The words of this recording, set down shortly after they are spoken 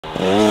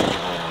Oh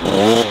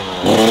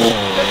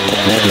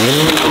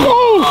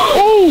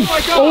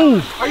my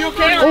God! Are you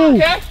okay? Are you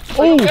okay?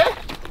 Are you okay?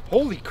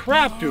 Holy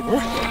crap, dude.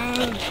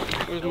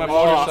 Where's my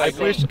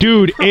motorcycle?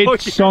 Dude,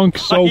 it sunk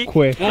so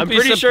quick. I'm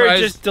pretty sure it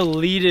just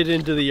deleted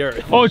into the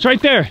earth. Oh, it's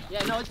right there.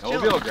 Yeah, no, it's chill.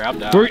 We'll be able to grab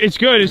that. It's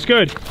good, it's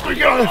good. We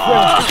got it.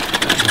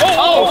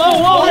 Whoa.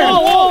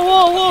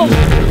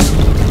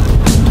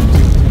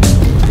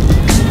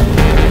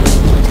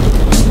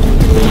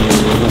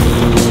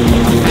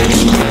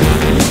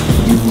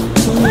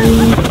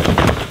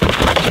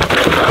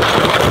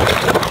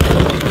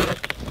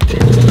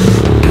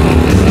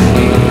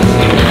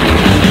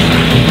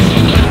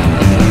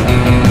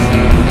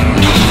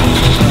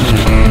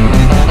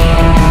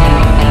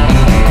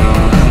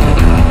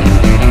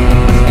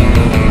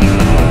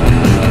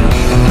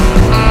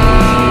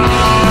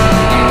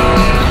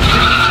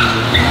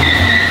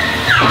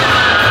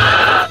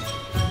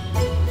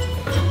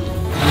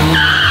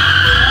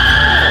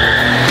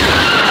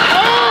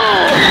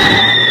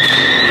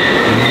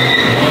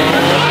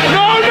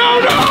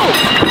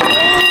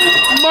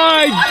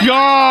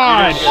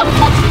 God!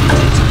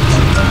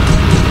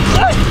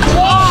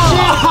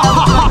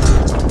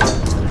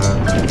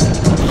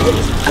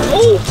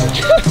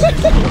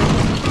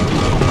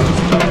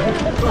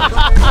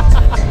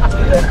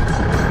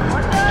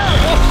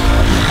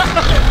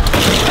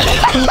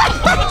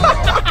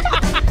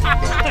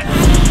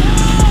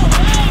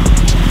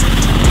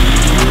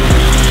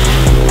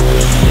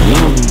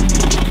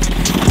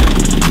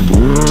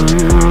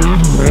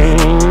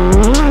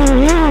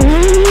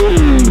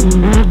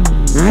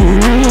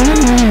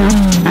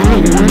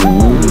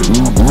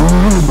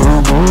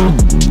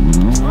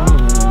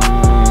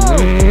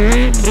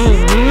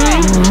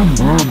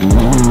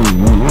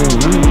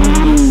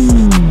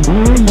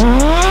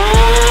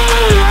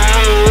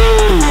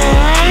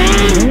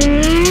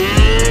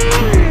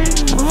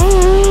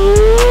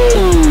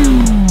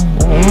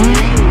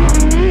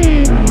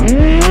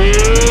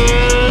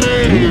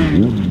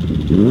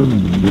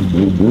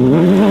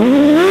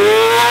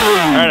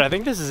 Alright, I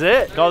think this is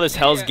it. Call this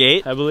Hell's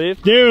Gate, I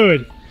believe.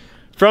 Dude!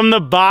 From the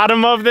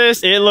bottom of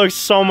this, it looks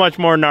so much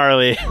more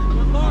gnarly. Good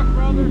luck,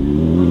 brother.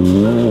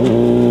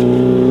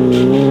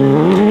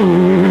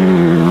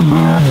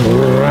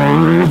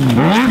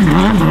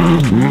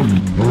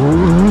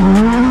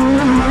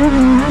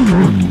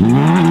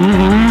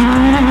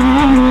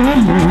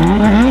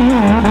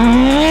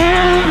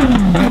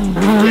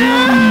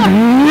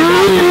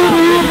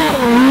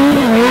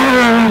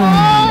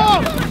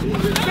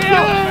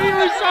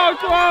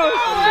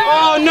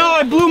 Oh no,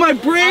 I blew my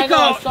brake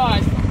off!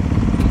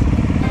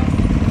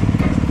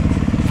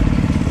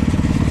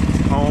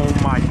 Oh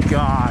my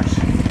gosh.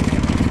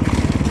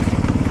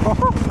 Oh,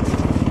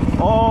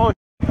 oh,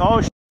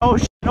 oh, oh,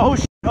 oh,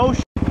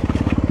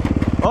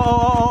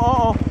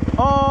 oh,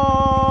 oh.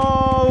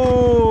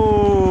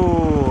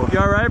 You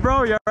alright,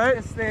 bro? You alright?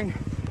 This thing.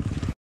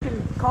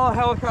 Call a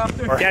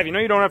helicopter. Gav, you know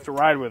you don't have to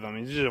ride with him.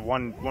 He's just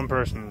one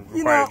person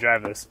required to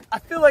drive this. I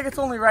feel like it's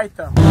only right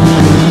though.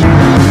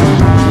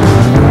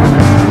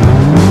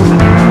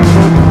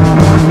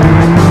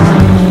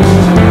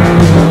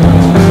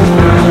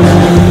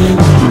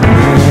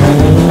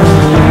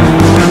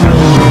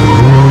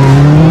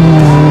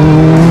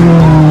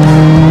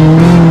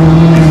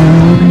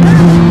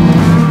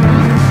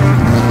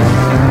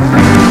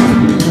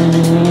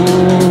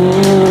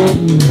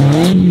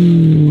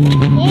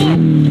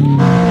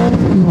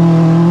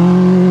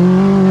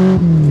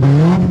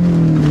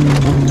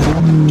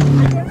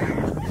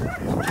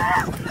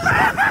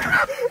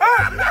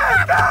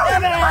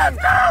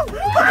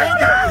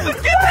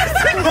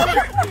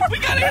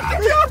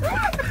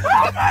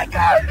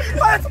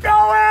 Let's go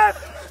in!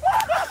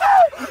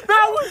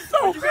 That was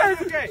so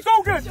crazy! Okay.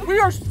 So good! We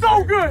are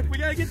so good! We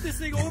gotta get this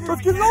thing over.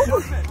 Let's get it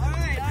over!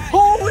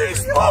 Holy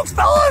smokes,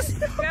 fellas!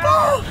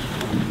 Oh.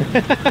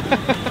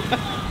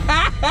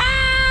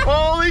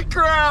 Holy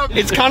crap!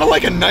 It's kind of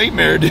like a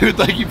nightmare, dude.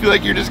 Like you feel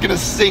like you're just gonna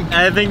sink.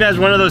 I think that's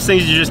one of those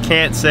things you just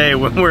can't say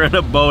when we're in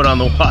a boat on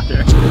the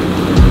water.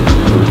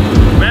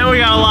 Man, we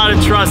got a lot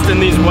of trust in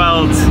these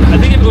welds. I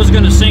think if it was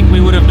gonna sink,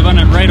 we would have done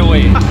it right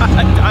away.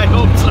 I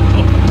hope so.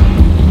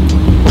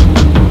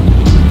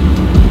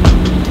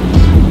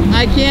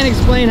 I can't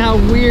explain how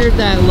weird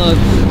that looks.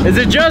 Is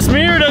it just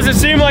me or does it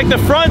seem like the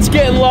front's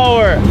getting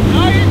lower?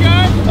 No, you're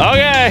good.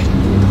 Okay.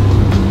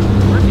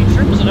 Where he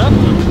trips it up?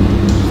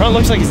 Front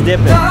looks like it's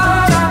dipping.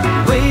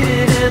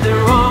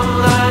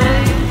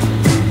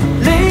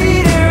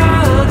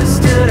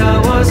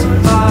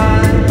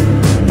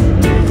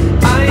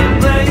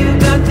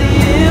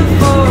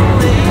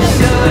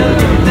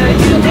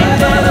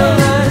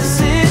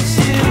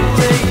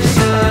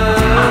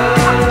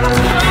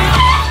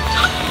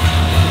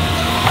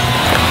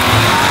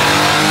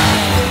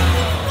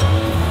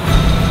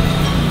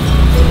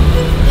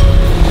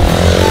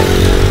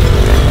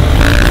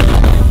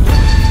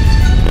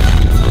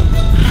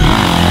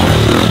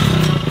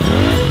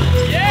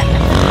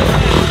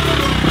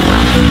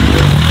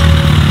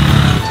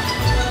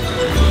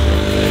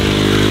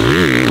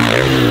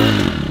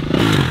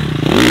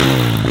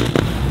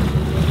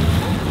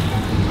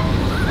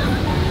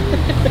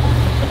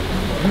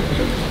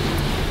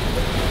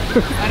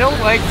 I don't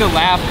like to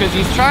laugh because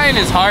he's trying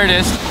his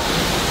hardest.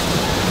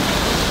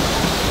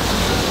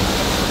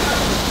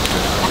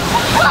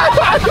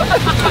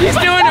 He's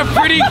doing a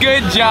pretty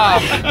good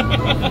job.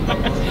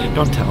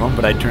 Don't tell him,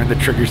 but I turned the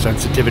trigger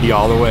sensitivity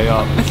all the way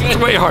up. It's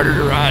way harder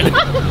to ride.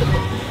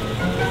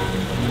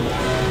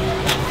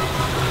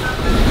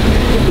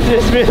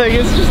 Just feel like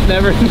it's just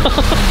never enough.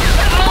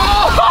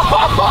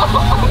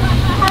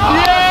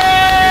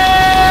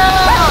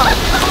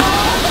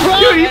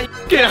 Dude, he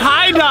get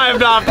high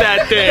dived off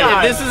that thing.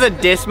 If this is a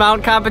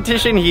dismount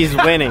competition, he's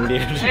winning,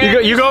 dude.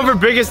 You going for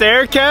biggest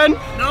air, Ken?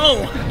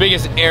 No.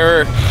 Biggest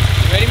error.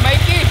 Ready,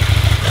 Mikey?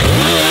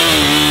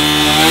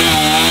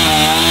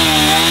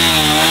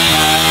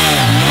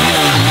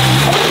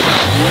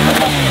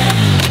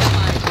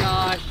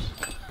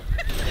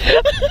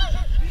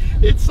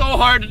 It's so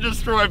hard to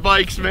destroy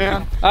bikes,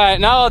 man. All right,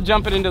 now I'll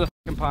jump it into the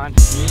fucking pond.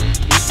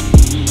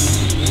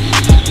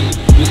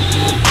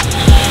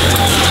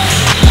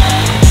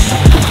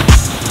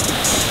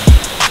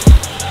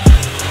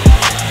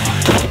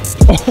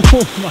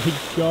 Oh my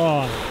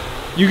god.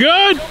 You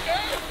good?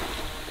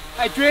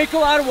 I drank a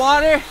lot of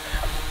water.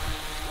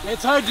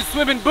 It's hard to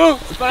swim in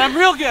boots, but I'm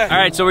real good. All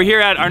right, so we're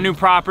here at our new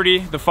property,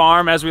 the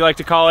farm, as we like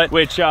to call it,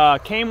 which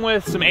came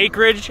with some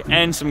acreage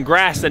and some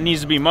grass that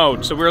needs to be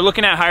mowed. So we were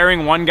looking at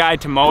hiring one guy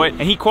to mow it,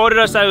 and he quoted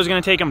us that it was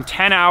gonna take him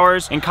 10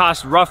 hours and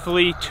cost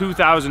roughly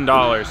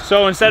 $2,000.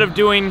 So instead of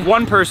doing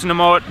one person to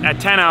mow it at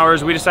 10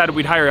 hours, we decided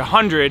we'd hire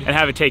 100 and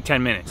have it take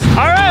 10 minutes. All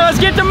right, let's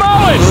get to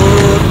mowing.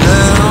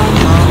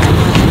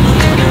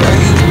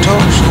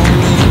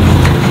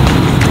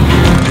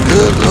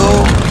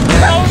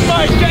 Oh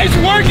my God, it's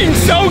working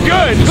so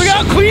good. Look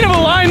how clean of a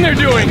line they're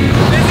doing.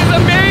 This is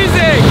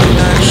amazing.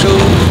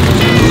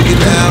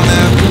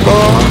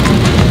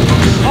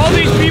 All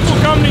these people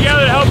come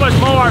together to help us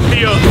mow our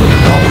field.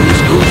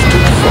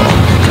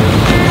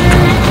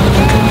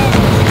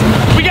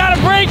 We got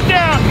a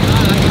breakdown.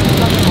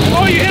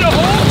 Oh, you hit a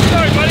hole?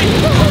 Sorry, buddy.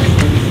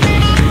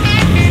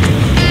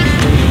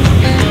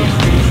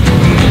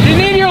 You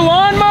need your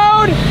lawn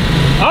mowed?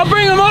 I'll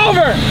bring them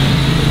over.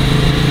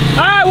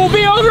 All right, we'll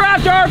be over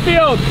after our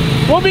field.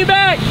 We'll be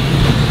back.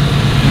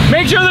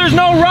 Make sure there's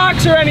no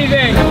rocks or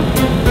anything.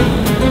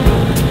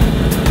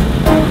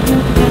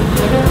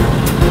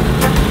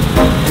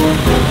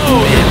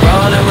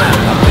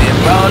 I've been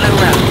rolling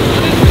around.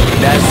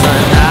 That's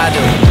something I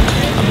do.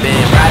 I've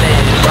been riding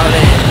and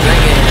rolling,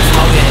 drinking and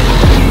smoking.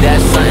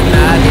 That's something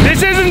I do.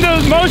 This isn't the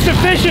most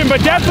efficient,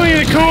 but definitely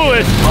the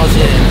coolest.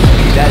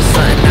 That's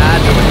something I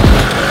do.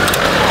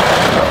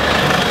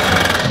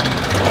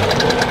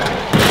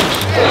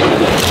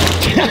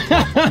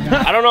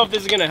 I don't know if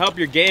this is gonna help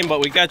your game, but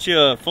we got you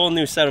a full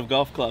new set of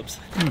golf clubs.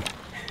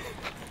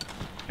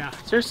 Yeah,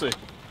 seriously,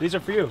 these are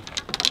for you.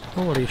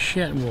 Holy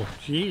shit, well,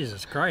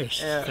 Jesus Christ.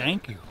 Yeah.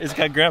 Thank you. It's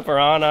got Grandpa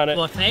Ron on it.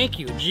 Well, thank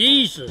you,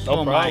 Jesus. No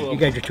oh problem. my, you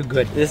guys are too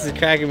good. This is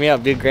cracking me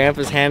up, dude.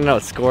 Grandpa's handing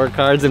out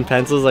scorecards and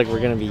pencils like we're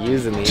gonna be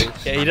using these.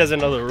 Yeah, he doesn't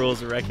know the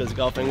rules of reckless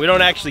golfing. We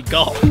don't actually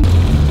golf. He's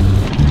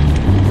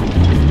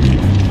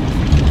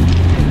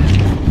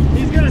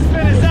gonna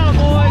spin us out,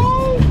 boys.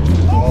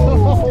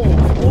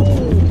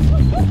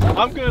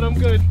 I'm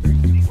good.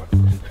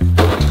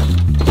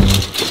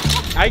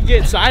 I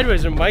get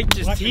sideways and Mike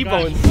just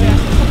T-bones.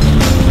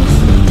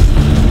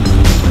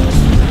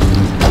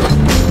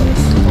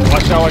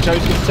 Watch out, he's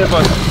gonna tip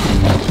us.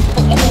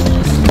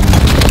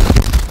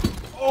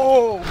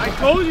 Oh, I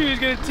told you he was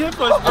gonna tip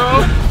us,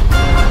 bro.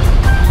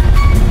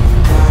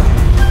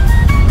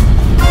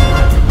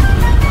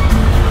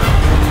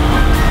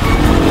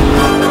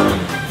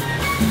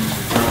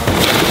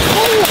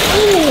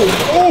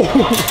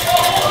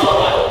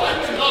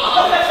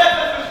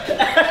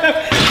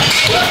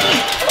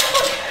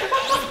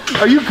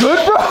 Are you good,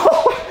 bro?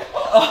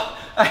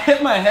 I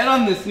hit my head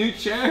on this new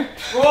chair.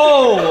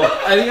 Whoa!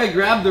 I think I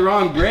grabbed the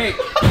wrong brake.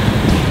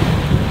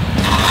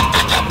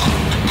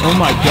 Oh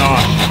my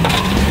gosh.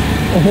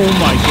 Oh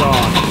my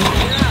gosh.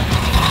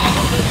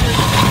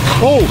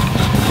 Oh!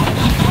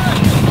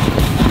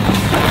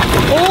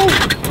 Oh!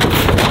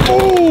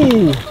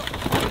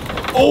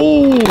 Oh!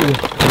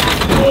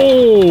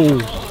 Oh!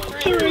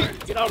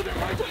 Get out of there,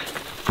 Mike.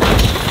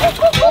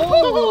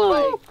 Oh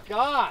my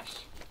gosh!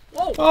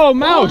 Whoa. Oh,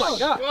 mouse! Oh my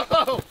God.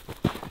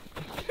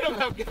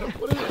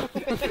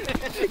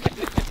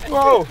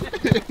 Whoa!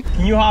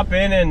 Can you hop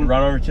in and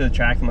run over to the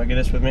track and look at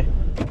this with me?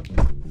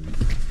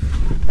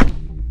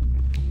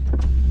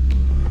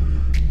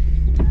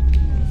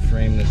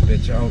 Frame this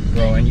bitch out,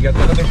 bro. And you got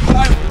that other.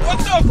 What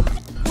the f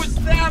was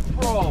that,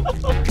 bro?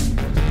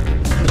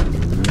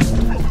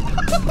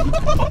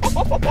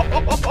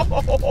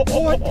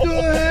 What the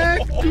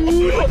heck,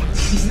 dude?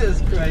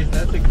 Jesus Christ,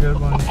 that's a good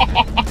one.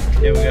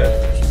 Yeah, we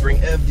gotta bring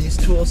Ev these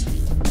tools.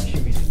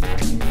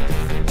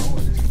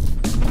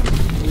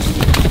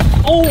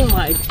 Oh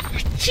my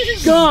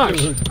gosh!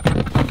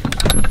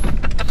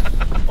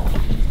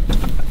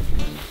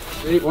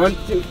 Ready? 1,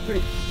 2,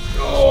 3.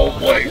 Oh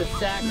boy!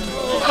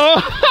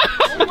 Oh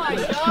my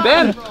God!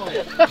 Ben!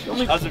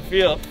 How's it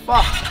feel?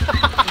 All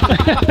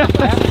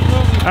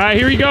right,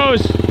 here he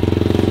goes.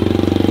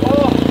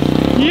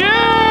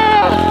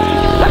 Yeah!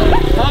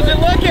 How's it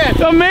looking? It's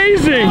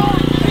amazing!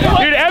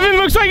 Dude, Evan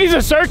looks like he's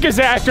a circus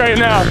act right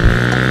now.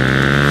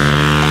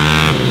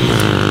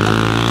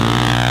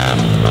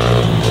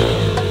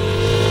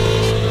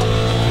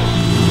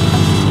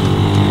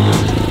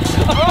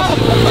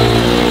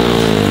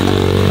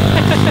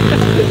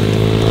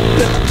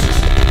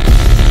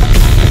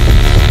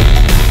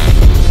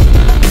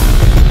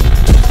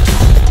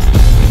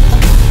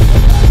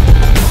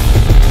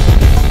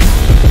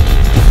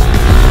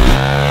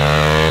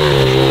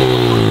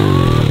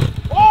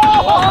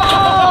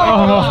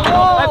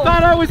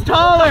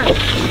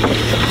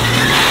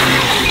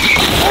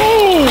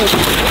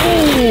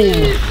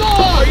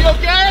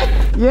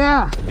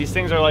 These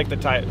things are like the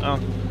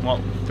well,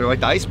 they're like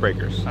the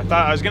icebreakers.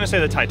 I was gonna say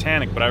the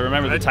Titanic, but I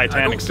remember the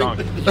Titanic song.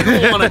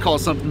 I want to call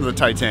something the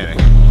Titanic.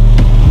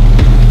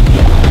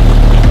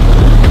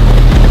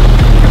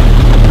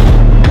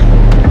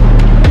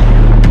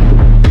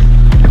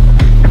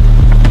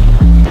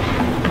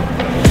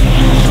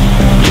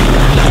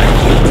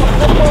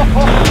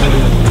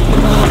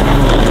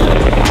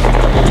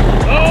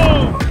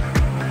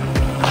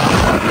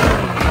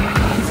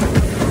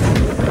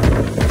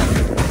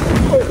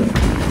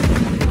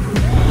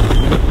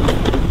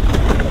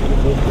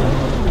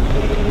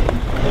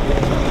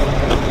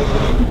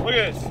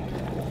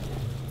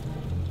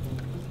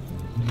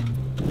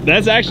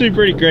 That's actually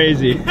pretty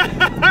crazy.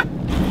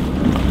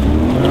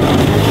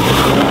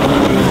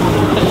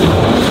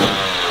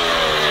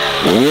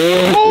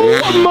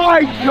 Oh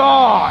my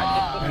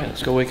God! All right,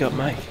 let's go wake up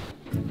Mike.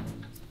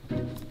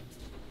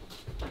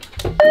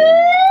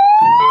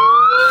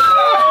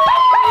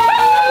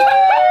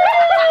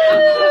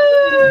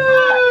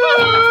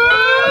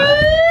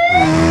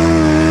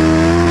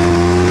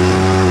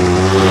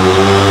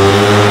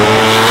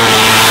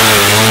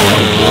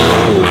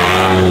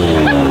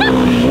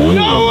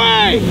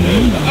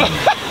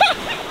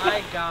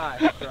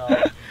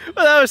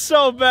 That was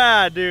so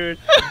bad, dude.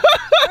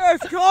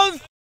 It's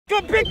cold.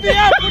 Come pick me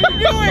up. What are you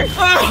doing?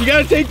 You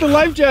gotta take the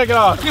life jacket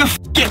off.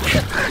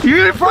 You're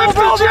gonna fall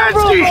from the jet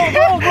ski.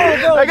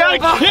 I gotta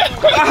get.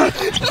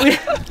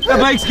 That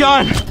bike's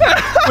gone.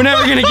 We're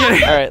never gonna get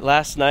it. All right,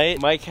 last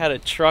night Mike had a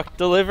truck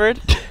delivered.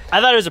 I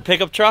thought it was a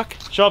pickup truck.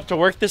 Show up to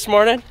work this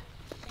morning.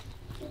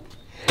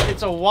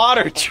 It's a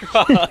water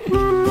truck.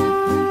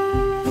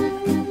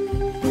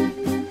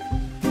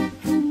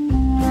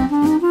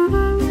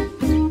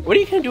 What are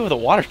you gonna do with a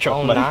water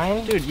truck,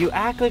 Mike? Dude, you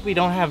act like we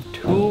don't have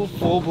 2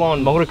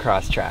 full-blown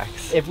motocross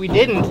tracks. If we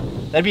didn't,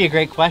 that'd be a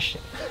great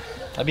question.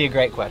 That'd be a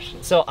great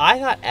question. So I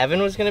thought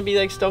Evan was gonna be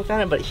like stoked on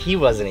it, but he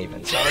wasn't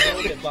even. So I was a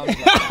little bit bummed out.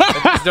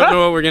 I just don't know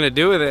what we're gonna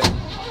do with it.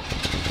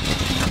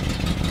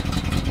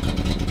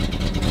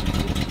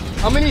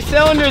 How many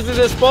cylinders is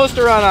it supposed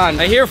to run on?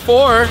 I hear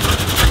 4.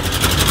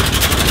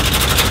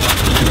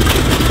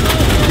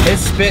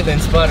 It's spitting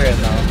and sputtering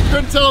though.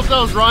 Couldn't tell if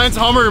that was Ryan's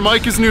Hummer or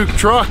Mike's new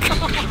truck.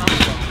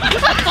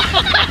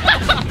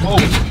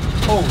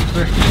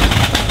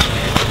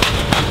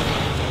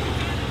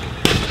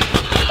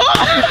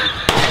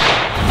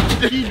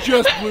 He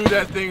just blew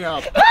that thing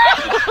up. Hit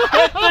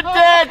the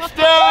ditch,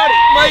 dude!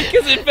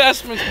 Mike's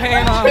investment's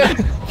paying off.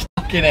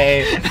 Fucking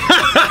A.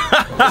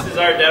 This is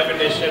our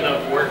definition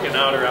of working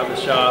out around the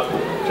shop.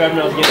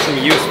 Treadmill's getting some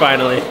use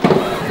finally.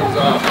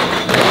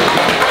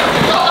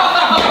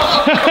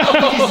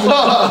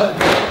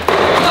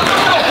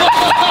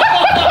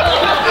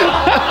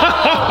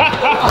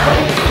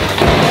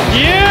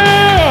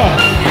 Yeah!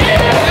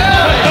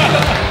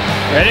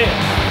 Ready?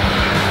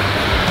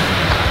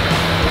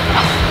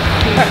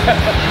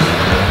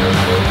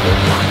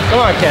 Come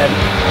on, Ken.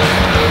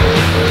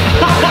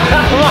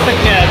 Come on,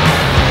 Ken.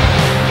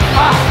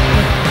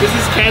 This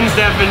is Ken's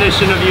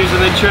definition of using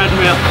the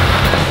treadmill.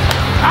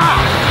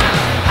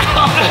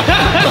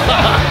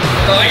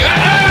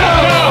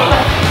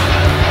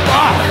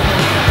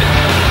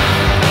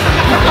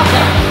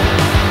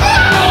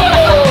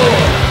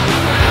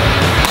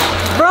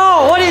 Bro,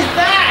 what is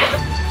that?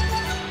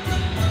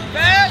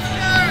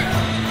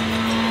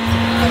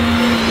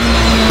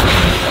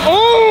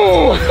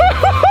 Oh!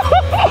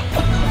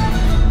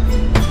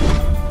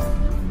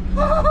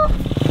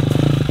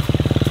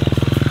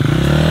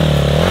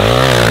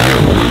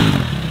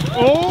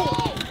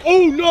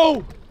 Oh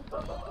no!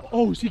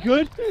 Oh, is he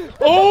good?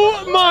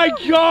 Oh my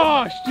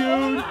gosh,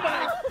 dude!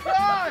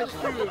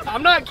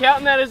 I'm not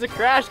counting that as a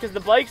crash because the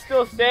bike's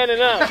still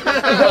standing up.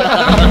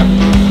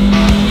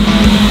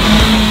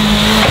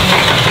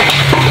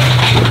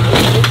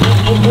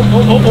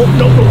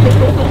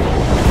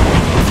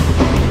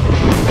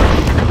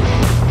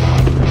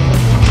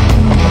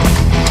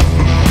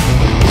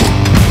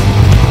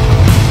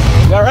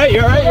 You alright?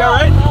 You alright? You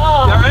alright? You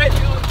alright?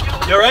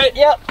 You alright?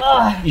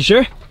 Yep. You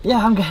sure?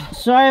 Yeah, I'm good.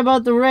 Sorry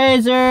about the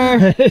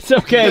razor. It's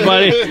okay,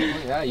 buddy.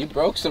 Yeah, you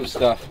broke some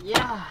stuff.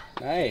 Yeah.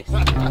 Nice.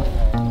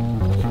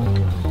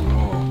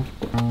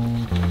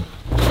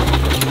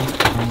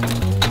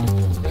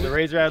 The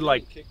Razor had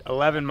like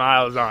 11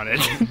 miles on it.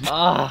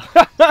 Ah.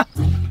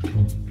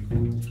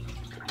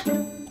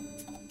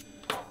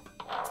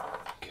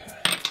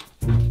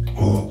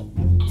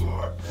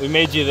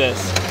 made you this.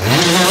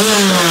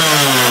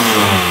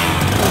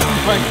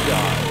 Oh my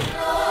God.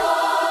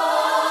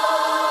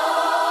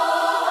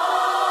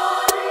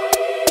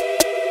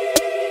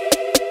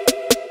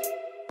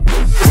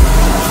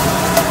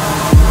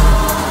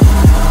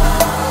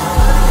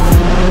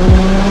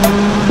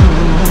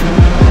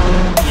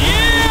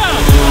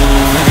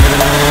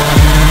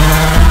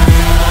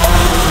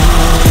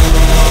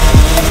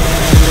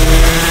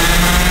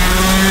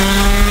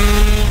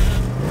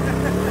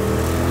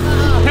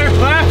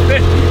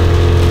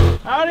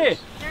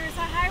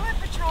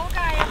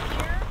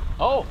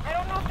 Oh. I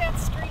don't know if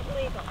that's street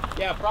legal.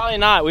 Yeah, probably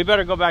not. We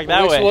better go back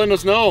that way. Let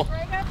us know.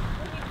 Right up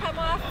when you come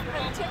off from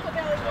Tickle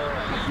Valley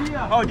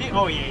Road.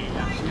 Oh, yeah.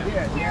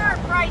 You're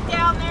right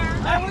down there.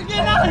 Hey, we're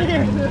getting out of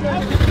here.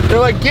 They're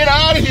like, get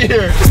out of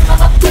here.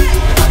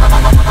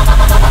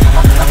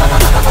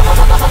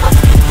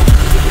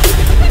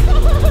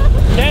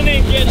 Ken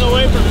ain't getting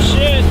away from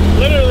shit,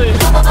 literally.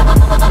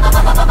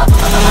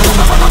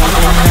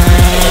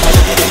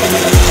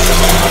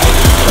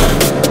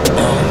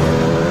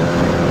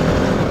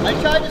 I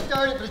tried to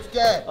start it, but it's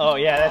dead. Oh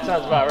yeah, that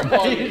sounds about right.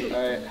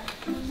 Alright.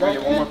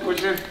 Get one more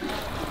push in.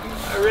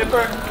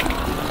 Ripper.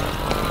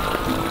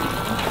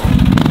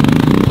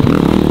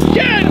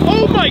 Ken!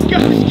 Oh my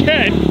gosh,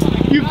 Ken!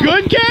 You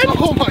good, Ken?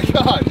 Oh my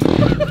God.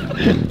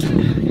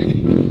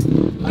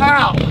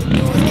 Ow!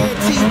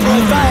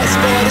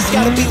 It's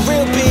gotta be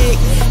real big.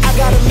 I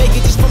gotta make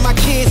it just for my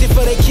kids and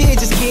for their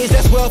kids' kids.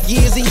 That's wealth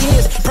years and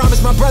years.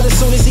 Promise my brother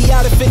soon as he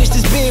out and finished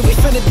his bid, we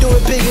finna do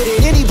it bigger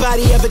than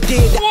anybody ever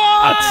did.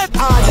 What?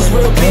 Odds is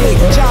real big,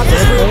 job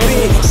is real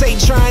big. Satan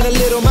trying a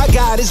little, my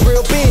God is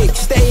real big.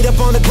 Stayed up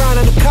on the ground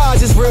on the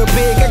cars is real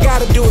big. I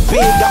gotta do it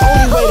big, the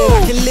only way that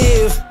I can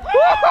live.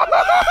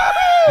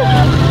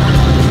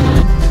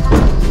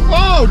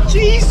 Oh,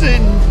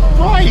 Jesus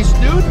Christ,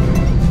 dude.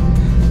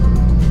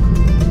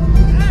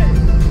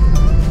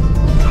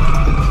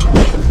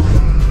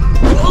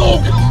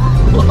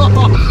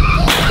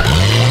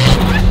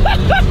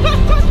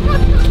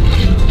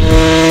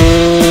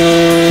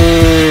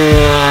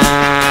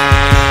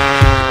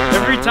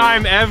 Every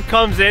time Ev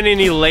comes in and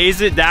he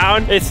lays it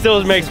down, it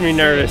still makes me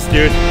nervous,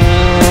 dude.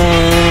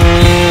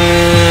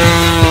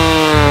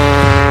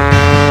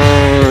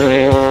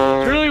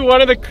 Truly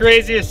one of the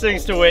craziest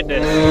things to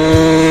witness.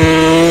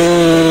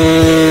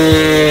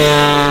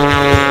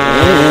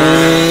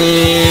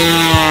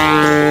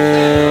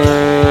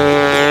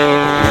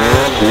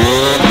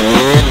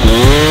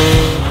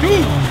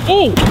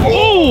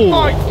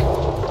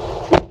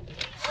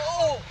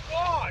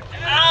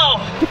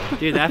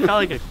 Dude, that felt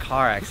like a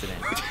car accident.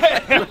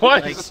 It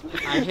was.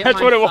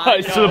 That's what it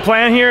was. So the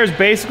plan here is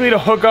basically to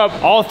hook up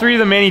all three of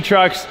the mini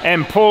trucks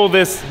and pull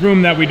this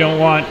room that we don't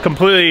want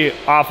completely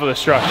off of the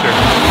structure.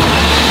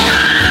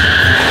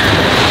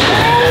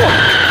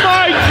 Oh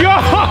my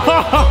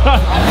God!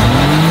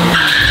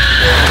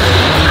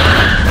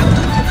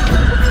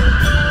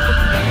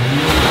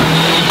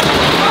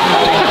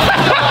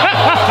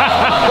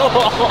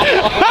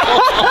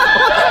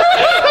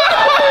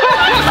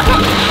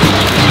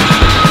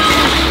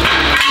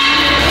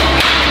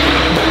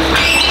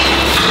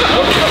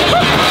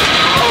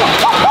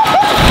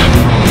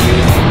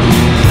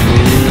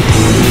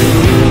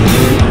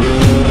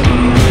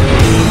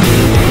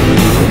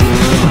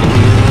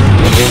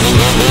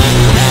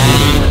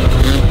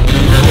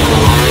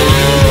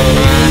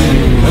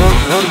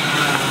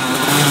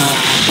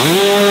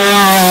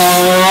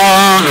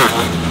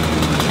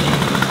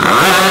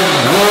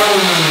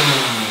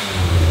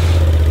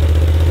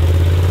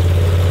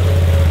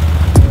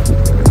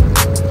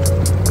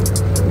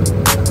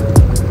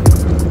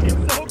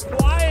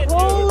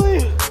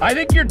 I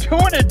think you're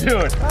doing it, dude. All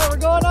right, we're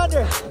going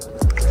under.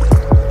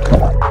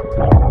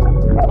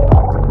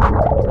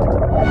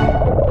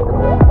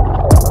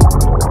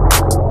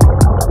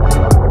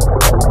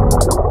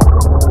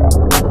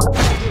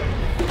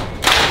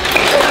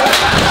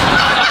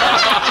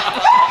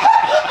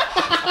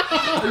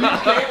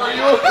 Are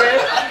you okay?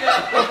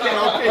 Okay.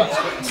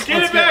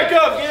 Get it back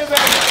up, get it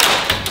back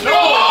up. No!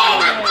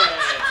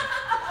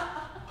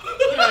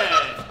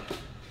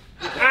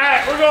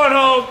 Alright, we're going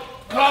home.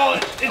 Call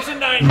it. It's a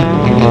night.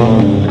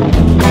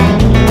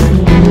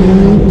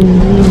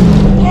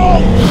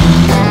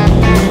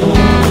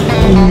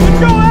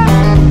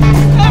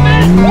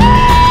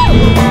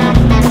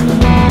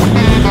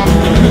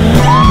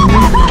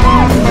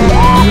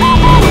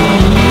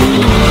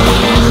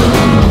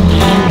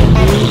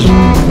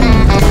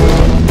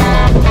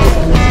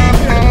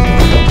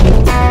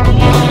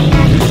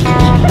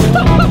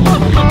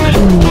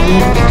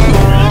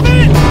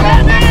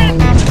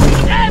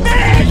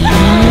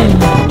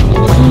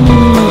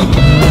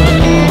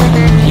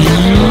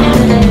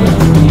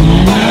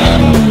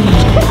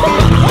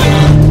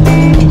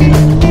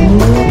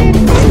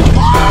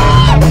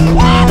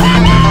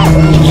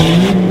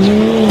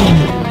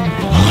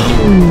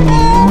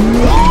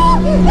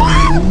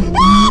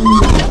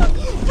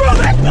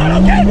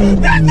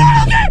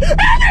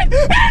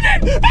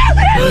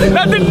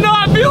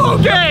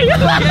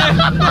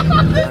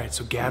 All right,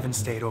 so Gavin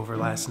stayed over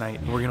last night,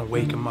 and we're gonna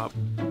wake him up.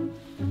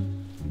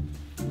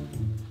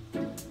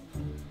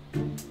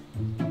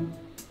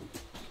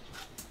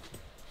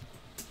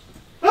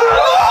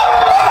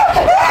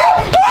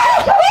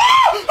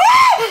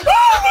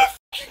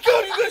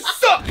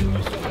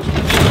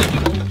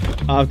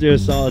 Off to a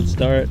solid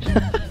start.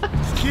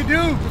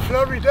 Skidoo,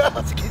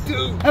 Florida,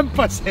 skidoo.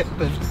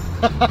 Impossible.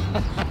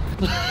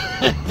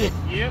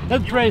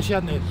 Den tror jag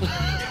känner.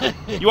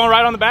 You want to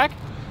ride on the back?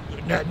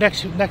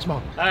 Next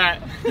month. All right.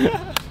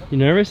 You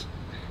nervous?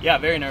 Yeah,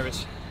 very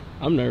nervous.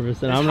 I'm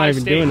nervous, and It's I'm not high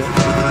even doing stakes.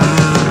 it.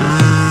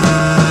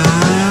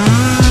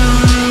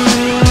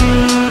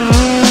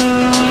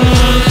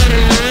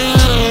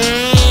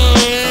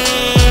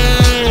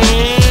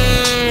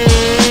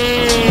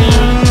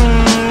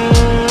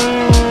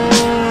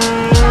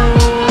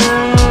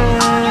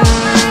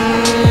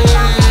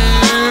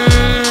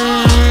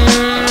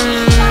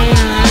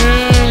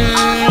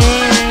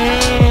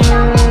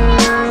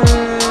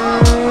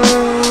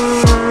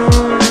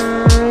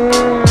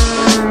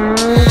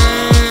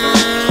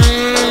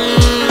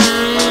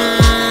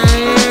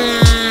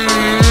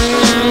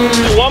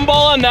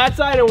 That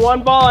side and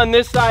one ball on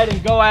this side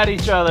and go at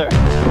each other.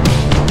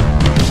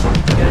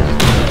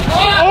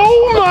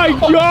 Oh my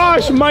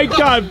gosh, Mike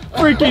got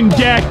freaking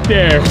decked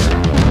there.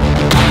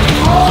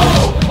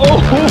 Oh.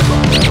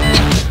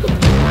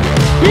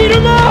 Beat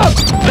him up!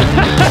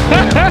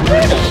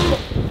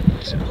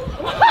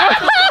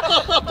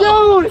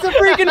 Dude, it's a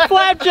freaking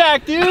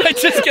flapjack, dude. I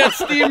just got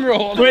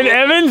steamrolled. When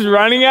Evan's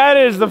running at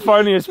it is the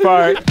funniest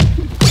part.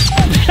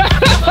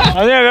 I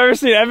don't think I've ever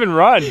seen Evan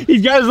run.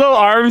 He's got his little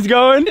arms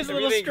going. His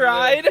little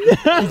stride.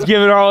 He's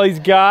giving all he's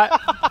got.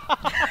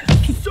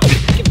 So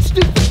fucking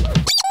stupid.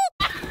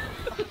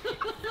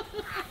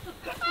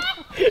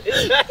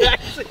 Is that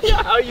actually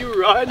how you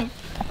run?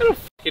 I don't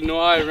fucking know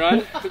how I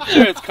run. I'm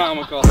sure it's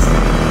comical.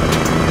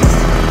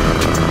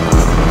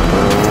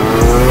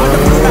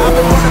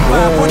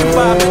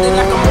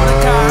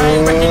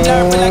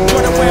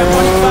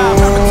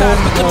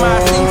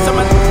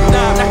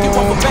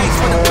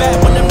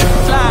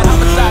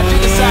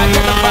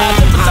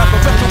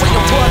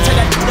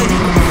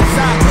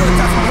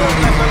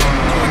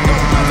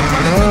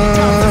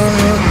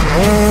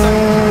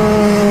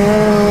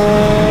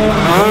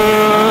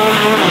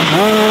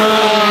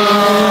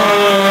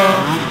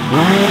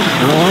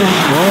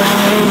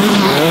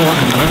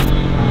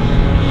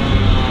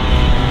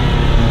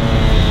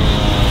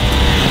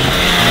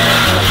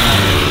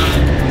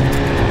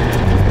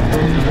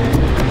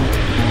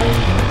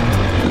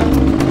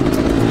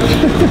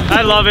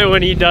 I love it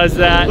when he does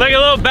that. Like a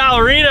little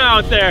ballerina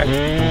out there.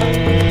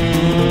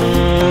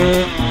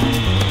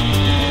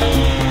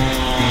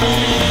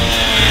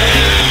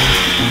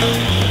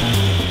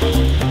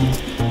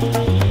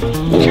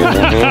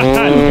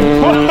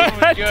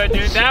 Good,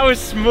 dude. That was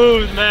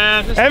smooth,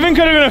 man. Evan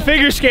could have been a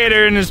figure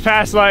skater in his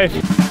past life.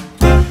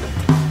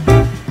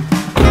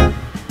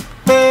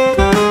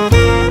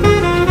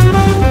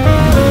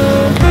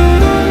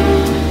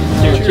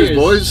 Cheers,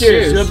 boys.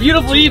 Cheers. To a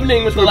beautiful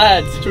evening with the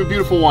lads. To a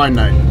beautiful wine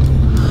night.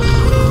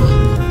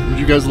 Would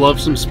you guys love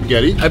some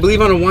spaghetti? I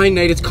believe on a wine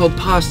night it's called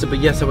pasta, but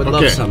yes, I would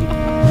love some.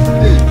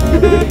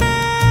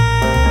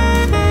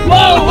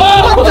 Whoa,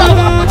 whoa!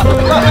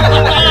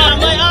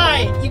 My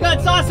eye! You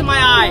got sauce in my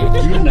eye!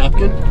 You need a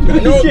napkin?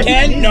 No,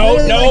 Ken, no.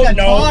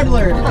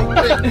 Toddler.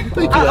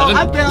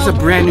 It's a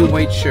brand new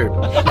white shirt.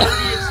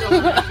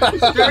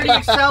 Sturdy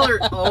acceler.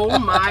 Oh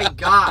my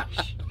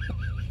gosh.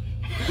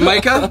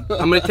 Micah,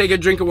 I'm gonna take a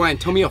drink of wine.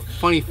 Tell me a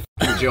funny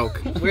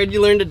joke. Where'd you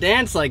learn to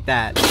dance like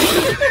that?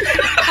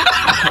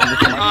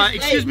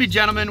 Excuse me,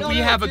 gentlemen. We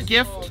have a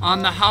gift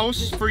on the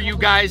house for you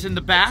guys in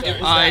the back.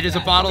 It is a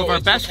bottle of our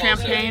best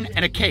champagne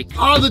and a cake.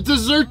 Oh, the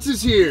desserts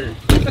is here.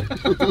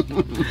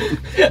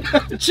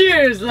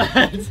 Cheers,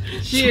 lads.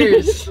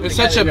 Cheers. It's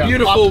such a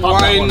beautiful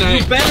wine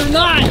night. You better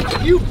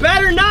not. You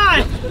better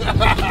not.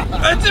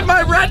 It's in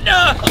my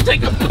retina. I'll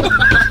take a.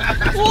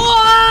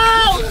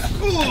 Whoa!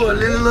 Ooh, a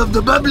little of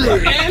the bubbly.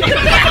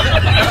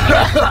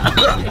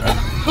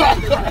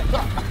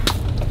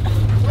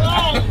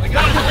 Oh my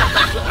God.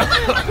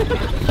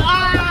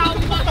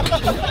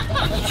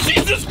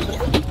 Jesus.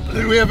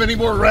 Do we have any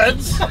more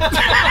reds?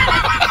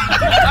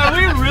 Are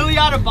we really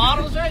out of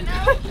bottles right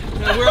now?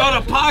 We're out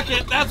of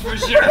pocket, that's for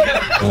sure.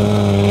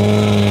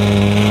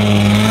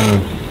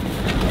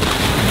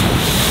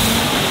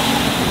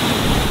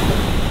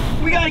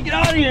 We gotta get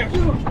out of here.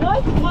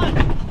 What? Come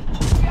on.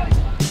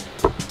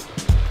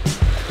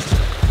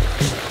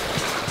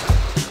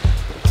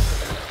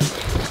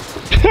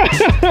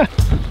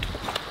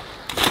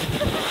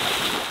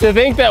 To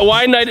think that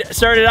wine night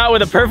started out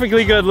with a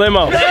perfectly good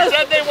limo. They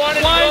said they wanted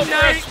to go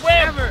for a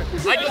swim.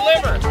 I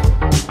deliver.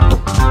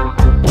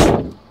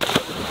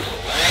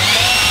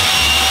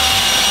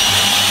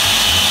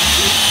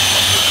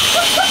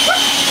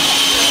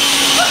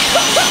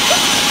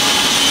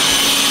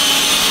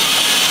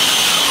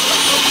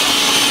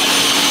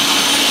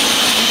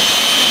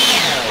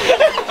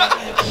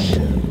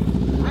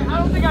 I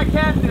don't think I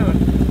can do it.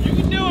 You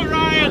can do it,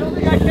 Ryan. I don't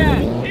think I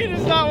can. He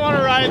does not want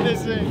to ride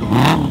this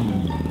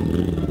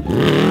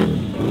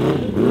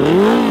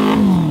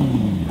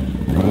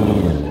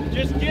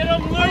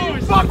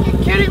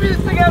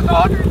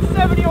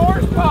 170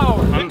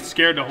 horsepower. I'm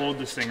scared to hold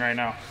this thing right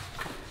now.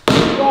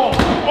 Oh!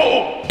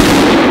 Oh!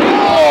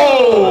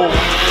 Oh!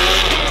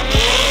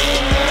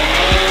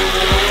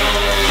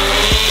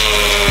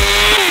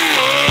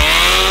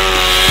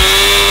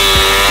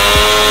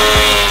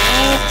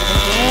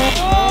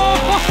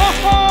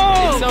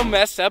 So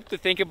messed up to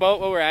think about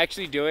what we're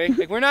actually doing.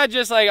 Like, we're not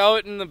just like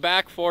out in the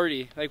back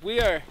 40. Like,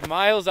 we are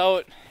miles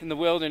out in the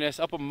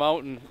wilderness up a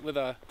mountain with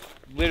a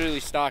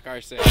literally stock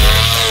R6.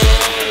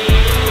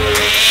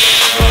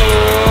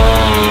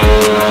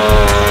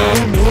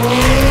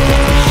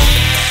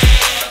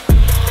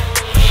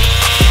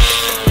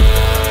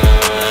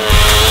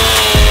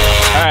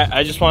 Alright,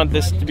 I just want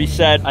this to be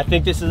said. I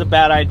think this is a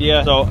bad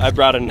idea, so I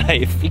brought a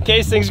knife. In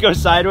case things go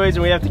sideways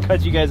and we have to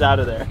cut you guys out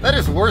of there. That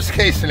is worst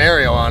case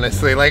scenario,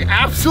 honestly. Like,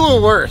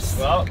 absolute worst.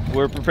 Well,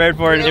 we're prepared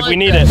for it if we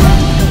need it.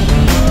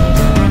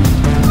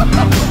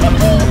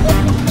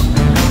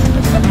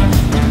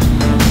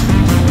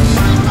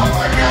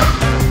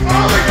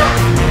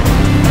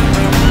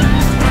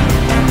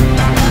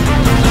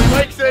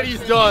 Mike said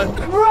he's done.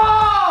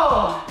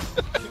 Bro!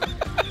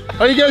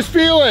 How you guys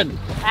feeling?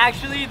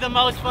 Actually, the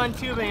most fun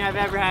tubing I've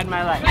ever had in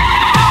my life.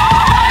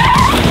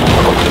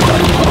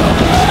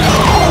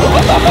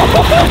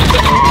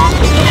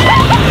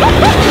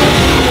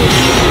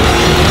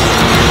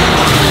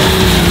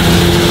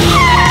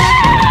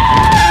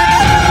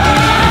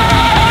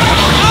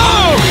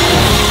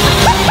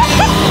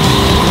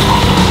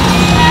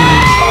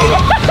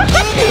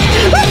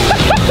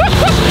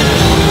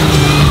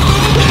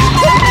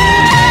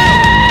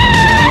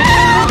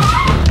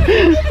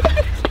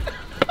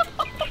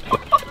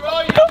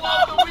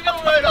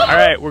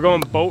 Alright, we're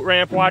going boat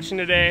ramp watching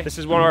today. This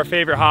is one of our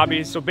favorite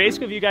hobbies. So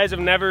basically, if you guys have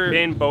never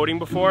been boating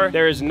before,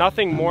 there is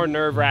nothing more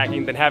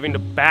nerve-wracking than having to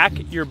back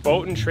your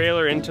boat and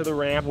trailer into the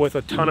ramp with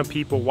a ton of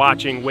people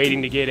watching,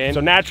 waiting to get in. So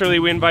naturally,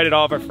 we invited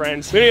all of our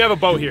friends. We don't even have a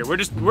boat here.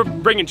 We're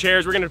bringing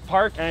chairs. We're gonna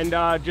park and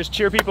just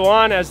cheer people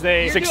on as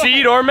they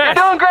succeed or mess.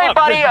 You're doing great,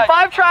 buddy.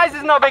 5 tries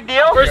is no big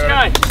deal. First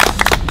guy.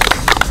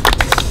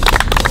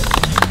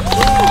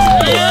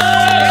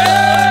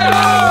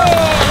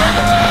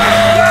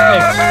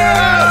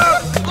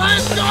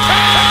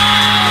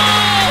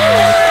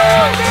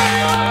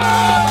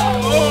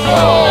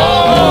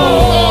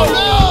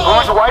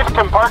 Whose wife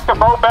can park the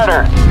boat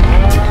better?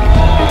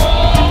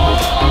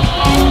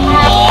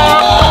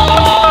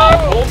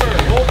 Over.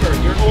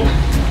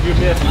 You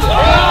missed.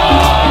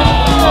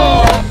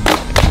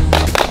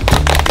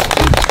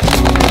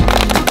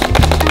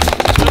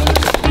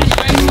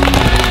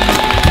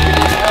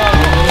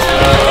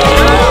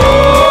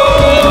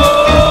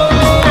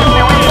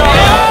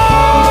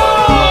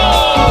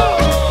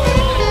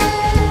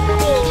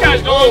 This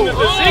guy's going with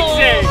the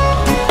zigzag.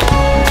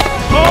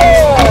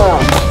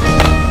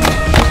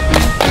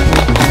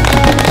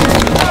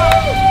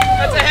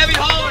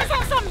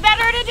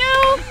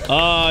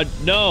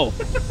 No.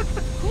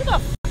 Who the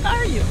f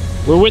are you?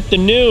 We're with the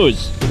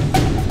news.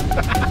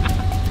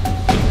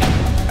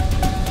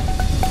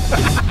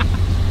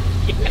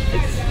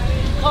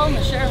 Yes. Calling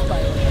the sheriff,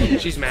 by the way.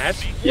 She's mad?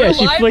 Yeah,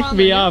 she flicked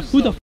me off.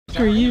 Who the f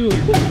are you?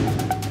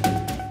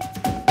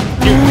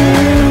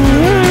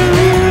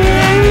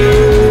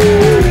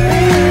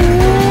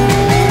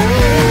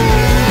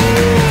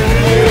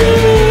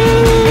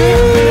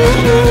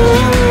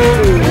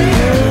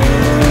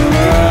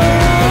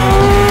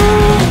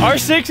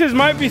 R6s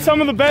might be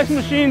some of the best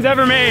machines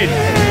ever made.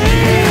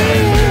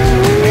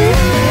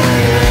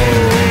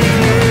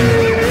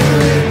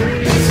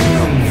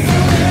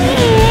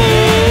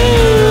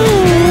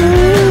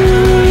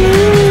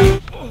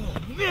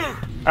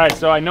 All right,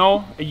 so I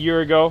know a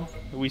year ago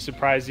we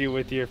surprised you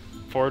with your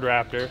Ford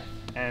Raptor,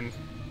 and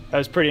that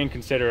was pretty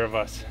inconsiderate of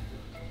us,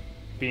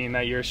 being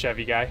that you're a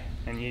Chevy guy,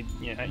 and you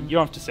don't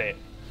have to say it.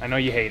 I know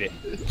you hate it.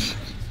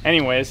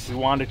 Anyways, we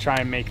wanted to try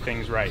and make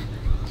things right.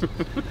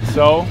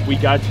 So we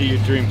got you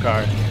your dream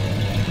car.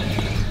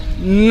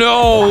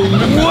 No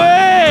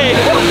way!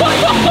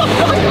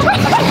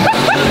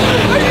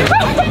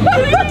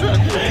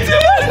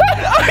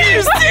 Are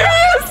you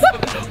serious?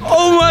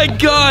 Oh my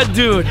god,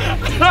 dude!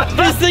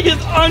 This thing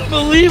is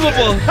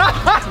unbelievable!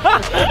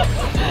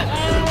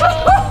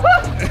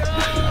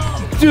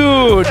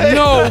 Dude,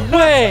 no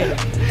way!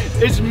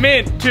 It's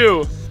mint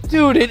too.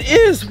 Dude, it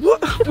is!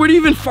 Where do you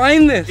even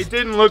find this? It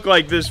didn't look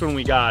like this when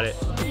we got it.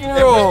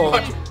 Bro!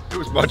 It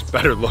was much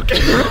better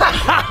looking.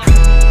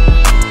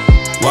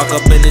 Walk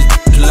up in this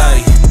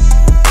like,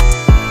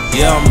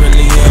 yeah, I'm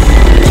really him.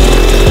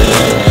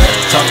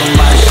 Talking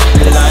my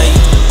shit like,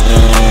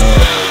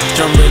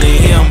 I'm really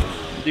him.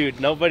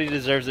 Dude, nobody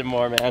deserves it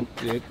more, man.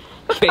 Dude,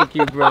 thank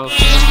you, bro.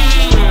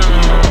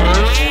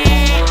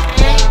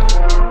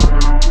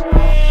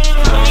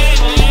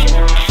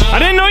 I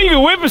didn't know you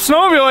could whip a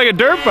snowmobile like a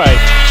dirt bike.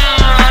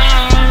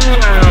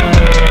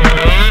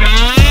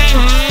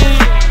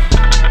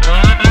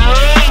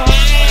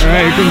 All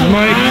right, here comes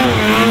Mike.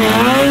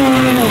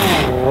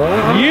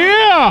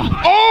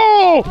 Yeah!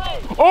 Oh!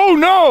 Oh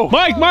no!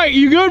 Mike,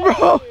 you good,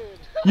 bro?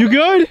 You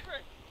good?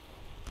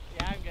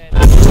 Yeah, I'm good.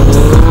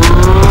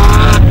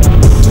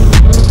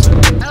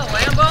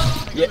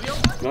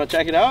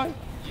 check it out?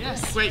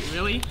 Yes. Wait,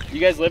 really? You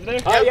guys live there?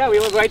 Oh yeah, we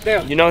live right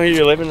there. You know who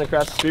you're living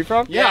across the street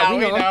from? Yeah, we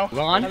know.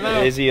 Ron?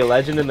 Is he a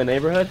legend in the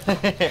neighborhood?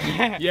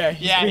 Yeah,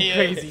 he's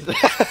crazy.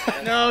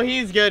 No,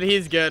 he's good.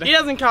 He's good. He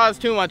doesn't cause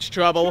too much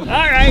trouble. All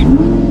right.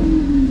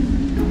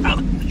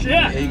 Oh, shit.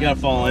 Yeah, you gotta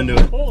fall into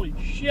it. Holy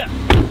shit.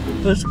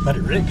 This is a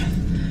better rig.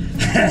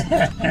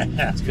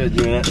 That's good.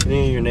 You know,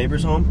 any of your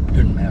neighbors home?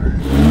 Doesn't matter.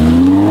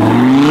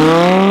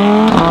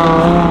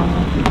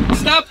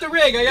 Stop the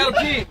rig. I gotta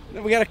pee.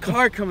 We got a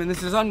car coming.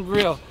 This is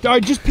unreal. All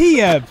right, just pee,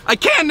 Ev. I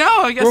can't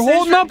now. I guess We're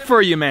holding up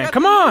for you, man.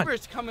 Come on.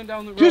 Coming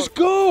down the road. Just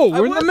go.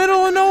 We're in the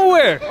middle of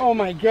nowhere. Oh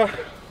my god.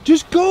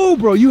 Just go,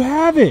 bro. You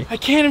have it. I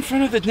can't in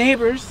front of the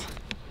neighbors.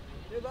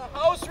 There's a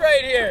house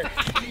right here.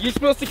 You're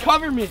supposed to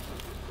cover me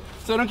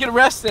so I don't get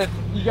arrested.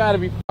 You gotta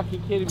be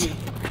fucking kidding me.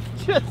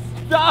 Just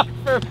stop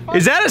for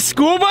Is that a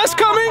school bus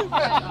coming?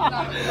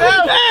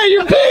 Hey,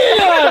 you're peeing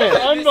on it!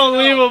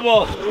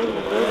 Unbelievable.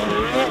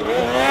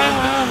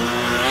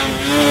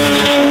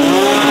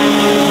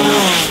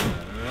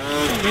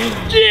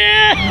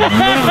 Yeah!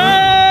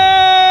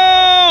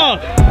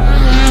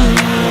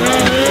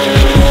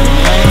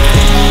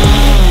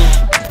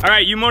 All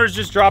right, U-Motors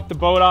just dropped the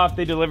boat off.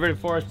 They delivered it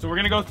for us. So we're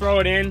gonna go throw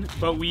it in,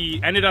 but we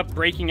ended up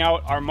breaking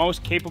out our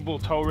most capable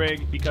tow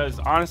rig because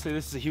honestly,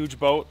 this is a huge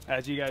boat,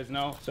 as you guys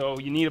know. So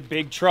you need a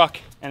big truck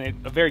and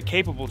a very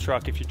capable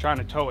truck if you're trying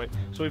to tow it.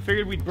 So we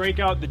figured we'd break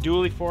out the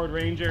dually Ford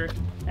Ranger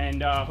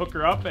and hook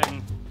her up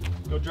and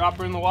go drop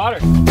her in the water.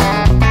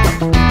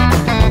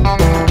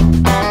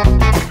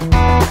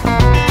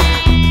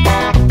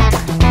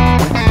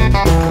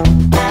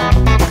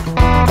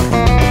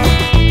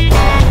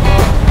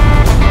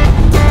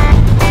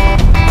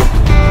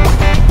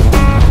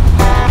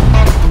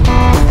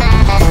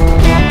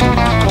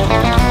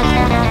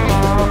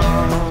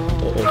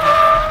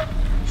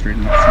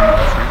 Straighten up, straighten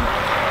up,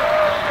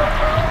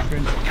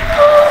 straighten up.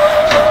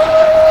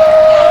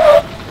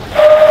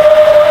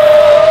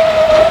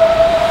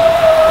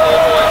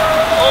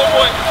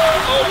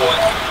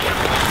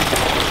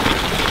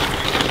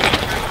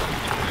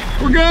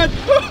 We're good.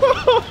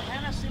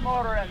 Hennessy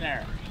motor in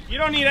there. You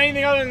don't need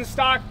anything other than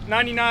stock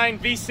 99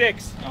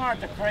 V6. You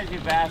aren't the crazy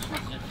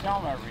bastards that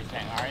film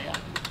everything, are you?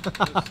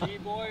 See,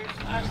 boys?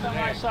 Last time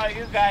I saw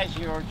you guys,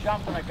 you were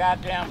jumping a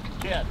goddamn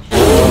ditch.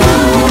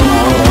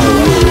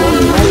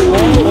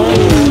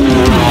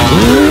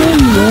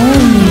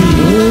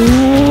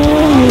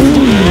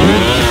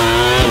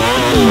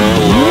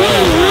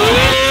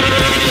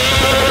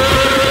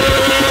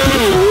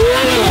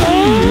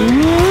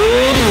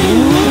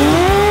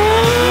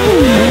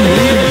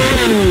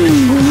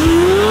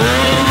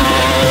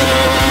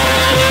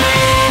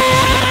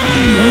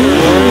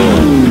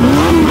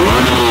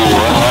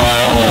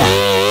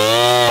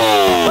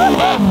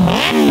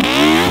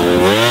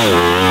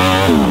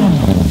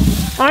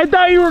 I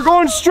thought you were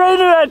going straight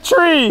to that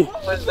tree.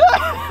 What was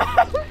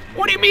that?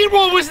 What do you mean,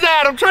 what was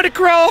that? I'm trying to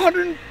corral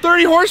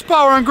 130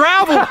 horsepower on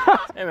gravel.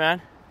 Hey,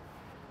 man.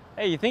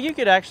 Hey, you think you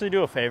could actually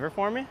do a favor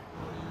for me?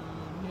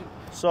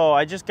 So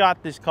I just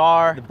got this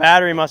car. The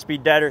battery must be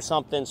dead or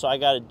something, so I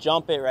got to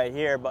jump it right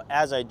here. But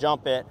as I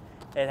jump it,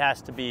 it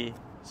has to be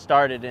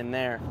started in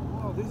there.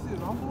 Oh, this is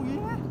rumble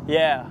here?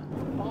 Yeah.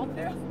 Out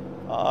there?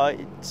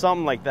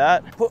 Something like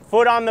that. Put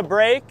foot on the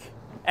brake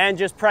and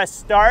just press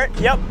start.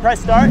 Yep,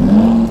 press start.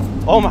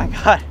 Oh my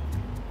God,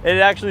 it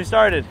actually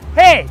started.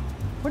 Hey,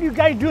 what are you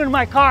guys doing in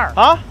my car?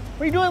 Huh?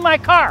 What are you doing in my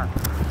car?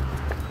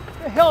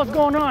 What the hell is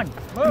going on?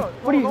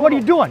 What are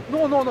you doing?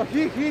 No,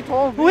 he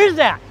told me. Who is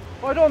that?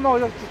 I don't know,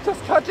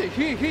 just catch it.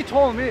 He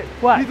told me.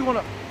 What? He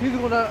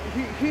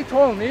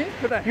told me.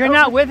 You're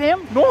not with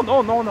him? No,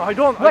 I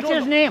don't. What's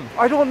his name?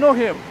 I don't know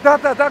him.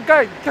 That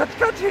guy,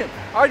 catch him.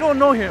 I don't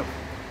know him.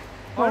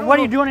 Well, what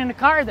are you doing in the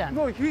car then?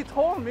 No, he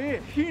told me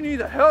he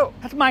needs help.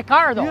 That's my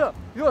car though.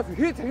 Yeah,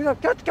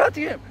 catch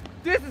him.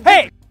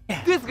 Hey!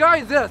 This guy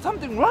is there,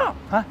 something wrong.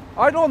 Huh?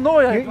 I don't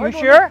know. You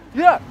sure?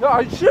 Yeah,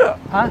 I'm sure.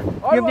 Huh?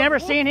 You've never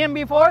seen him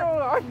before?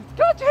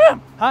 Catch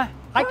him. Huh?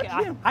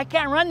 I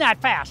can't run that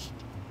fast.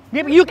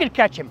 Maybe you can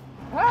catch him.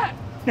 Huh?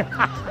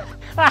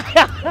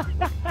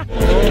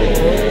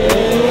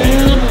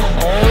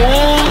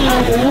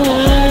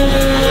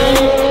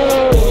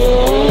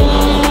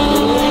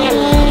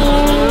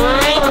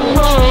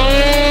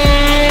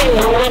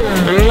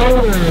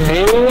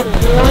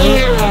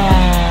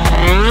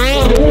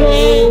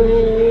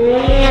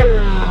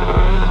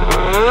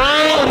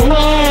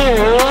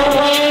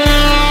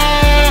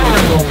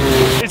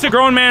 It's a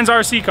grown man's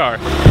RC car.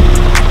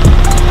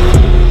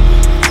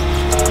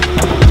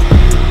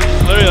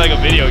 It's literally like a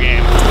video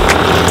game.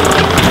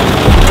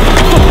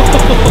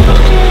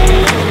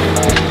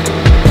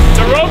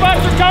 The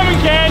robots are coming,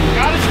 Ken.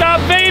 Gotta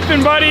stop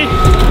vaping, buddy.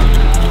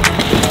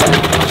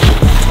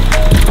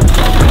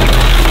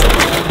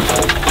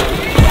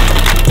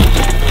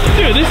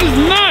 Dude, this is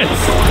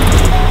nuts.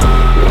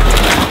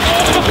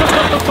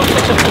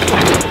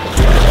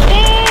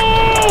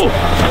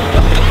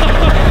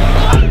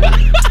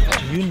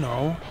 Do you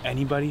know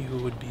anybody who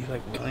would be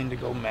like willing to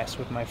go mess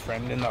with my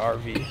friend in the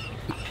RV?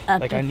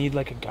 Like I need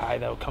like a guy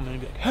that will come in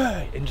and be like,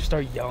 hey, and just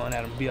start yelling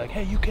at him and be like,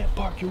 hey, you can't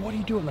park here. What are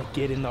you doing? Like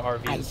get in the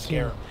RV and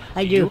scare him.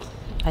 I do.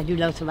 I do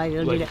love somebody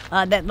to do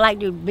that. That black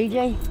dude,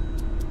 BJ.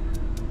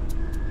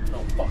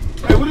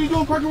 Hey, what are you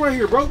doing parking right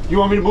here, bro? You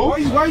want me to move?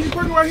 Why are you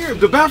parking right here?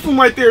 The bathroom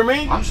right there,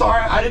 man. I'm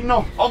sorry, I didn't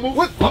know. I'll move.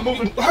 What? I'm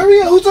moving.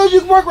 Hurry up. Who told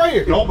you to park right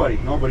here? Nobody.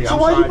 So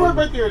why you park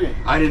right there then?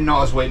 I didn't know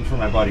I was waiting for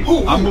my buddy.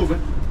 Who? I'm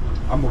moving.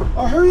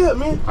 Oh, hurry up,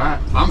 man.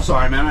 I'm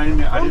sorry, man. I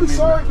didn't Be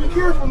sorry. Be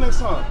careful next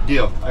time.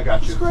 Deal. I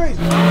got you. It's crazy.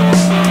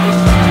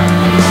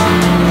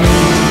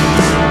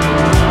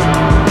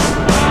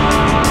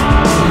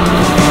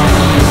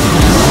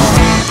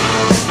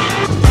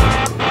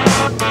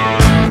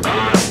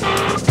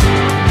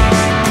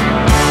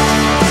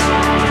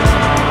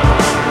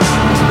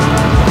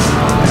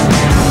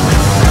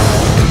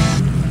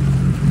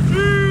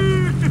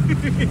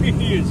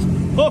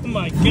 Oh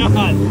my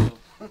God.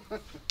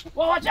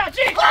 Well, watch out,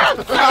 Chief!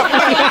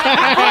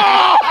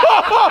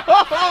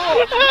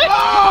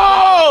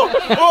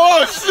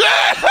 Oh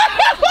shit!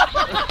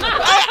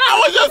 I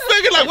was just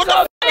thinking, like, what the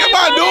f am I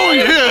doing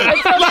here?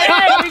 It's okay,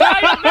 we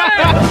got your back.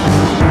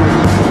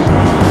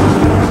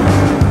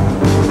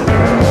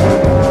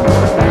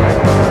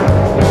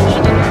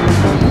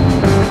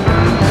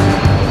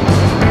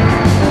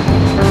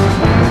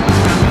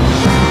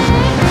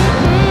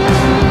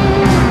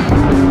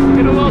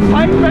 Get a little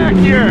tight back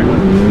here.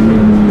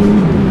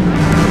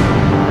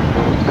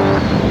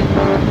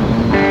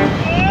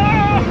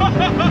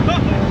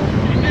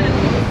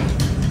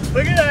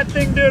 Look at that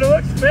thing, dude. It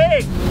looks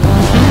big.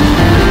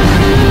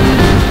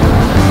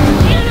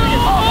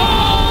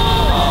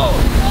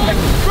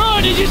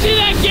 Bro, did you see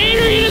that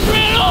gator you just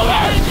ran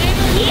over?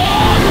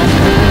 Yeah!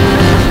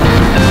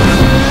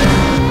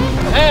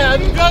 Hey,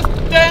 I'm just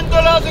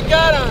 $10 a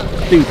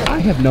gallon. Dude, I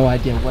have no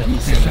idea what he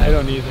said. I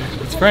don't either.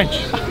 It's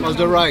French. Was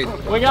the right.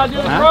 We gotta do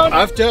the front.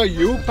 After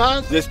you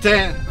pass, they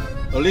stand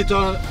a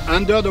little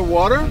under the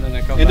water,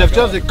 and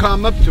after they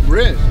come up to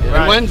breathe. Right.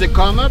 And when they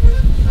come up,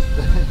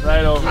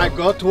 right over. I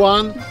got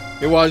one.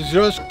 It was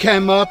just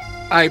came up.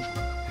 I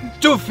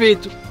 2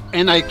 feet,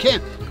 and I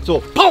can't. So,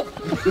 pop!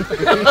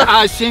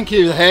 I think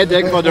he's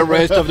headache for the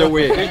rest of the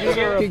week. Did you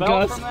get a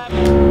belt from that?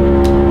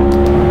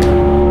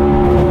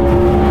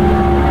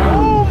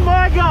 Oh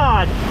my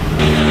God!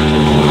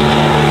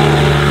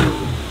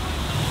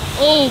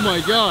 Oh my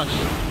gosh!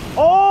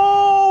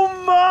 Oh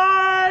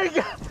my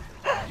God!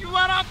 You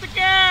went off the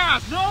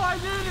gas! No, I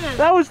didn't!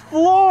 That was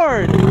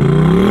floored!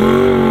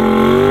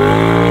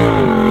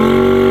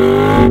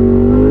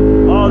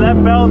 Oh,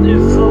 that belt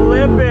is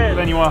slipping!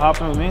 Then you want to hop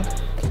in with me?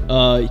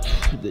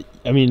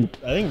 I mean,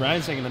 I think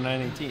Ryan's taking the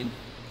 918.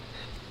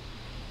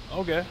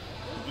 Okay.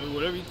 Do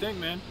whatever you think,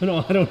 man.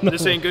 No, I don't know.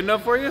 This ain't good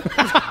enough for you?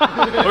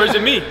 Or is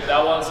it me?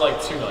 That one's like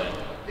 $2 million.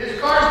 His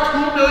car's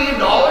 $2 million?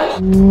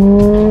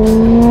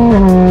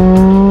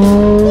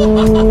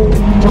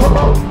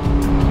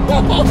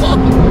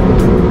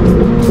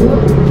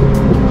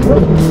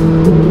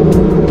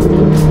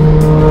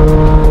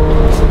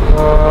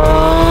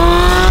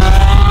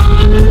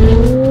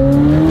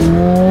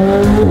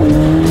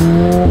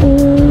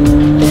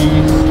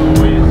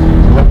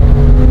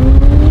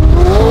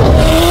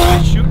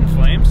 Shooting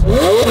flames.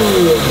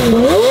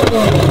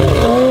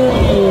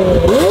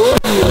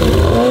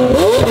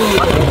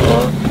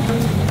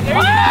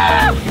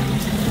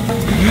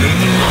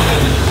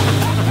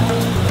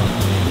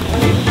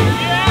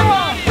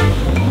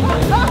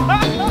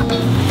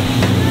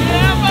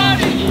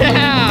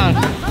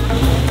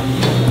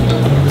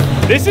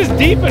 This is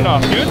deep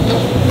enough, dude.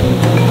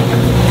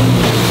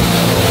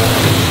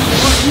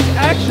 He's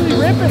actually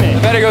ripping it. I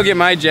better go get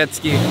my jet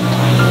ski.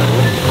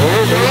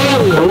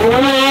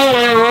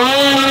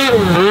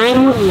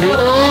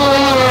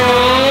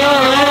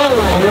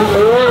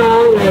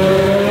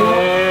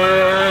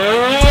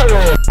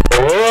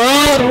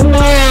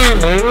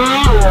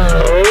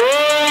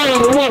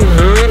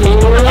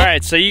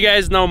 Alright, so you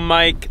guys know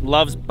Mike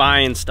loves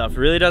buying stuff. It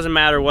really doesn't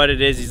matter what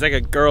it is. He's like a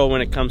girl when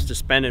it comes to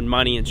spending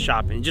money and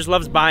shopping. He just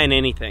loves buying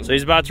anything. So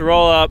he's about to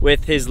roll up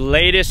with his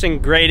latest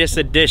and greatest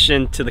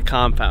addition to the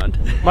compound.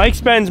 Mike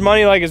spends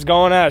money like it's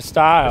going out of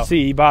style. Let's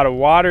see, he bought a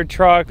water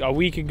truck a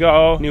week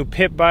ago, new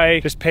pit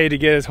bike, just paid to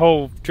get his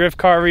whole drift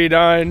car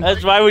redone.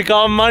 That's why we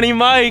call him Money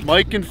Mike.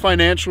 Mike and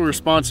financial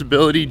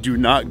responsibility do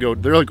not go,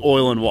 they're like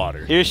oil and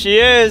water. Here she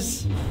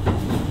is.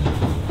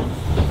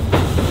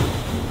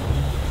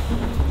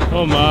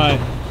 Oh my.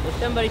 Did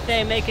somebody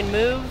say making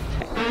moves?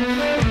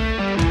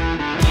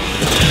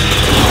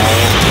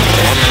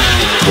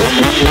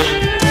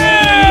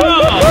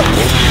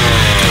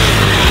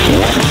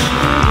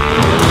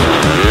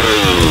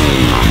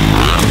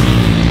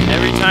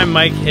 Every time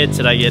Mike hits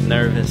it, I get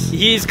nervous.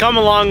 He's come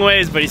a long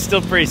ways, but he's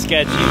still pretty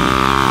sketchy.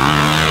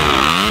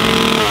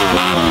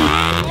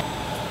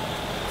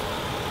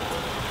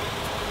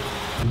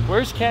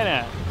 Where's Ken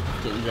at?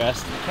 Getting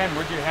dressed. Ken,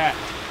 where's your hat?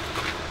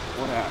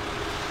 What hat?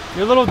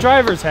 Your little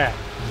driver's hat.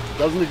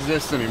 Doesn't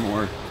exist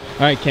anymore. All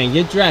right, Ken,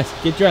 get dressed,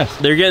 get dressed.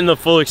 They're getting the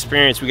full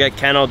experience. We got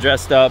Ken all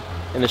dressed up.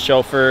 in the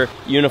chauffeur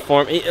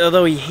uniform,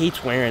 although he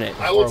hates wearing it.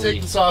 I will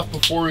take this off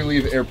before we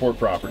leave airport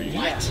property.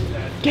 What?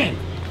 Again,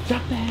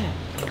 drop the hat.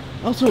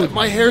 Also,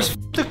 my hair's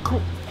the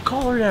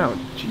collar down.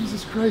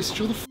 Jesus Christ,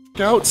 chill the f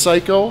out,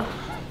 psycho.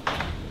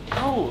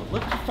 Oh,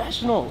 look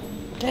professional.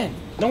 Again,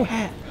 no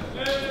hat.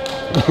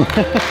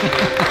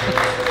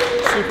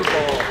 Super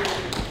Bowl.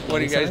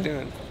 What are you guys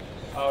doing?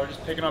 Oh, we're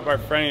just picking up our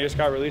friend. He just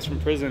got released from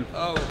prison.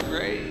 Oh,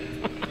 great.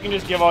 You can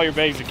just give all your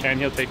bags to Ken.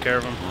 He'll take care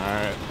of them. All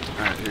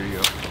right, here you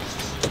go.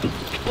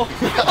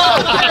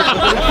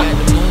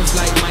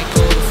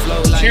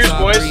 Cheers,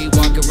 boys.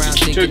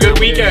 To a good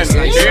weekend.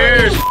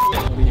 Cheers.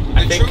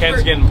 I think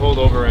Ken's getting pulled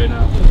over right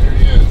now. There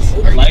he is.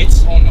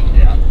 Lights? Oh, no.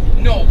 Yeah.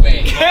 No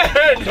way.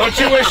 Don't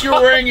you wish you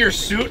were wearing your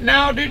suit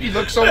now, dude? You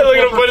look so Look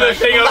at him putting the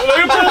thing up. Look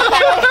at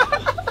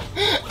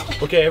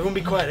him. Okay, everyone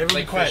be quiet.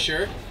 Everyone be quiet.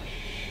 Sure.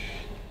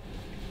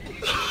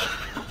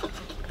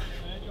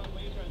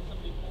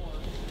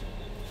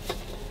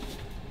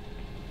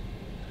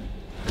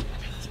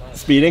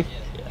 Speeding?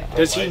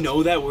 Does he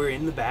know that we're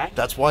in the back?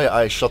 That's why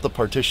I shut the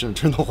partition and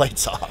turned the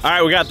lights off. All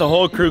right, we got the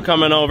whole crew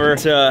coming over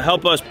to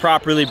help us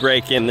properly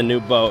break in the new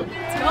boat.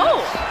 Let's go.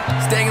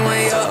 Staying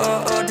way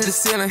up to the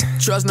ceiling.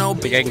 Trust no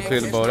bitch. Think I can clear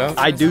the boat out?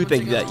 I do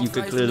think that you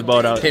could clear the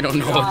boat out. They don't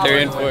know what they're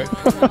in for.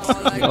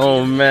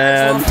 Oh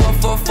man.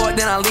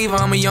 Then I leave.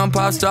 I'm a young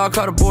pop star,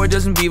 call the boy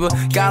Justin Bieber.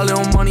 Got a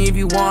little money if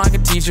you want, I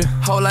can teach you.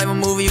 Whole life a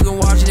movie, you can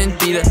watch it in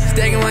theater.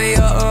 Staying way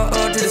up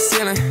to the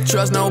ceiling.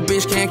 Trust no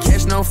bitch, can't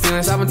catch no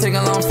feelings. I've been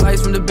taking long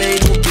flights from the Bay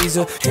to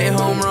Ibiza. Hit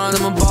home runs,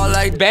 I'm a ball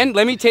like Ben,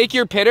 let me take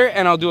your pitter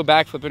and I'll do a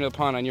backflip into the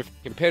pond on your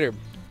fucking pitter.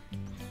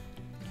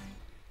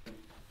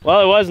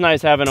 Well, it was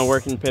nice having a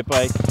working pit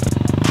bike.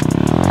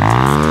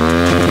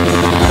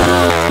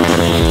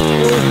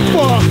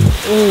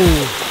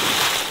 Ooh.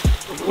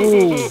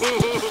 Ooh.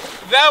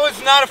 That was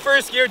not a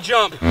first gear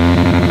jump.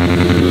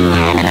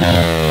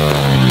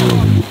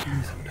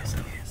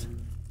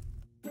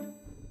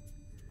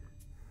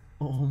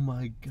 Oh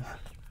my God.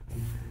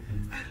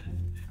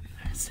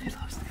 Say those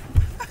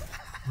things.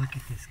 Look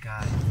at this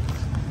guy.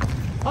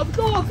 How's it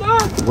going,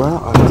 son? Well,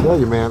 I'll tell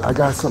you, man, I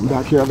got something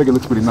back here. I think it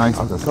looks pretty nice.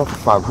 I was for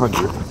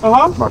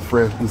 500. My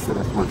friend, he said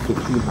that's worth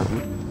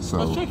 1,500. So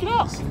let's check it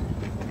out.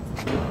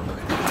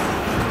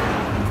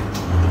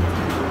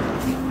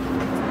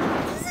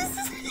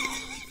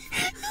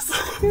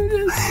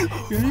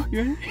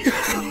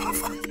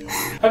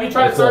 Have you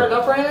tried to start it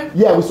up or anything?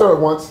 Yeah, we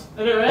started once,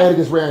 and it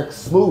just ran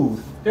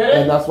smooth. Did it?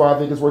 And that's why I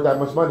think it's worth that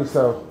much money.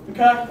 So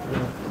Okay.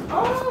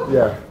 Oh.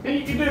 yeah, And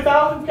you can do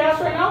 1,000 cash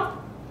right now?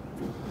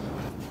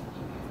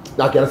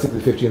 I gotta stick to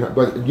the 1,500,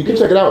 but you can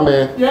check it out,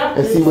 man. Yeah.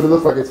 And see what it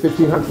looks like. It's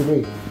 1,500 to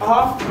me.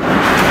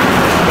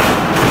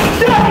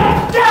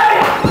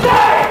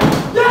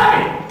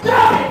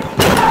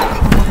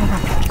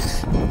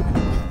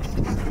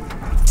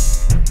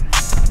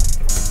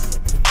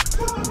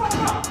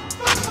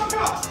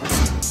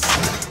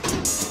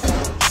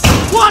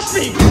 Watch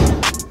me!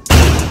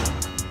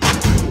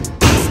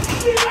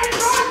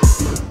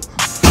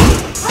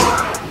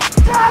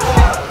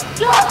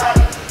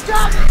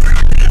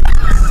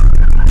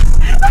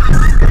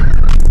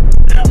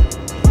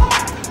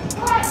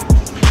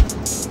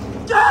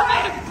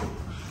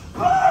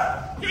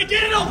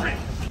 Get it open!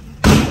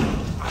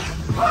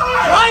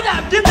 Try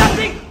that! Get that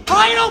thing!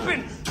 Pry it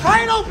open!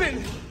 Pry it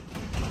open!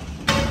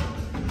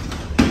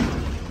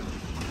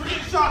 We're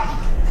getting shot!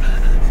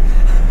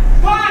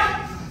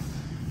 Why?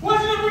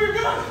 What's it for your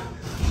gun?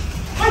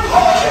 I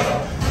told you!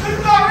 This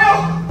is not real!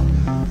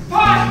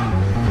 Why?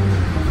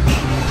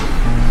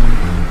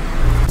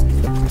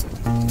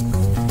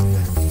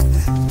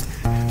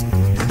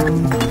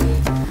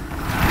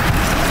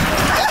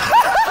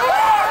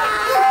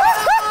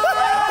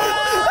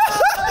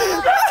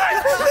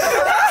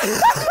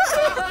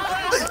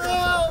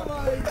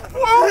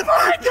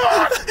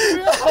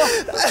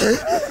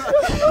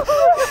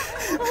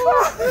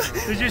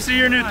 Did you see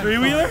your new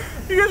three-wheeler?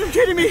 You guys are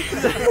kidding me!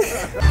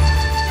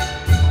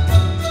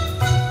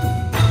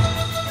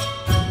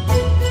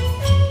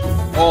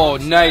 Oh,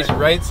 nice.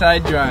 Right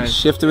side drive.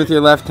 Shift it with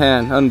your left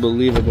hand.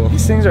 Unbelievable.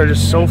 These things are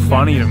just so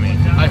funny to me.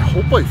 I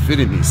hope I fit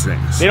in these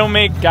things. They don't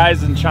make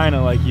guys in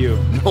China like you.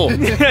 No.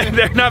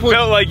 They're not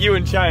built like you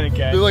in China,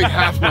 Ken. They're like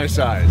half my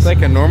size. It's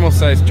like a normal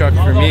size truck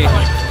for me.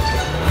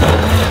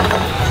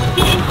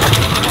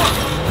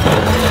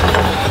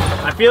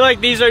 I feel like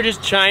these are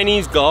just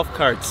Chinese golf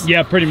carts.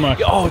 Yeah, pretty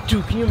much. Oh,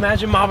 dude, can you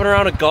imagine mobbing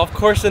around a golf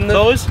course in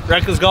those?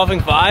 Reckless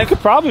Golfing 5? Could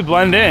probably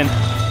blend in.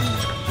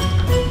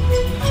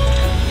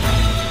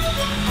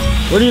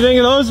 What do you think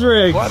of those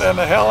rigs? What in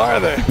the hell are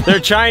they? They're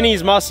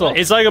Chinese muscle.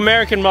 It's like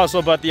American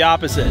muscle, but the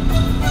opposite.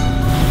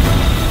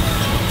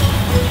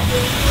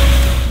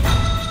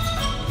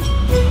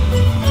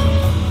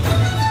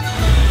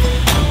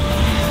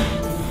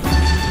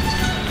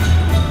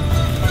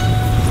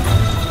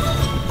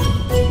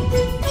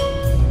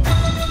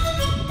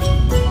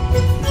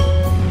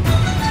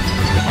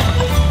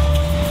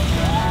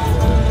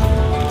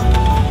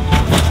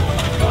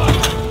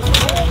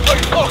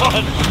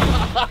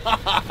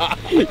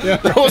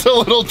 That was a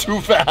little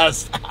too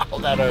fast. Ow,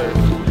 that hurt.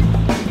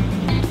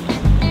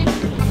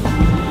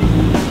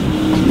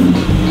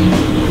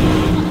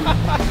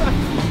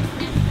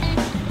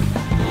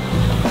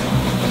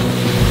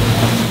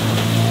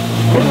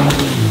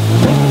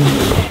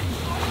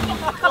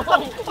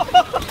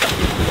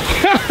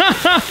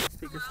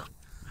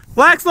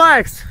 Lex!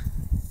 What's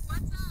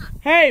up?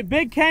 Hey,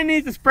 Big Ken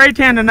needs a spray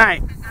tan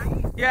tonight.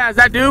 Yeah, is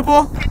that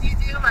doable? Can you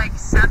do like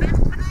 7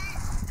 tonight?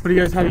 What do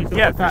you guys, how do you feel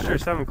about that? For sure,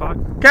 7 o'clock.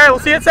 Okay, we'll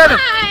see you at 7.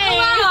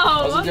 Hi!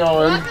 How's it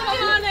going? Welcome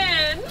on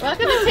in.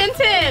 Welcome to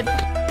Tinted.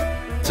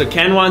 So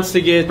Ken wants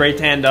to get spray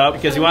tanned up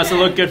because he wants to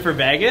look good for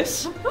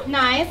Vegas.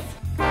 Nice.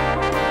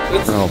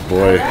 Oh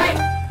boy.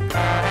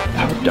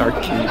 How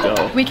dark can you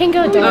go? We can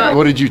go dark.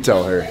 What did you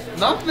tell her?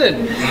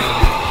 Nothing.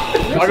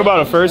 Talk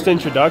about a first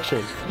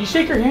introduction. You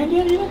shake her hand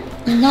yet, either?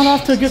 You're not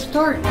off to a good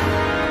start.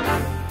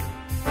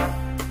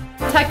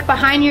 Tuck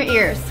behind your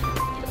ears.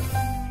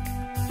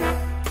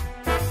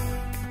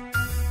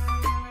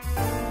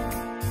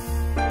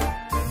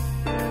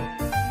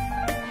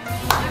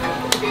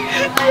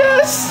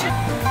 Yes!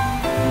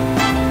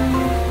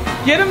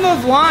 Get him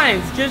those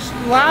lines. Just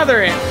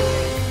lather it.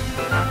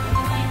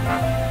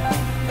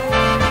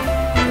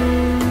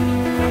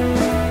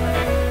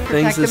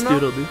 Thanks this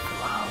doodle dude.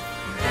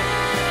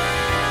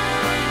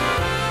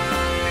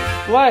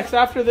 Lex,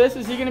 after this,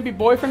 is he gonna be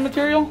boyfriend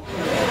material?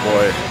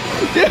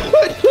 Oh Dude,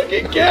 look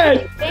at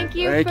Ken. Thank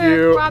you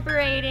for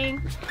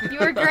cooperating. You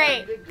were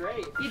great. You did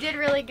great. You did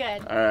really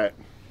good. All right.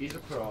 He's a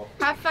pro.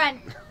 Have fun.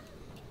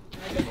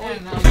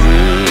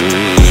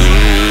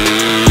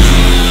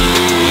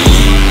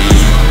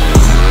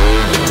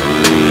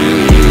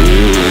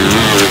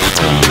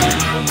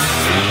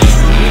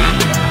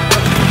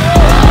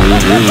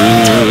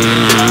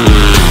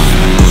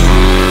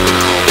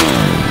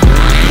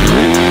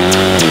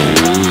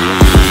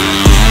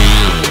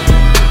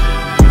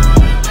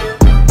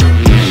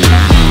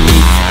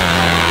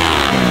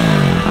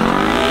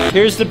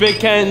 Here's the Big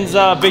Ken's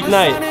big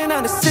night.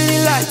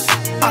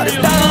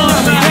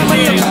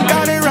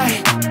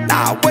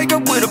 I wake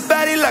up with a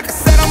baddie like I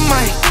said I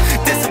might.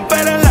 This is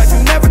better life,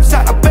 you never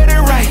tried, I bet it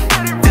right.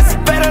 This is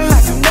better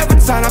life, you never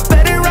tried, I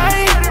bet it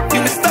right. You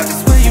been stuck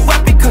is where you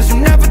at because you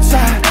never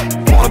tried.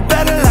 Want a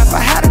better life, I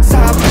had a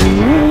time.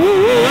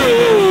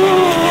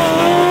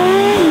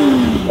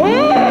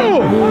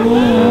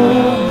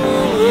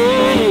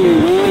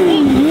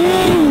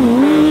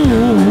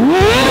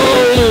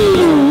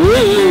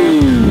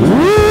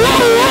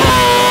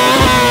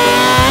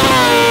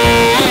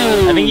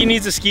 I think he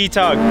needs a ski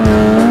tug.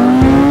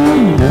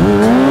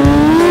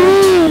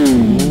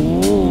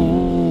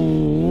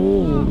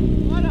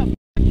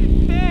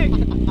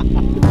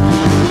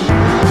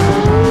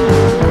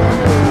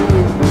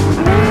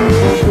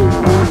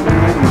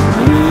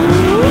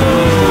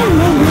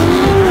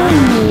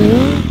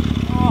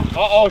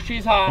 Uh-oh,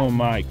 she's hot. Oh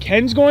my.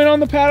 Ken's going on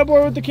the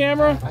paddleboard with the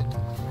camera?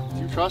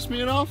 Do you trust me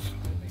enough?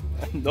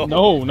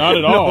 No, not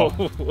at all.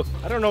 No.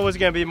 I don't know what's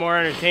gonna be more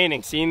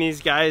entertaining, seeing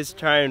these guys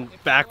try and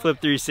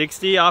backflip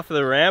 360 off of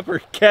the ramp, or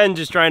Ken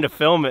just trying to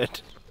film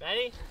it.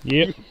 Ready?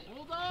 Yep.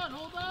 Hold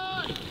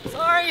on.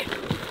 Sorry.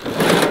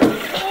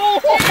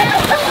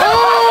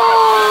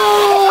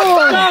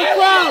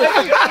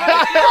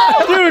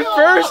 Dude,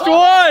 first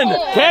one!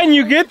 Ken,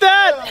 you get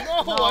that?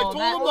 No, I told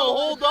him to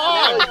hold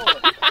on.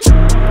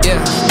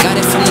 Yeah, got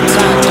it from the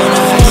top, don't know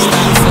how to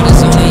stop, foot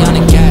is only on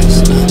the gas.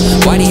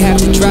 Why'd he have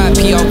to drive?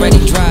 He already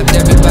dropped,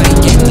 everybody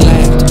getting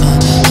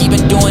laughed. Keep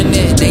it doing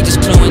it, they just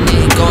cluing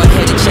it, go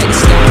ahead and check the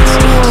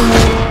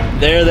stats.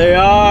 There they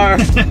are.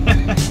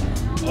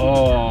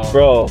 Oh.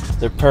 Bro,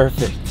 they're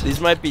perfect.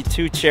 These might be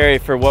too cherry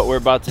for what we're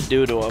about to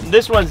do to them.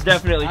 This one's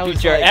definitely too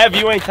cherry. Ev,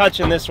 you ain't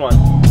touching this one.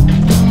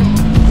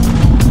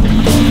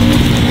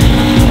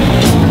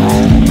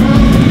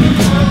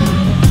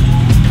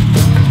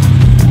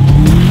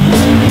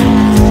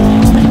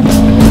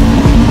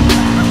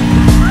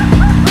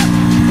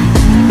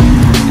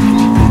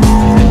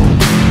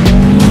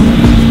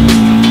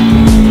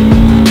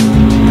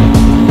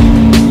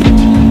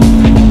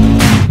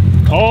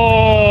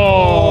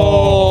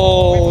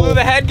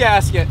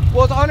 Gasket.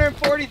 Well, it's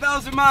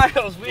 140,000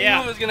 miles. We knew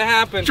it was gonna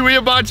happen. Should we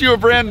have bought you a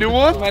brand new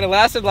one? It might have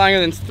lasted longer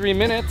than 3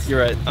 minutes.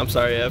 You're right. I'm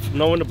sorry, Ev.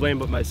 No one to blame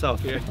but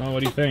myself here. Oh, what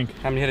do you think?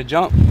 Time to hit a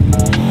jump.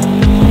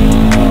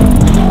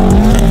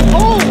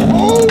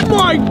 Oh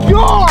my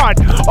God!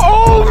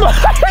 Oh my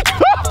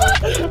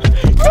God!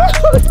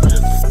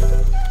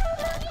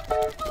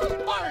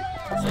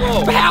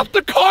 Half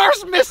the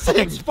car's missing.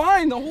 It's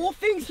fine. The whole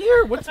thing's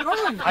here. What's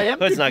wrong? I am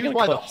Hood's not confused gonna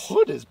why the close.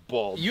 hood is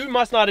bald. You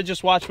must not have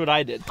just watched what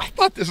I did. I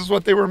thought this is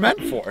what they were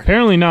meant for.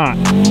 Apparently not.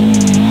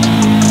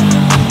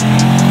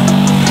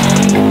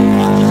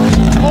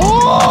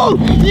 Oh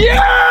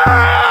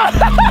yeah!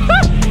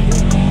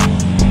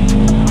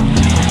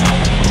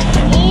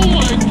 Oh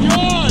my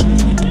God!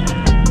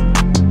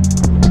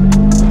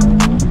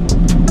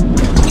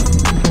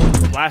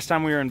 Last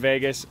time we were in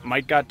Vegas,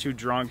 Mike got too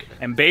drunk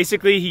and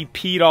basically he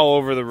peed all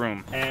over the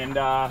room. And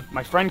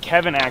my friend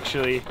Kevin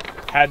actually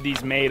had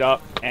these made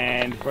up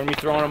and we're gonna be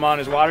throwing them on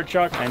his water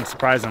truck and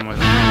surprise him with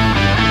them.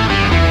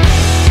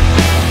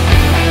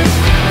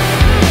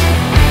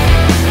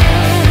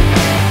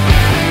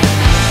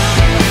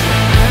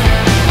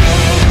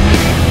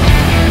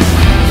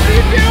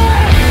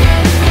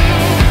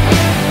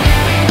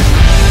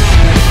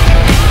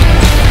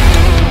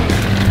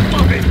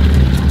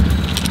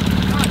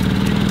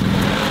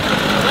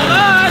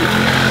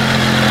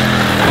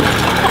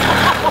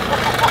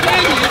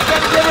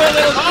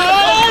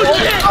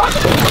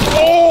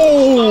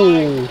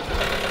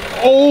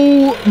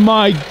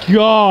 my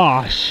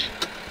gosh.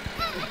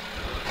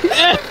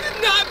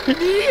 Not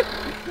me.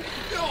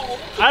 No.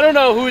 I don't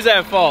know who's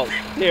at fault.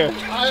 Here.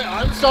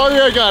 I'm sorry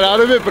I got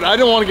out of it, but I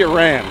don't want to get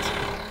rammed.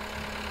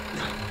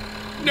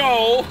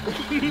 No.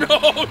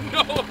 No.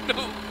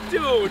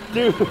 Dude.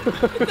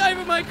 It's not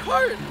even my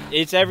cart.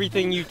 It's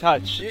everything you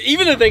touch.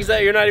 Even the things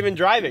that you're not even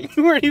driving.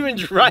 You weren't even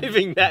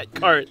driving that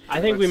cart. I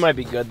think we might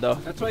be good though.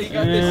 That's why you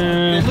got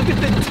this. Look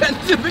at the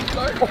dent in the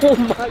cart. Oh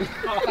my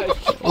gosh.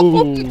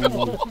 Oh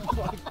no.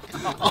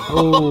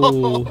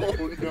 Oh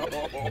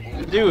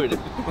no. Dude.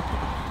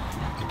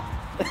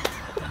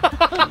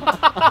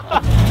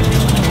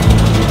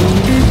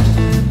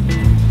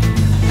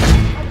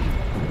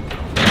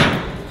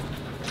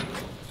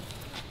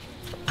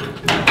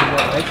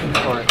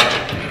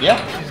 Yeah,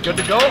 she's good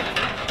to go.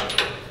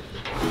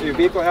 Does your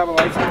vehicle have a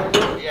license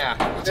number?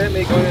 Yeah. Is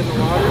it going in the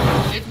water?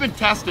 It's been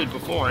tested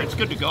before. It's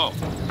good to go.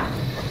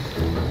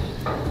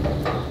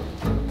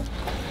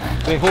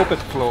 They hope it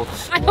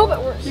floats. I hope it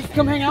works. You can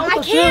come hang out with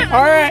us. I can't.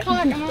 All right.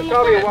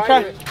 Probably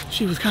why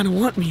She was kind of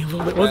wanting me a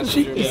little bit, wasn't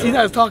she? You see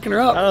that I was talking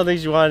her up. I don't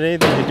think she wanted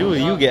anything to do with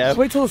you, Gav. Just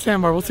wait till the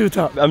sandbar. We'll see what's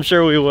up. I'm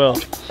sure we will.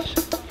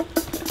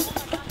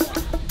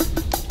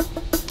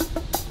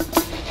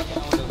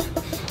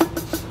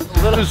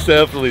 There's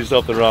definitely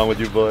something wrong with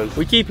you boys.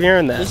 We keep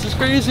hearing that. This is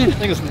crazy. I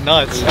think it's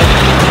nuts.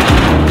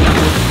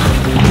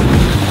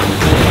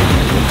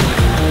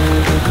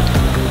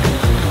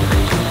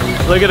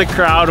 Look at the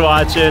crowd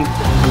watching.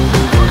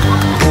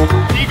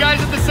 See you guys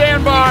at the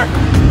sandbar.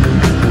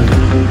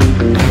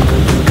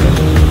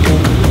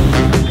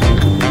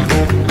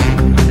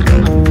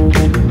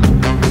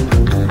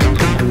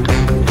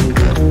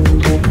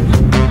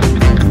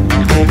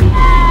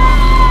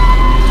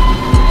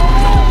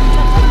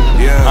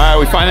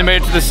 We finally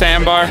made it to the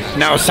sandbar.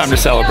 Now it's time to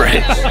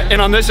celebrate. And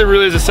on this, it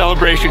really is a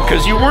celebration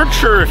because you weren't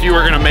sure if you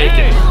were gonna make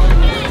it.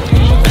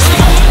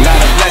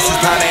 Lot of blessings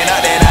piling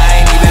up that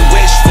I ain't even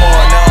wish for.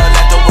 No,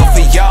 let the work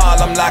for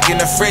y'all. I'm locking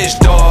the fridge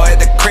door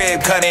at the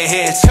crib, cutting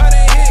hits.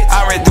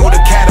 I read through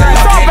the catalog,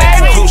 came to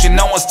the conclusion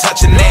no one's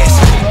touching this.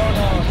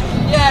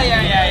 Yeah.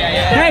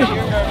 Hey,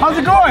 how's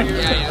it going?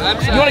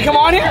 You want to come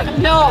on here?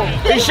 No.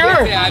 Are you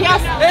sure? Yes.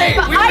 Hey,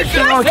 I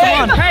trust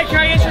come on. Hey, can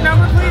I get your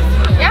number, please?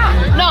 Yeah.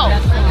 No.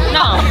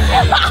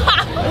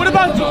 What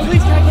about you?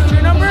 Please, can I get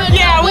your number?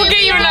 Yeah, we'll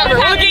get your number.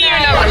 We'll get your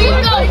number.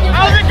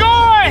 How's it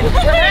going?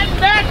 We're heading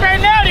back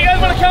right now. Do you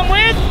guys want to come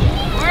with?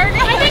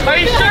 Are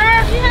you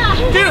sure? Yeah.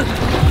 Dude,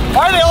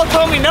 why are they all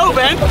telling me no,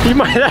 Ben? You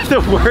might have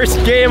the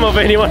worst game of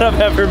anyone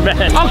I've ever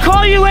met. I'll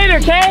call you later,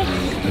 okay?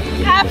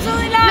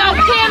 Absolutely not. No,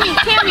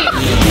 Tammy.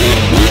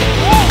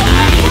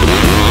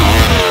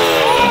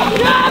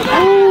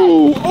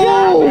 Oh,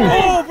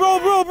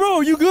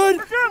 bro, you good?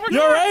 We're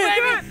You all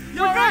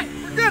right?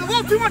 We're good. A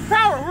little too much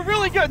power. We're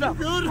really good though.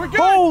 We're good.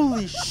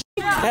 Holy shit.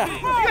 Yeah.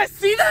 You guys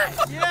see that?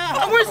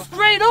 Yeah. We're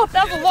straight up.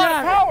 That's a lot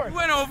of power. We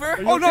went over.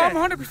 Oh no, I'm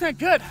 100%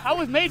 good. I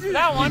was made for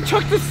that one. You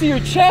took this to your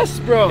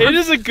chest, bro. It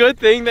is a good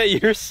thing that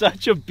you're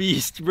such a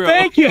beast, bro.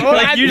 Thank you.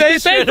 Like,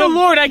 Thank the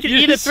Lord I can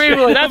eat a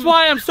 3-wheeler. That's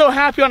why I'm so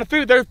happy on a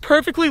 3-wheeler. They're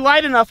perfectly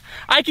light enough.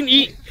 I can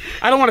eat,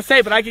 I don't want to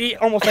say, but I can eat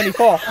almost any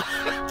fall.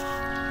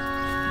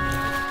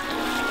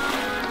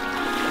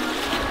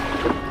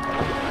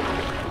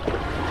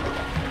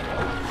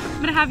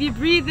 I'm gonna have you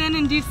breathe in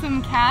and do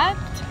some cat,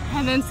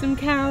 and then some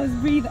cows,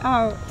 breathe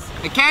out.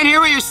 I can't hear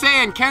what you're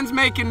saying. Ken's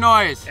making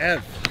noise.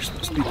 Ev, you're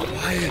supposed to be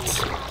quiet.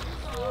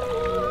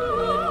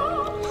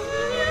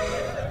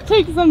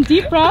 Take some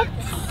deep breaths.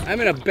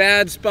 I'm in a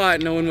bad spot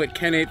knowing what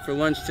Ken ate for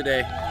lunch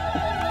today.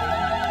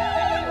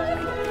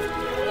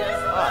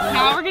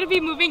 Now we're gonna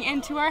be moving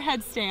into our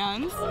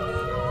headstands.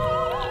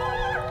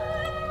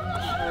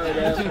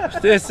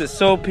 This is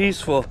so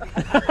peaceful.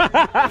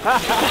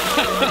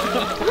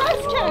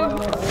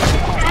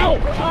 Ow,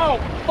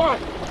 fuck.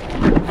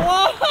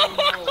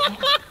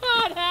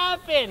 What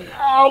happened?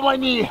 Oh, my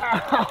knee.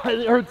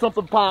 I heard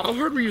something pop. How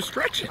hard were you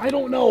stretching? I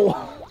don't know.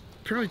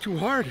 Apparently too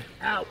hard.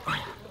 Ow.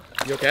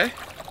 You okay?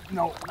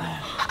 No.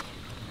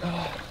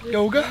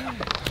 Yoga?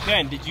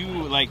 Ben, did you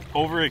like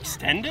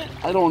overextend it?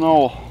 I don't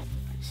know.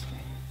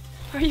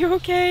 Are you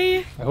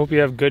okay? I hope you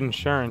have good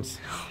insurance.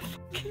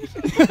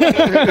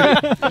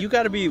 You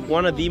gotta be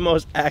one of the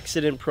most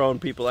accident-prone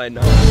people I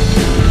know.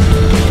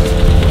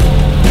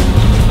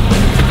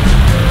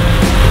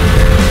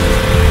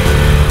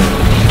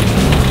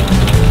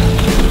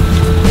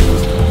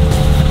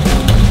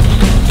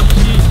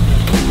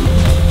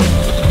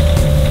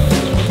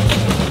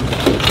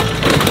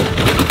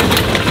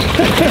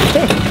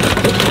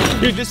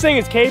 Dude, this thing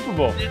is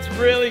capable. It's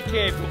really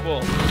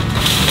capable.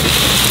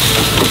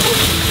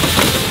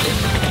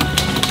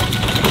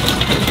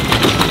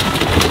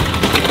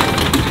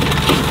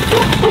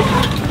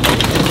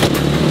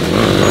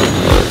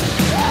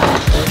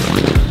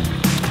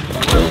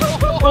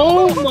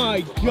 Oh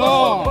my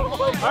god!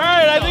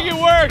 Alright, I think it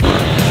worked.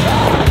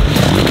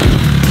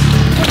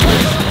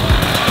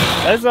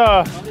 That's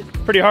a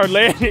pretty hard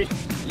landing.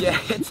 Yeah,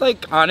 it's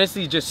like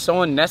honestly just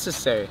so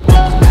unnecessary.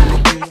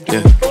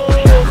 Yeah.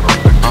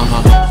 Come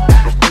on.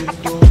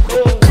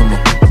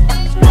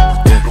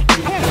 Yeah.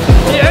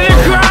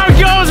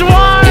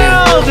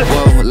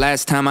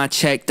 last time I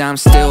checked, I'm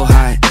still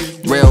hot,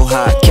 real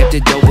hot. Kept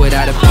it dope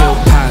without a pill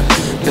pop.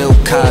 Bill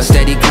Cobb,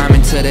 steady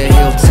climbing to the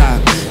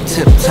hilltop.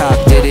 Tip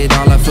top, did it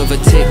all off of a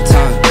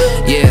TikTok.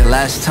 Yeah,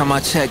 last time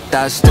I checked,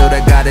 I still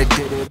got it.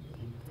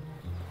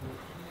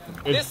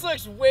 This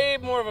looks way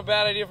more of a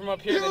bad idea from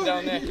up here than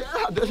down there.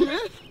 Yeah, doesn't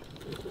it?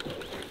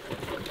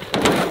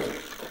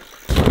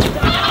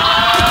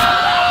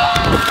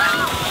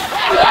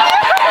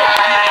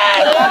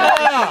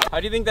 How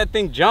do you think that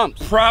thing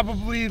jumps?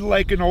 Probably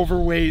like an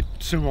overweight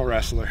sumo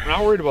wrestler. I'm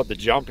not worried about the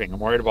jumping, I'm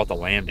worried about the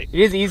landing. It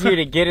is easier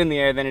to get in the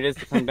air than it is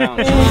to come down.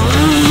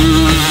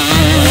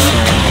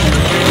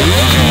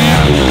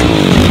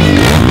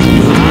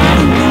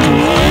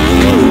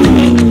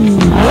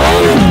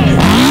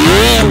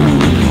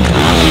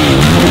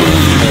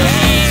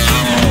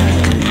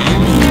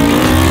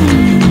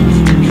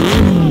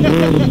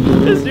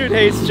 This dude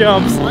hates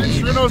jumps. He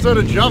sure knows how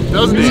to jump,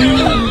 doesn't he?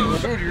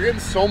 Dude, you're getting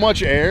so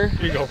much air.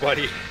 Here you go,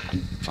 buddy.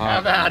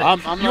 Have at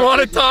it. You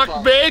want to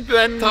talk big?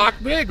 Then talk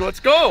big. Let's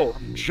go.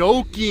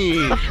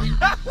 Joking.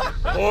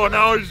 Oh,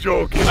 now he's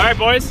joking. All right,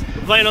 boys.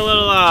 We're playing a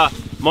little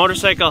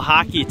motorcycle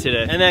hockey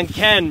today. And then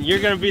Ken, you're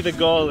gonna be the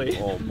goalie.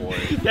 Oh boy.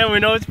 Ken, we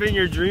know it's been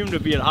your dream to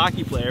be a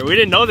hockey player. We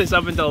didn't know this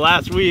up until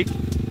last week.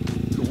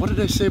 What did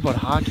I say about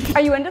hockey?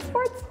 Are you into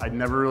sports? I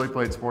never really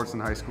played sports in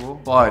high school,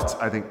 but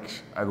I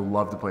think I'd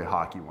love to play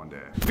hockey one day.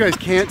 You guys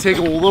can't take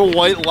a little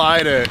white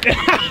lie to... I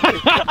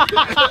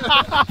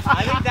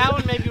think that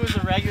one maybe was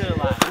a regular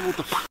lie. I don't know what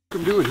the f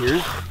I'm doing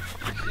here.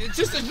 It's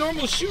just a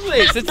normal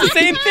shoelace. It's the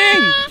same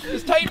thing.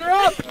 Just tighten her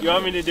up. You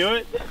want me to do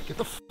it? Get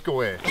the f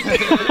away.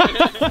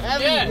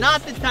 Yeah.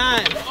 Not the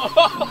time.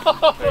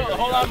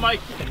 Hold on,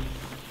 Mike.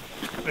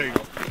 There you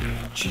go.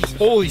 Jeez,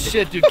 holy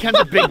shit, dude. Ken's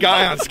a big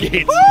guy on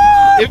skates.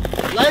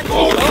 Let's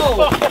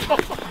go.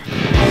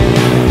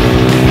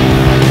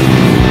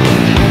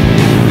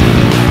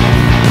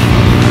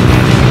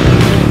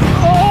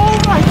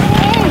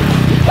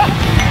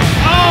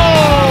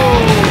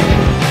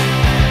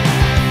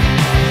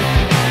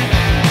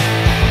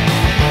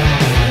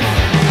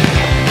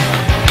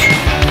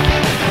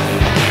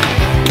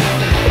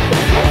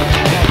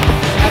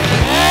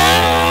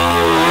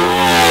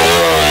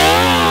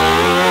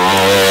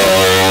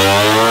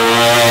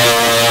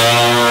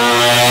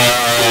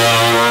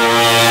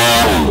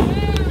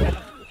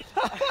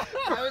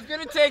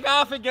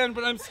 Again,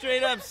 but I'm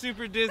straight up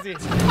super dizzy. I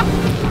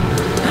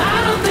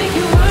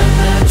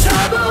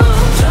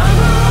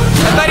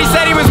thought he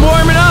said he was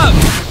warming up.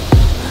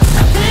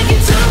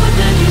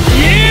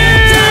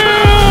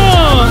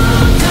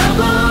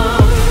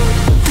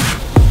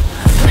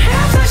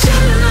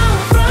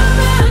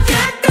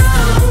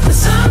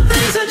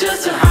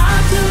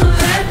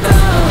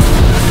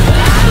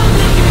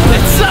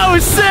 It's so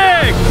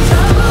sick!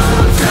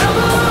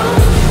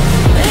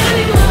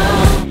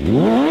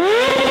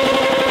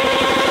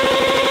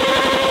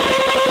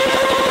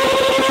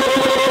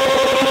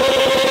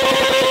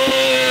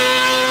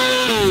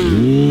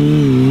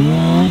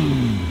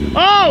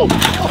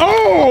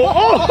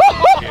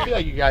 I feel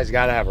like you guys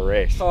gotta have a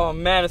race. Oh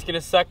man, it's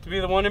gonna suck to be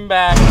the one in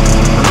back.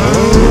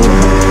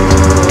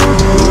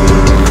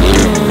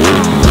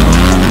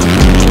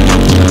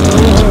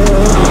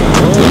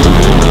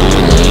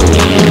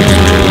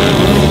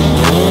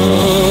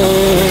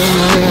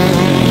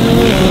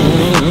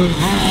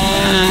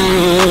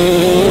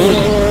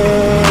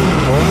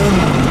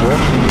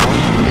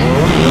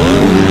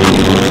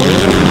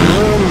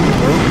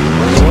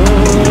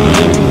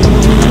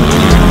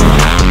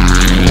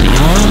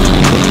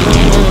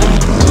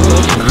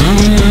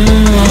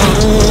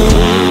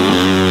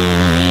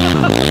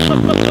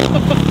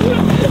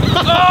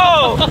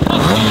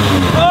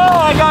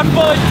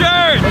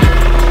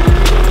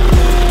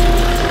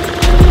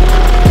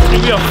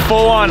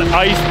 Full-on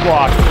ice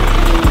block.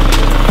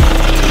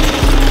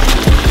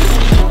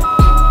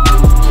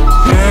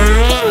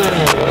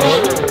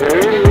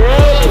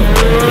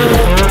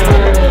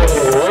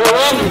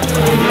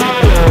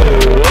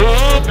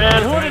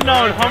 Man, who would have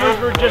known Hummers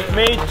were just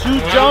made to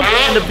jump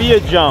and to be a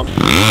jump?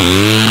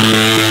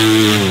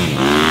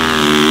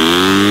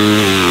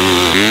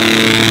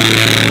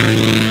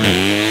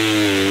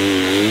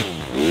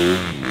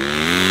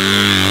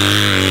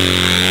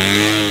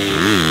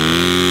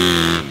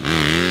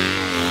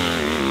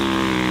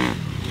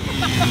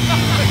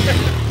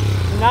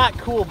 Not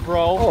cool,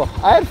 bro. Oh,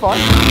 I had fun.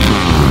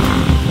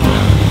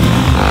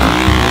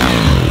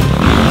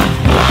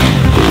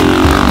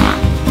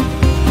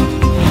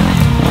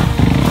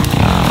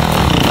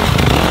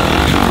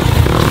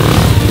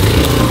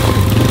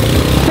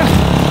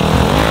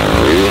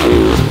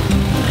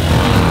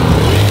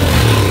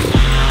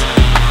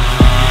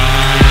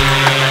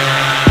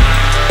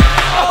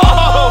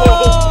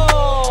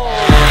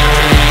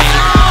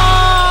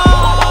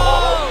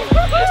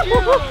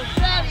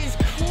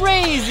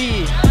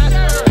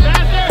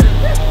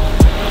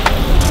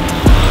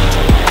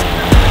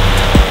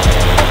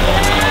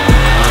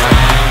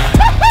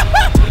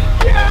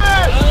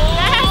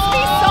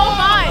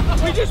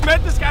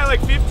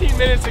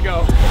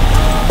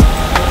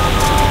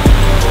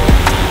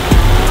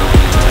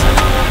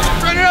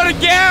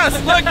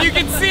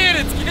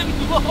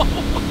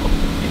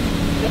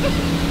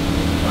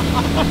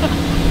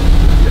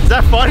 Is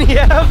that funny,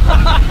 Ev?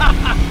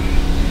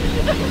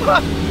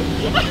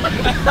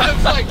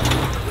 It's like...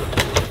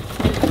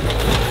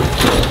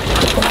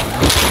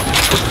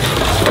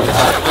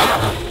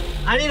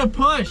 I need a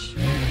push.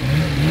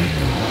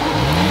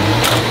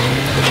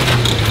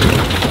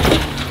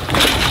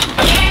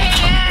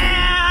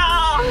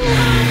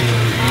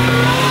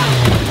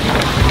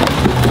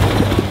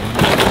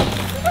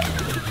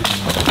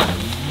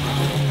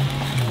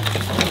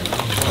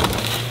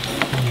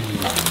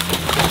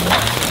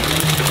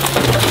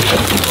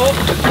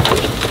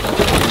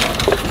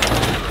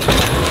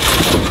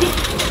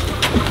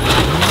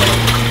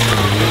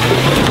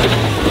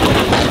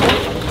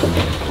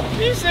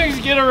 These things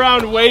get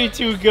around way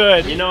too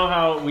good. You know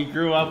how we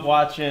grew up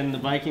watching the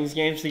Vikings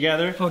games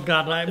together? Oh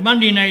God, like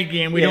Monday night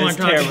game, we don't want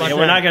to talk about that.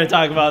 We're not going to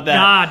talk about that.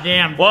 God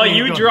damn. Well,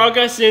 you drug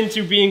us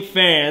into being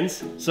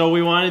fans, so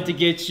we wanted to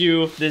get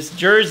you this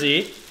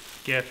jersey.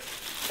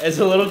 Gift. As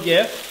a little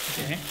gift.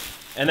 Okay.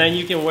 And then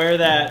you can wear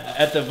that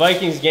at the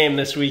Vikings game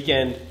this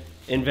weekend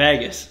in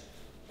Vegas.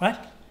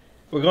 What?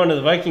 We're going to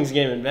the Vikings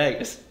game in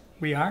Vegas.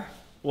 We are?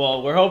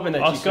 Well, we're hoping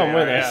that you come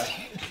with us.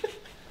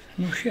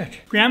 No shit.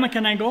 Grandma,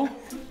 can I go?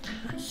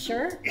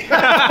 Sure.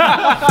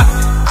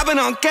 I've been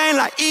on game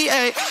like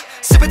EA.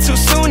 Sipping too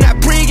soon, that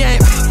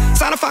pregame.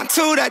 Sign up on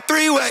 2, that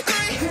 3-way.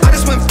 I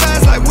just went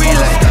fast like we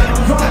late.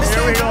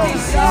 Here we go.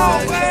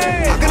 How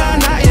can I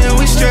not? Yeah,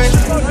 we straight.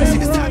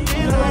 Yeah,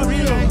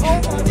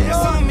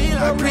 it's on me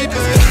like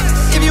prepaid.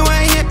 If you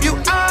ain't hip, you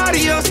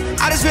adios.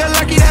 I just feel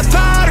lucky that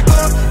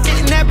particle.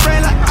 Getting that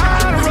bread like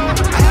Adderall.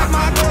 I have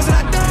my goals and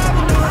I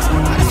double doors.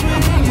 I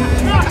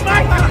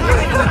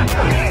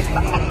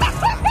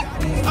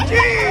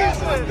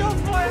just went in,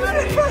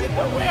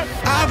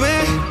 I've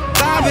been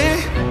vibing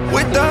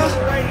with the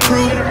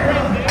crew.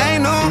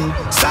 Ain't no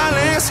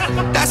silence,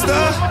 that's the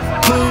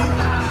move.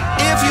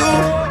 If you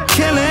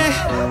killing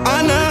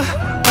on the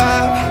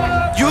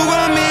vibe, you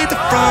gon' meet the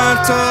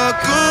front door.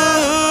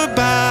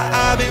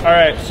 Goodbye. All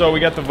right, so we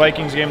got the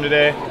Vikings game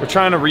today. We're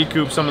trying to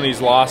recoup some of these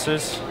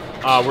losses.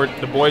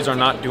 The boys are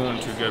not doing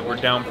too good. We're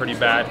down pretty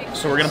bad.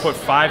 So we're gonna put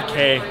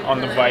 5K on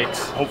the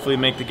Vikes. Hopefully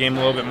make the game a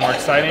little bit more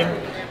exciting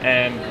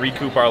and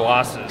recoup our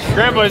losses.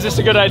 Grandpa, is this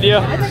a good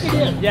idea? I think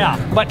it is, yeah.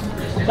 But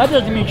that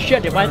doesn't mean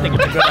shit if I think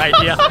it's a good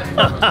idea.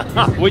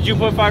 Would you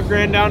put $5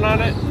 grand down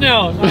on it?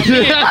 No.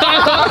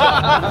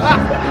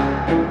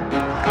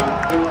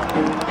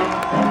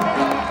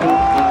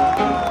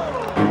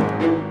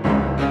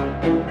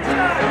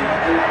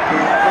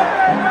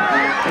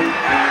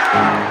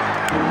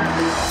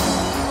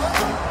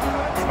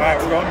 All right,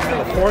 we're going into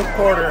the fourth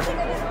quarter,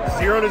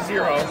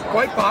 0-0.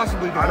 Quite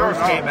possibly the worst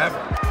game ever.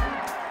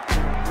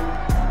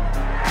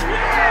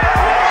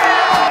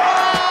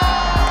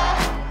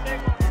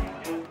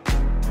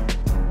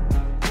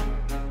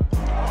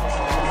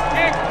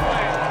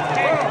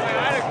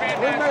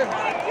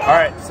 All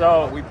right,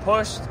 so we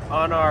pushed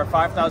on our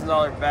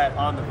 $5,000 bet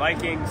on the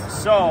Vikings,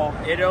 so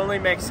it only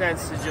makes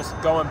sense to just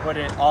go and put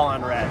it all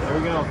on red. There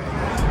we go.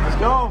 Let's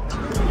go.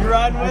 You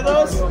riding with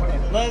us?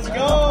 Let's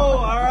go.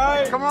 All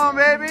right. Come on,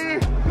 baby.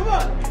 Come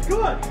on.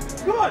 Come on.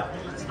 Come on.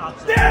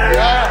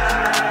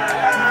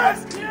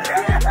 Yes!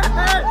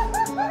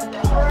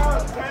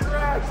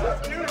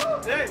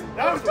 Hey,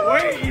 that was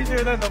way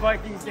easier than the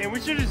Vikings game. We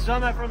should have just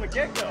done that from the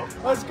get-go.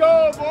 Let's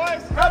go,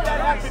 boys. Cut that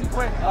action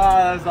quick. Oh,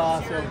 that was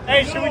awesome.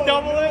 Hey, should we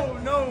double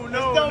it? No.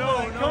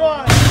 Come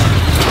on.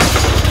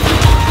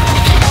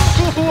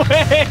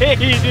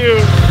 Way,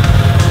 dude.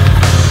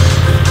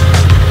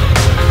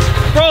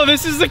 Bro,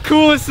 this is the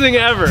coolest thing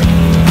ever.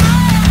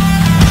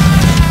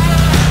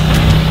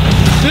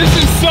 This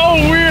is so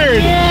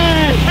weird.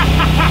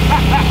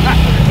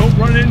 Don't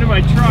run into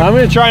my truck. I'm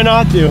gonna try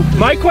not to.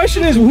 My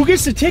question is, who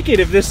gets the ticket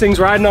if this thing's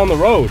riding on the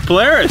road?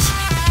 Polaris.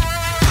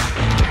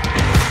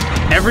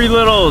 Every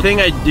little thing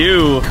I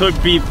do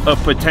could be a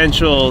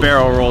potential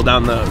barrel roll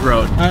down the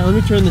road. All right, let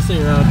me turn this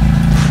thing around.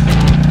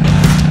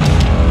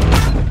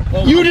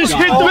 Oh, you just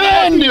hit the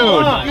bend,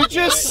 dude! You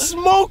just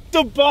smoked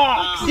the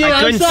box! Yeah,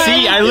 I couldn't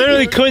see, I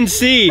literally couldn't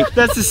see.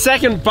 That's the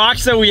second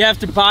box that we have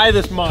to buy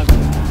this month.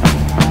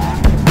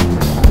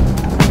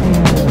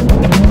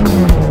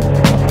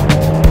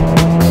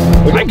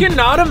 I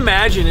cannot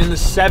imagine in the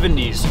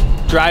 70s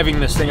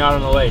driving this thing out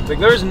on the lake. Like,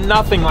 there was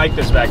nothing like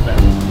this back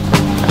then.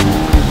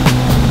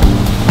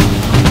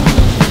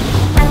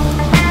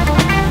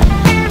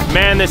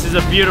 Man, this is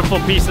a beautiful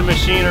piece of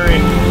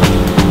machinery.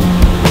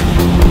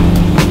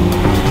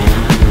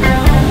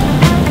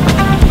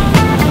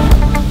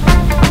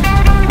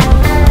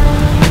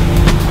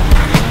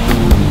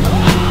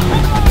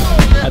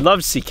 I'd love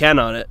to see Ken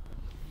on it.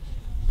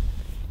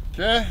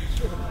 Okay.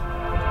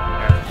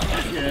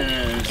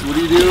 Yes. What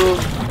do you do?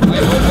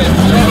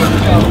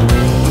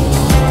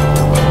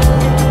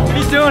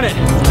 He's doing it.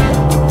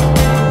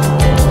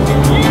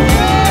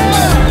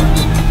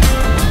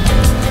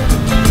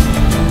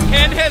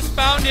 Ken has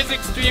found his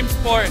extreme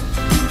sport.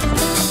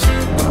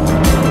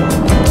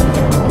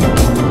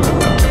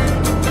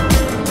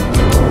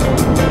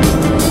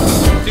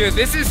 Dude,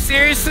 This is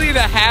seriously the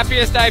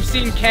happiest I've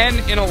seen Ken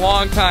in a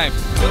long time.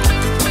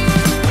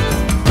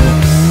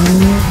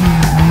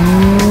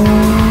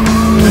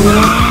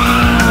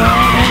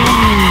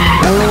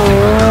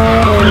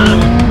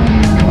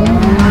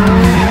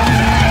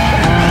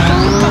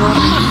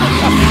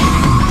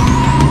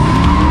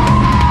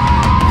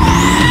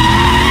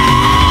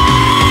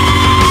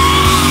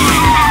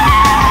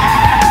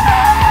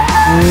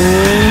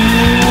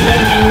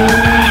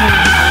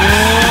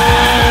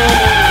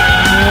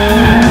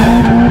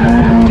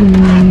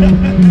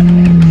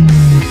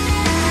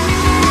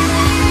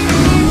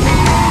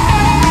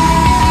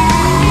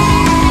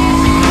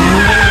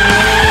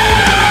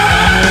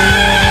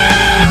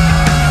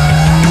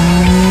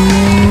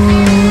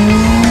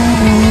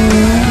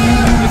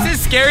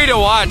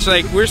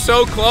 Like, we're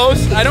so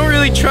close. I don't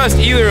really trust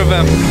either of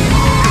them.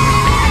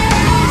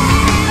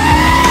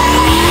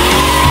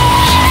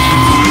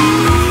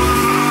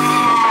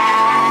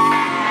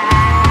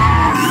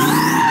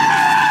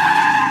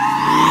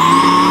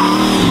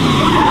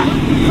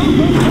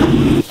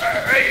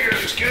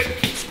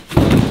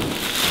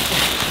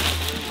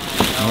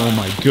 Oh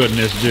my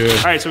goodness, dude.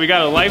 All right, so we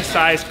got a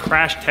life-size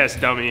crash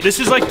test dummy. This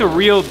is like the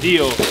real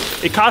deal.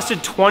 It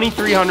costed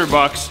 2,300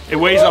 bucks. It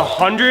weighs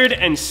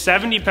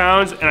 170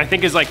 pounds and I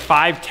think is like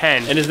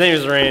 5'10". And his name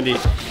is Randy.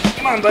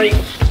 Come on, buddy.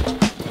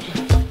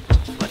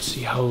 Let's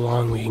see how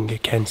long we can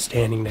get Ken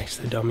standing next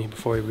to the dummy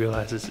before he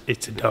realizes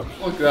it's a dummy.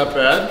 Look that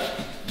bad?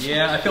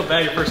 Yeah, I feel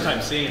bad your first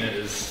time seeing it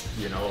is,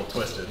 you know, a little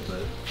twisted,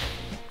 but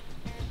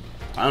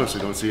I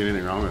honestly don't see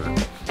anything wrong with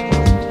it.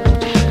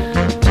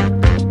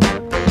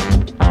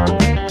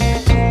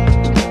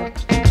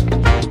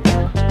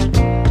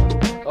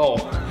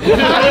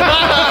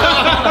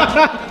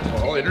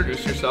 Well,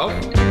 introduce yourself.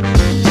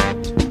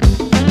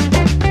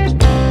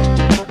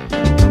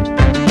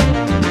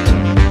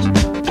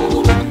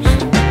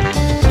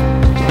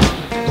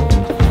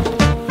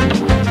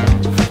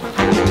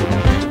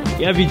 You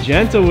gotta be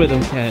gentle with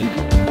him, Ken.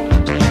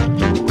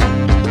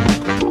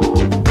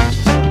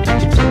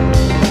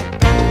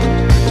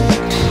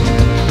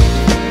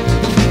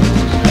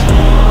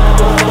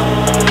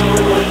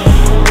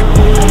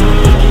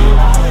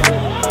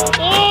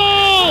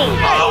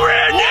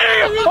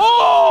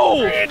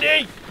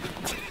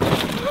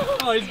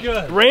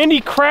 Randy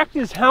cracked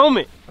his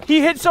helmet.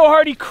 He hit so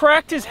hard he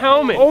cracked his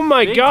helmet. Oh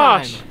my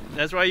gosh. Time.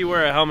 That's why you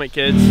wear a helmet,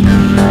 kids.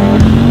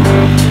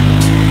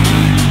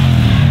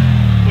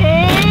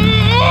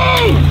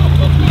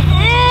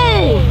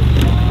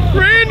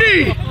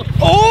 Randy!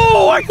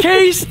 Oh, I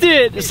cased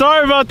it.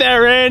 Sorry about that,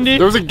 Randy.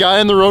 There was a guy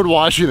on the road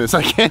watching this.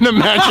 I can't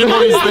imagine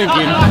what he's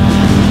thinking.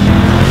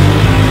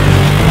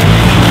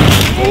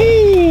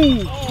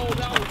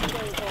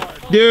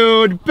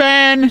 Dude,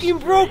 Ben. You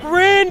broke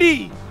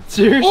Randy.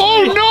 Seriously?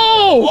 Oh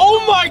no!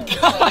 Oh my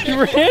God,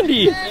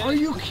 Randy! Are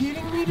you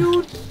kidding me,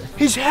 dude?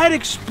 His head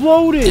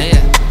exploded. Yeah.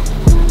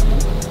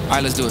 All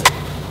right, let's do it.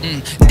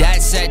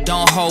 Dad said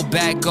don't hold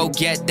back, go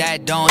get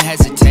that, don't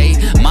hesitate.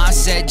 Mom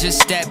said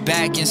just step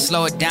back and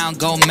slow it down,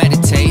 go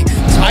meditate.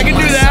 I can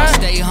do that.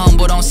 Stay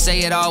humble, don't say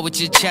it all with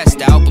your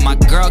chest out. But my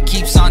girl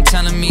keeps on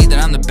telling me that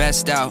I'm the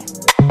best out.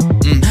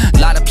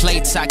 Lot of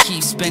plates I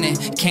keep spinning,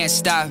 can't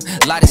stop.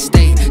 Lot of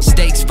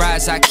stakes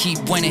rise, I keep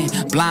winning.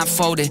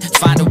 Blindfolded,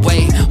 find a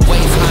way,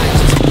 wave high.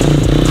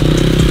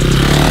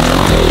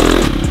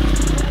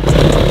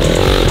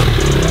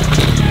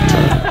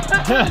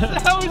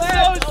 That was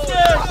so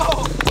sick!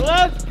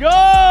 Let's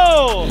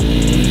go!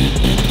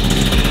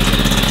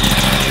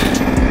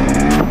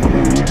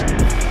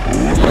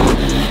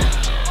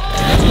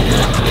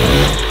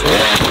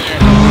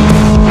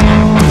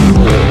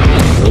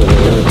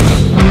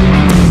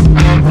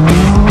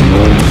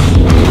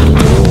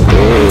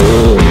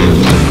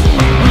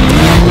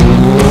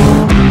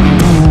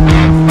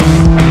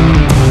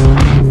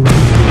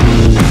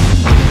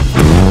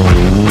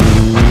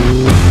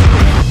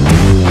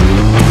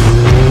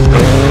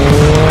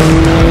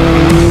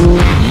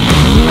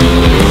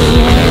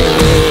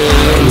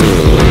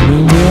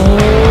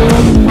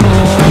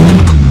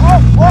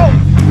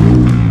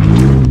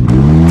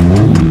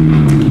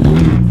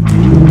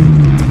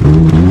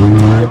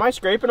 Am I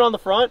scraping on the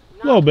front?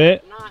 A little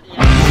bit.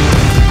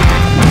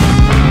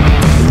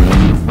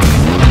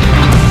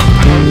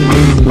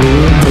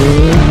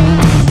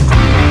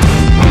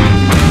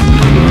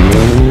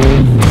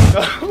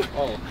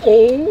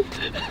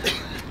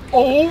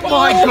 Oh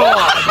my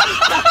God!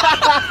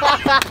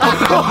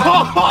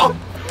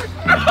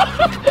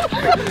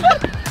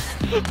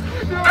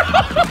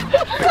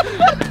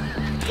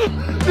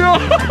 No!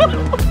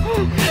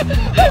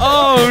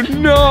 Oh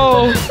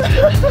no!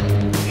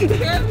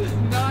 Ken is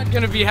not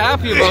gonna be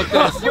happy about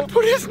this. You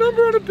put his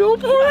number on a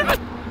billboard?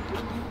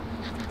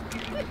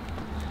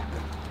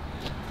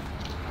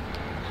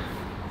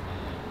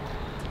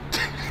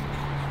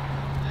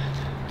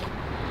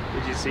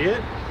 Did you see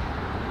it?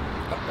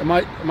 Am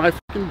I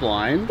fucking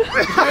blind?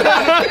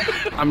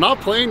 I'm not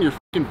playing your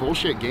fucking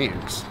bullshit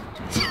games.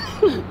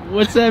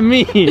 What's that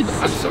mean?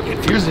 I'm so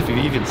confused if you've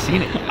even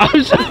seen it yet.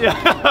 I'm just,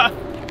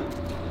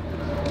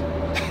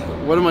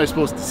 What am I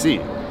supposed to see?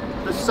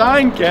 the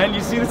sign, Ken.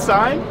 You see the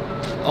sign?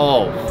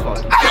 Oh,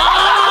 fuck.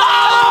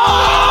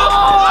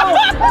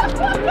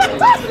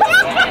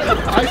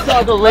 I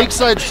saw the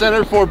Lakeside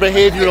Center for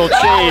Behavioral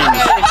Change.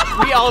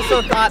 We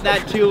also thought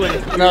that too.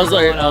 And I was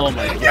like, oh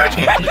my God.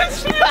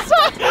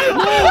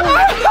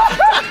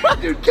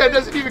 Dude, Ken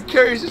doesn't even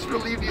care. He's just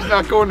relieved he's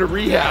not going to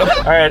rehab.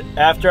 All right,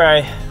 after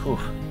I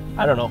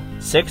don't know,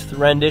 6th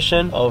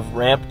rendition of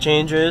ramp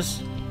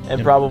changes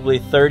and probably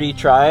 30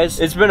 tries.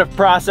 It's been a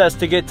process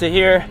to get to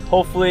here.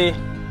 Hopefully,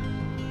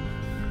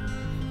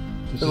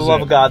 for the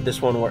love of God,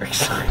 this one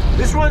works.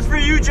 This one's for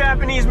you,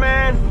 Japanese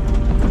man,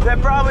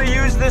 that probably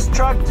used this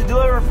truck to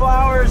deliver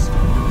flowers.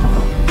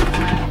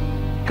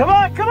 Come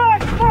on, come on,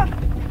 come on.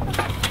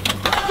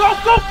 Go,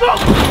 go, go.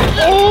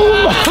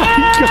 Oh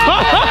my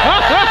God.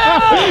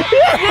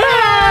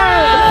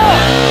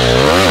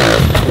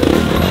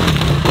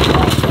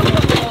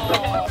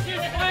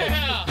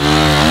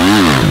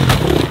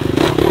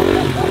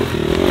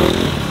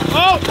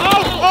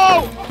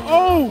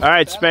 All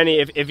right,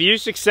 Spenny, if you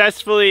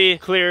successfully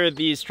clear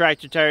these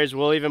tractor tires,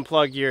 we'll even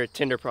plug your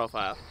Tinder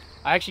profile.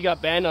 I actually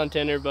got banned on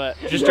Tinder, but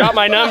just drop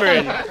my number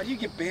in. How do you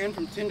get banned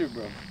from Tinder,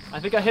 bro? I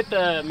think I hit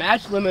the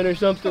match limit or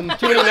something.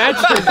 Too many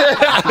matches.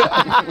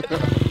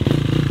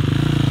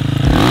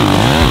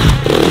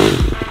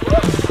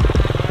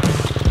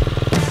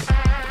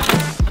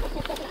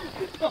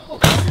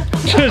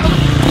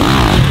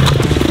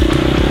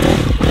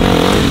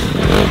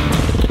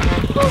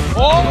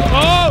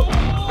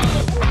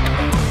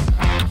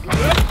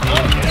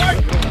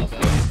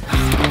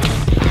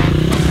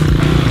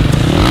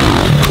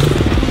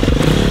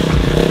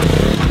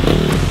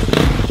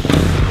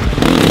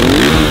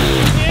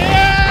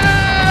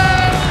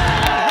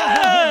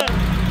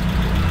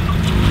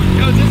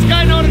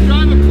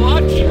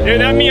 Dude,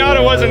 that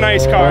Miata was a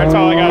nice car, that's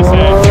all I gotta say.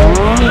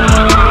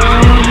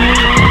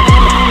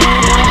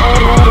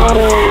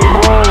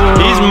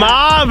 He's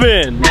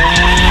mobbing.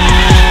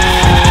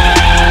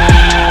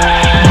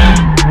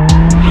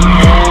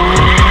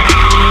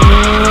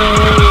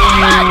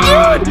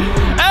 Dude,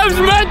 I was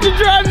meant to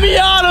drive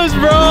Miatas,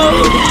 bro.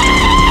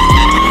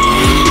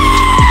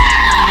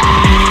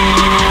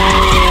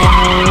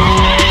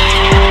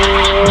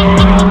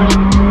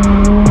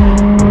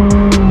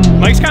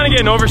 Mike's kind of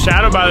getting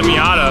overshadowed by the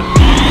Miata.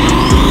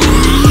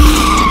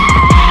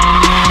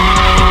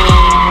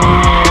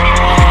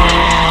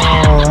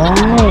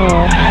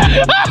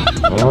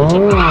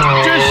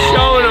 Just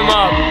showing him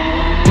up.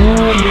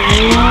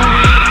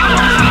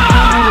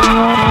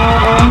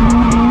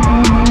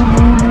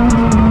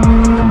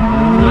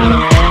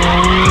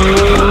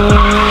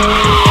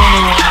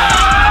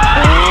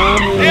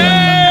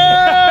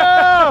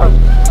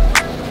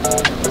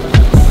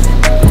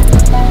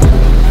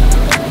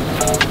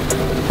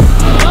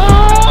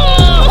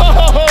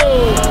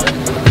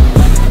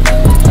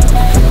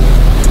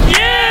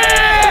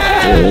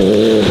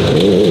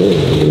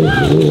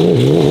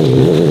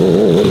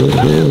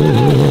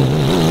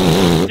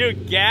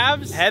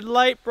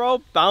 Headlight, bro,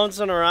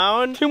 bouncing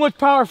around. Too much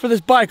power for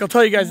this bike, I'll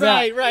tell you guys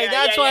that. Right,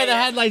 that's why the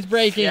headlight's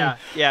breaking.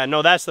 Yeah,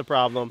 no, that's the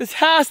problem. This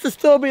has to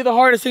still be the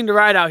hardest thing to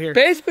ride out here.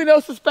 Basically no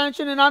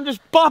suspension and I'm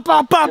just bop,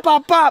 bop, bop,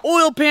 bop, bop.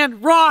 Oil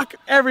pan, rock,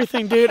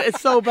 everything, dude.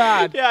 It's so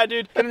bad. Yeah,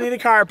 dude. Gonna need a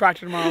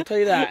chiropractor tomorrow, I'll tell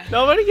you that.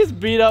 Nobody gets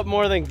beat up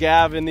more than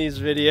Gav in these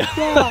videos.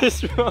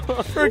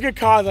 Yeah. For a good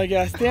cause, I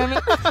guess, damn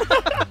it.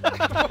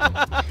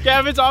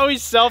 Gav, it's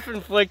always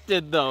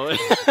self-inflicted though.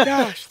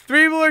 Gosh,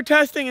 3-wheeler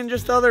testing and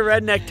just other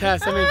redneck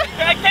tests. I mean,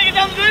 can I take it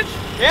down the ditch?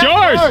 Yeah,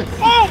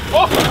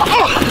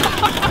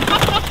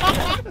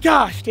 George!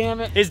 Gosh,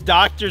 damn it. His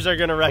doctors are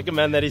gonna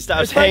recommend that he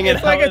stops hanging out.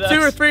 It's like a 2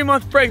 or 3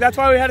 month break. That's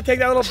why we had to take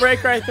that little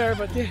break right there.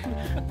 But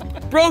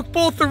broke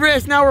both the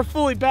wrists. Now we're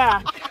fully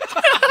back.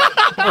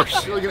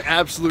 You're like an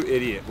absolute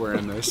idiot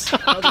wearing this.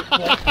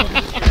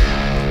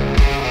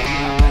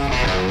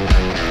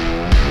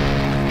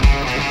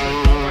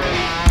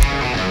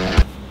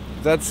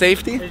 Is that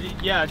safety?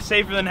 Yeah, it's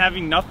safer than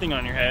having nothing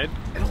on your head.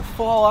 It'll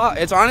fall out.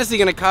 It's honestly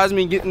gonna cause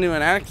me getting into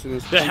an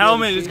accident. The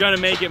helmet is gonna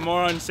make it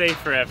more unsafe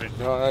for Evan.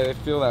 No, I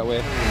feel that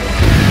way.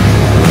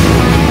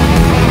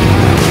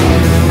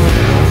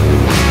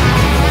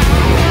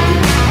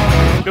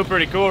 Feel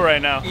pretty cool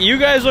right now. You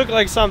guys look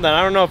like something.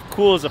 I don't know if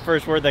cool is the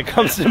first word that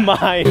comes to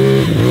mind.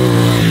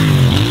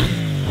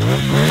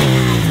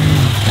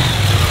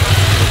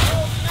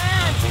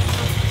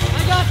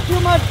 I got too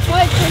much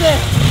bike for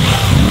this.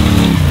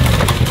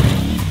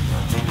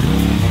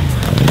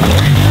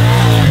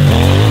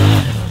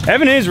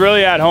 Evan is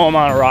really at home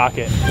on a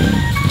rocket.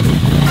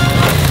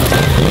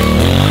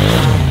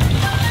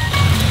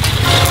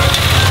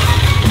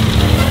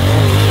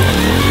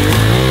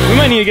 We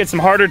might need to get some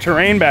harder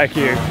terrain back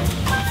here.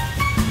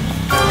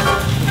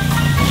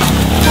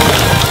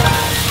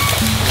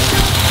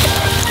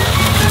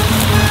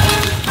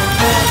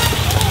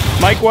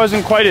 Mike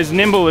wasn't quite as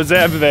nimble as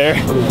Ev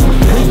there.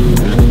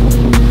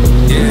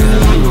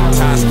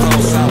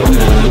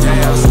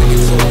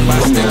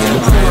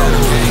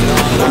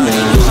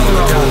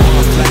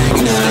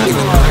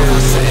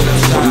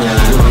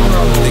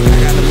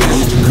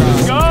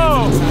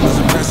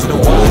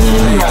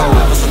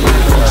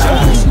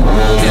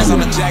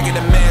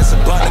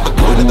 bun at the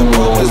point of the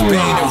road was pain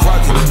and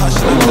rugged.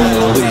 Hushing and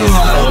letting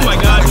Oh my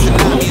God.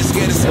 You're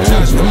scared of some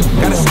judgment.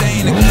 Gotta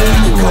stay in the club.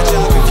 Cut you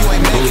off if you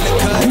ain't making the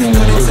cut. Couldn't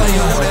tell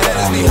you who the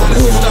hell is behind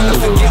us. You start to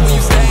forget when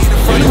you stay in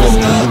front of us.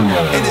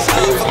 And it's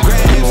up for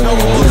grabs. No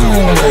rules.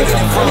 We're breaking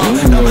it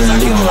from. Numbers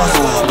I keep on my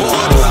scoreboard.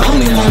 The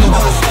only one of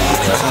us staying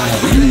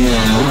in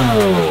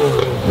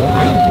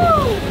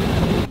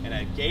And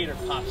a gator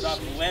pops up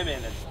in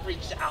women and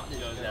freaks out and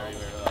goes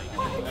everywhere.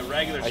 Like a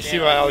regular. I see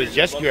why all these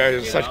jet ski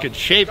riders are in such good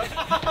shape.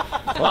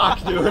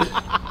 Fuck, dude.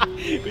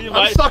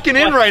 I'm sucking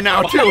in right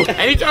now, too.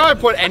 Anytime I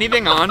put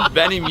anything on,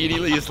 Ben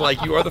immediately is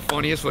like, you are the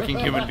funniest looking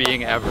human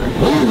being ever. Do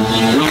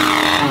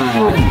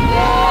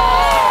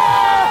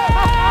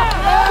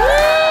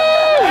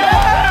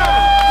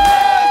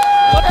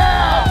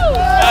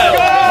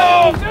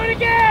it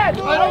again!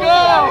 Let's go!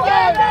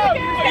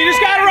 You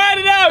just gotta ride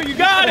it out, you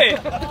got it!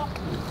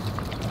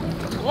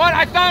 What?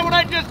 I thought what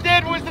I just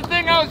did was the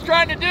thing I was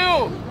trying to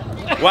do.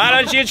 Why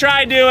don't you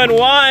try doing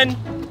one,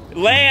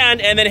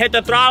 land, and then hit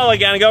the throttle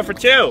again and go for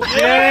 2?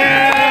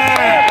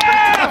 Yeah!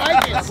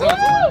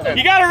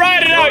 You gotta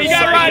ride it out, you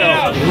gotta ride it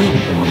out!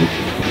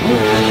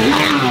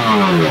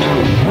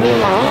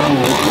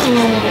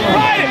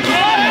 Ride it!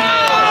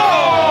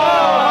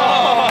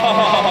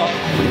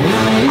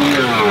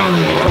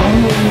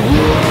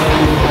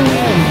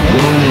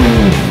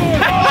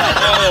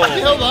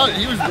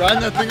 He was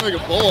riding that thing like a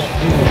bull.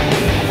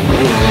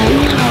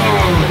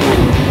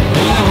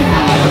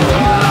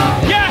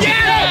 Yes! Yes!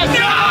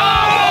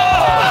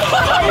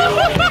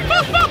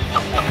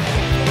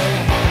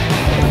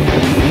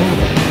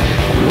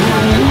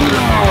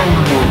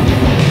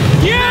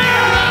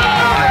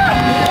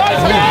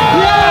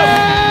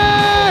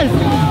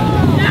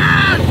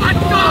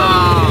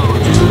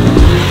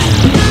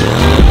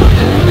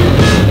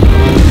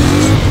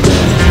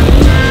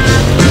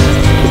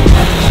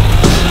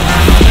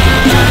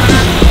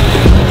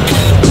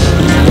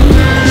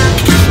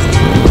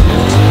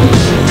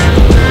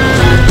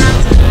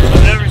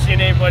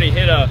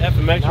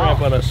 FMX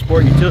ramp on a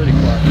sport utility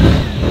car.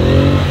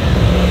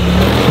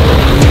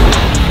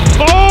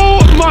 Oh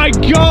my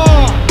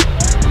God!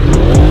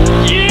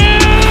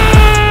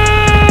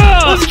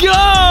 Yeah! Let's go!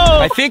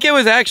 I think it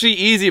was actually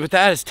easy, but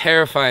that is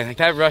terrifying. Like,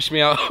 that rushed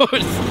me out.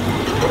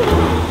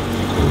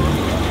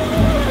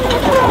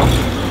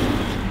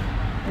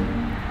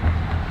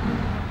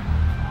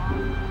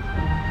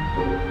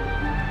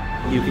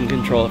 You can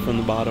control it from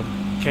the bottom.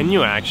 Can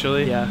you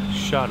actually? Yeah.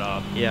 Shut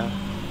up. Yeah.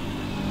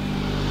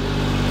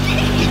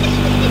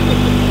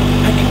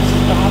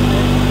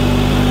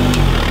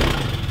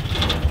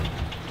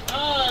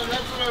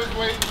 That's what I was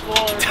waiting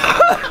for.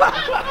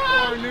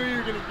 I knew you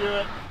were gonna do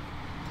it.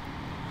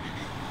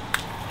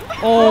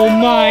 Oh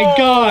my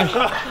gosh.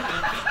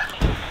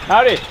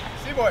 Howdy.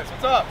 CBoys,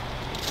 what's up?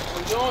 What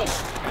are you doing?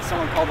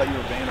 Someone called that you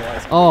were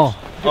vandalizing. Oh.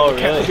 Oh,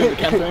 really? The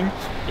Ken thing?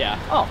 Yeah.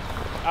 Oh.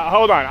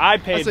 Hold on, I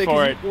paid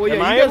for it. Well, yeah,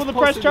 Am I able to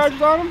press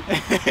charges on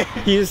him?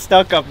 He's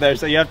stuck up there,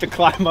 so you have to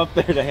climb up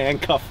there to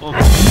handcuff him.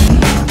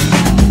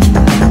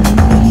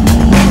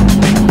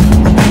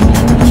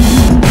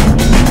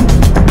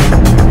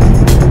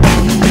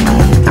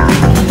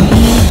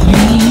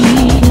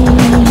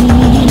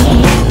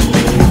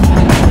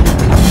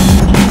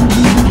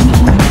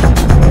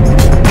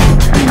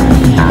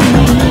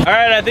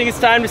 Alright, I think it's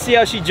time to see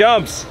how she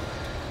jumps.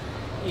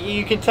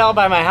 You can tell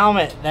by my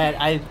helmet that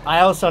I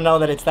also know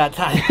that it's that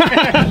time.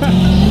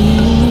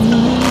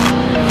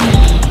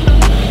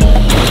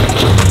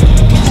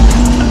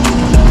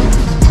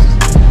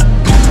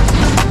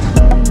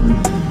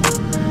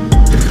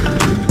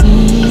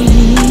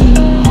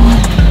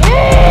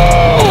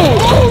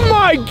 Oh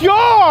my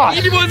God!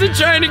 He wasn't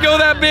trying to go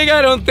that big,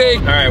 I don't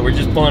think. All right, we're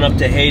just pulling up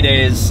to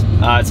Heydays.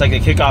 It's like a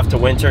kickoff to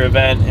winter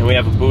event, and we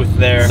have a booth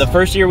there. The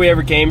first year we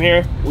ever came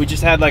here, we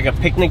just had like a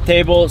picnic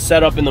table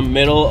set up in the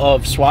middle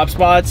of swap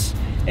spots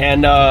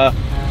and a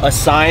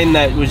sign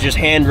that was just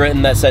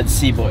handwritten that said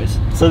CBoys.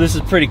 So this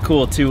is pretty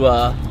cool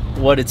to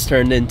what it's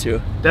turned into.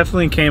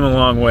 Definitely came a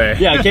long way.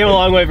 Yeah, it came a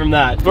long way from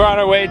that. We're on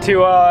our way to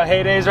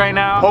Heydays right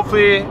now.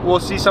 Hopefully we'll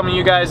see some of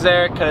you guys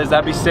there, cause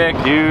that'd be sick.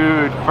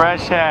 Dude,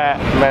 fresh hat.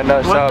 Man, no,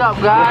 What's up,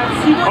 guys?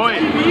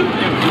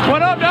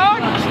 What up,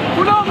 dog?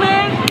 What up,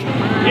 man?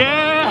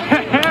 Yeah.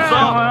 What's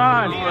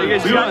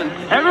going on?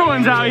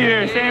 Everyone's out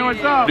here saying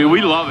what's up. Dude,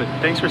 we love it.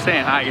 Thanks for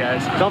saying hi,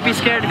 guys. Don't be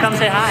scared to come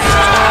say hi.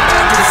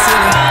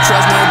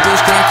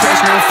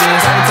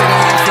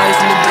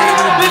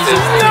 This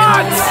is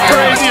nuts!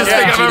 Craziest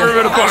thing I've ever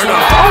been a part of.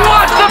 I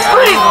want some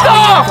free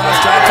stuff!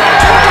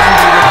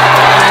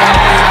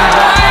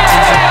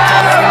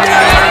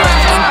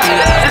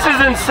 This is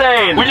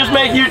insane. We just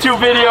make YouTube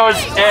videos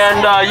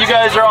and you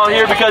guys are all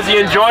here because you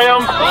enjoy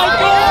them.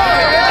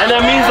 And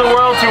that means the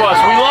world to us.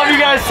 We love you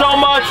guys so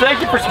much.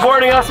 Thank you for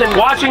supporting us and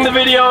watching the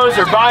videos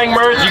or buying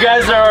merch. You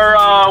guys are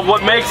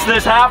what makes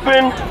this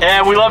happen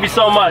and we love you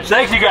so much.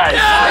 Thanks you guys.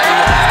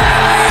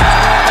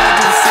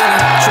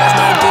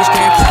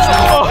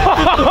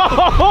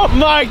 Oh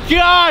my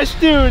gosh,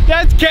 dude,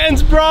 that's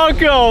Ken's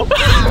Bronco.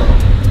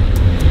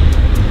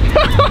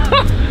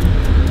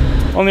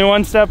 Only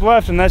one step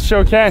left, and that's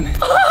show Ken.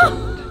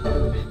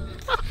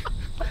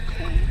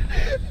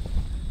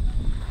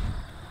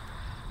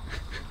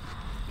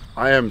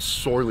 I am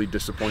sorely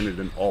disappointed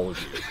in all of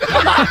you.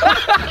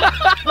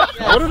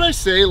 What did I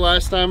say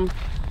last time?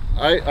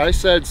 I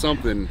said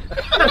something.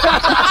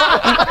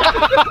 I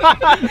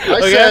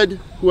said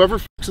whoever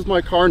fucks with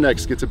my car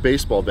next gets a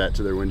baseball bat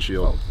to their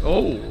windshield.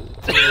 Oh.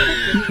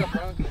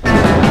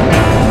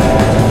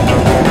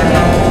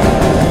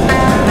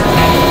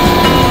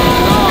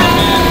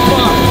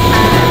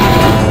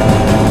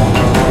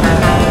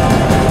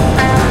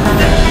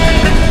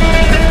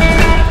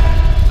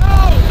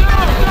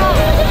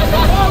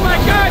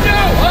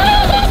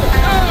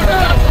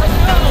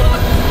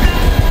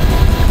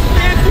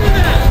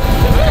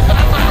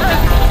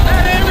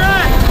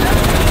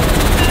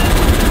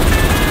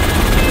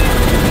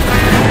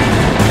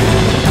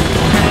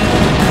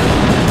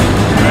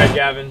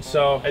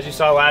 So, as you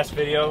saw last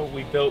video,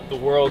 we built the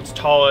world's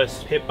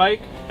tallest hit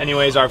bike.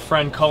 Anyways, our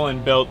friend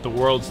Cullen built the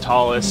world's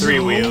tallest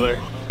three-wheeler.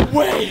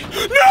 Wait!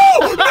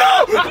 No!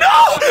 No!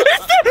 No!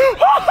 It's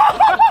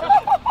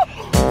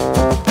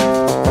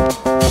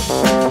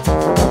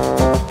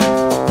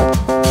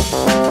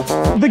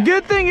The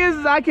good thing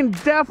is I can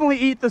definitely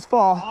eat this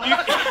fall.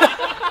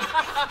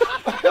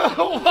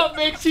 What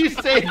makes you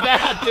say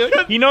that,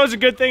 dude? He knows a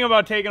good thing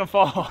about taking a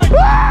fall. We're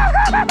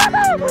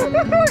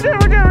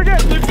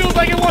good. It feels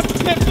like it wants to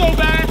tip so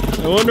bad.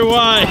 I wonder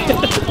why.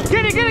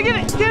 Get it.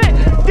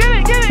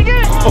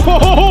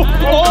 Oh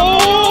my.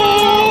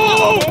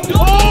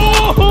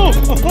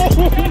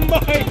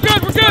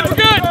 We're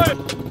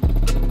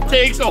good.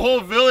 Takes a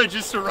whole village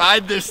just to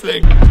ride this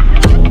thing.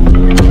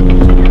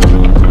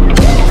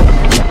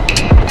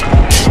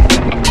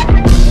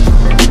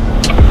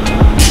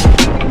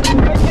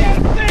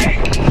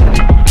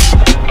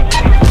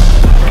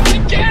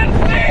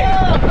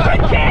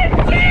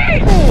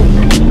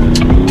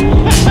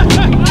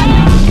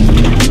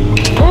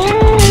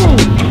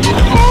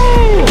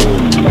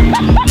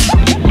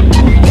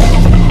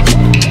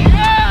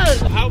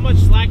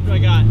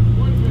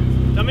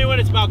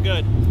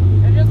 Good.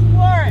 And just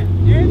floor it.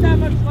 There ain't that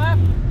much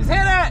left. Just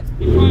hit it.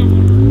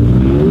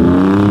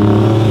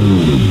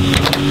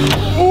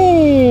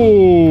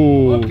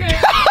 Ooh. Okay.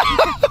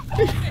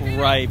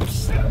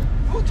 Ripes.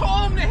 Who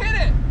told him to hit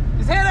it?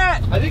 Just hit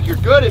it. I think you're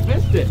good. It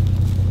missed it.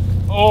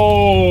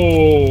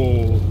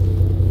 Oh.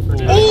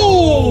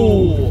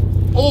 Oh.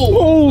 Oh.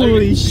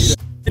 Holy shit.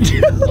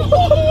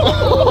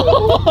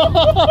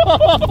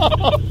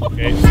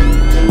 Okay.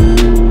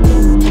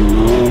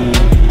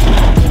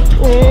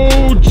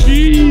 Oh,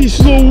 jeez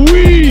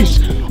Louise!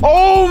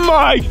 Oh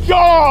my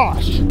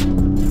gosh!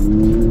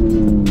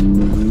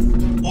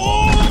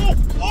 Oh!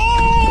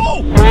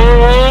 Oh!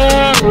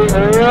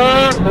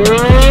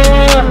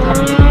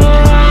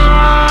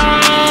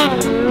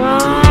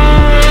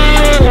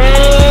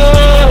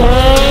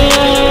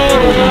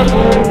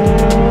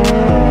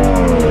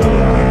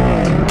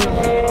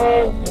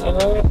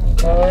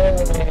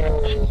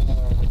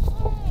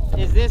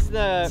 Is this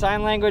the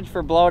sign language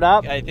for blowed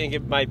up? I think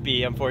it might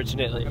be,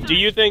 unfortunately. Do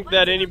you think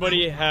that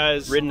anybody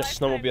has ridden a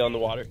snowmobile on the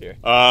water here?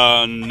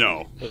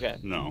 No. Okay.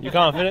 No. You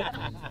confident?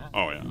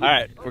 Oh, yeah. All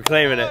right, we're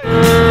claiming it.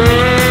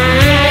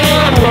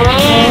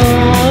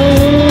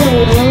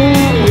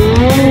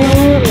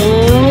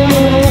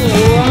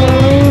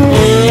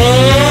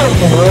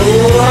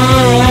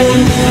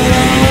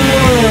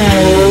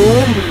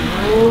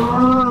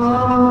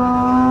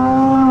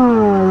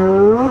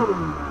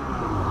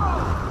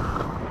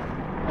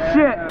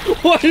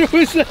 What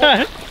was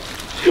that?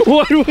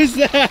 What was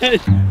that?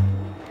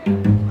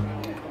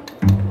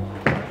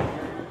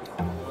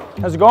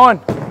 How's it going?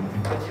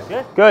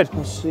 Good. Good.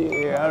 Let's see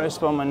here. How do I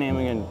spell my name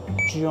again?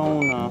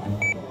 Jonah.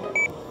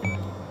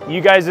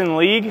 You guys in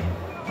league?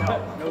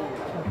 No.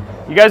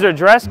 You guys are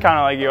dressed kind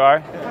of like you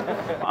are.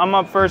 I'm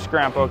up first,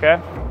 Grandpa, okay?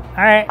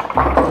 All right.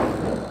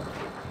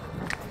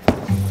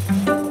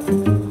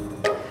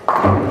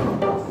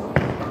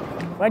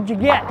 What'd you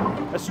get?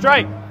 A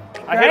strike.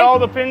 I hit all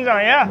the pins on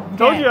it, yeah.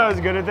 Told you I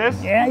was good at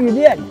this. Yeah, you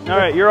did. All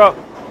right, you're up.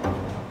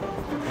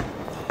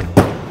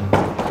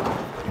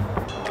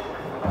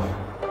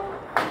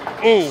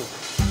 Ooh.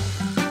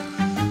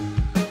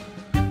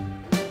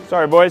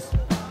 Sorry, boys.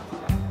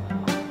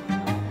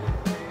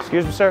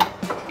 Excuse me, sir.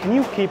 Can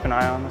you keep an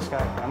eye on this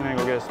guy? I'm gonna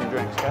go get us some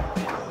drinks, okay?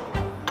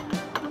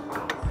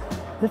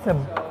 This a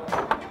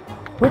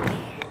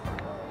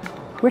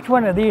which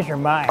one of these are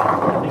mine?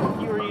 I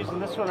think you were using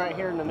this one right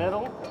here in the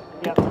middle.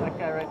 Yep, that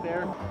guy right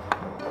there.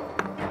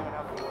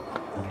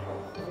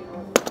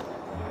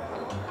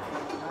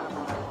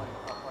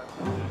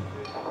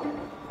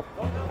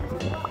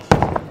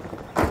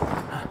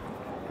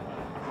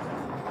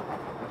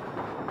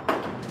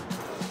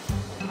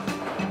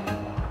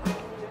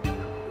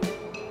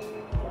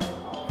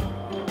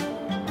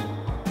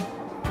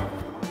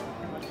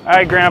 All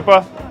right,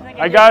 Grandpa.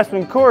 I got us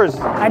some Coors.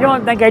 I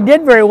don't think I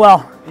did very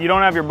well. You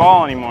don't have your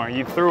ball anymore.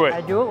 You threw it.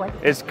 I do it. What?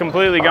 It's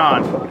completely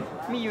gone.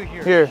 Let me use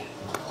yours. Here,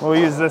 we'll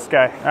use this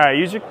guy. All right,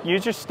 use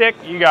your stick.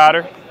 You got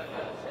her.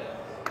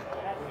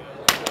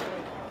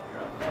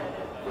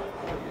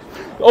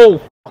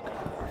 Oh,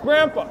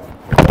 Grandpa.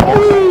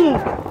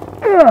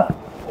 Oh,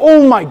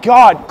 oh my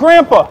God,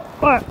 Grandpa.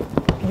 What?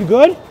 You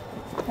good?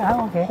 Yeah,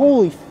 I'm okay.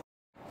 Holy.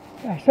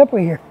 Yeah, step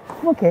right here.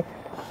 I'm okay.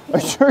 Are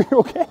you sure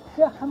you're okay?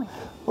 Yeah, come here.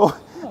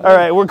 Oh, all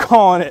right, we're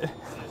calling it.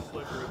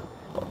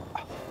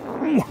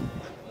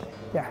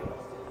 Yeah.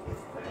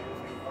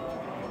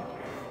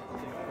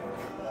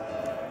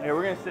 Yeah,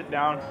 we're gonna sit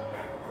down.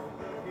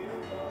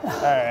 All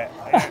right,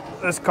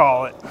 let's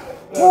call it.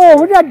 Oh,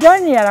 we're not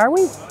done yet, are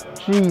we?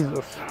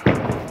 Jesus.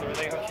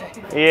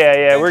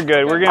 Yeah, we're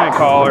good. We're gonna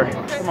call her.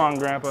 Come on,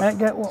 Grandpa.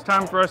 It's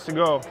time for us to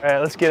go. All right,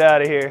 let's get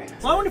out of here.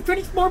 I want to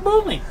finish more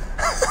moving.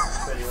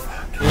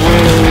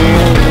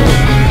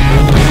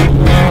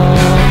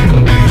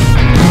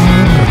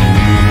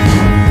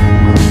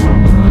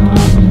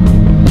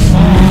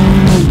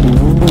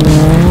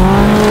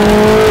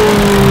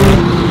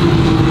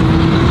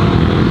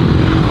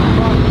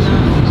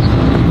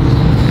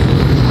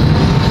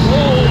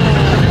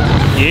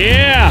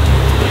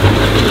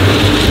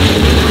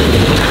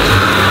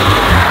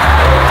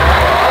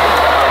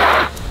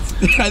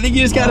 I think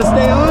you just gotta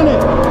stay on it.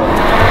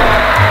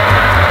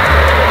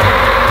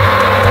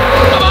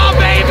 Come on,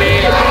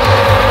 baby!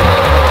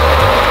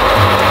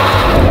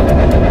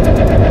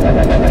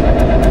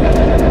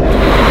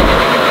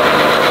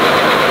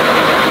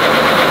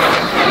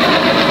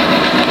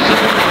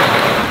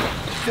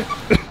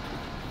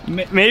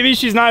 Maybe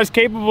she's not as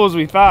capable as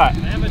we thought. I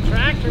have a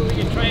tractor, we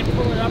can try and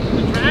pull it up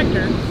with the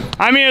tractor.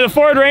 I mean, if the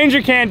Ford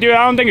Ranger can't do it,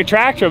 I don't think a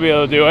tractor will be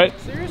able to do it.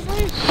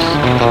 Seriously?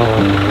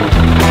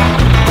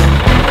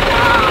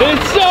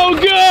 It's so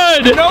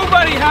good!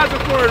 Nobody has a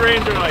Ford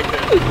Ranger like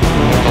this.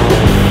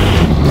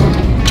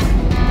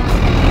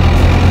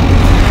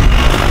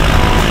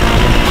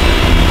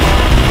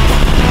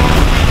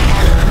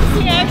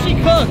 He actually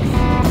cooks.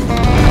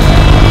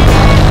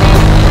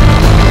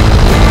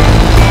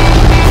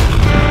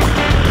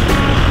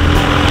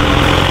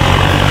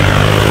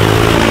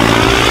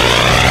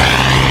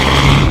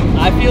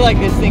 I feel like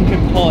this thing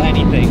could pull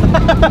anything.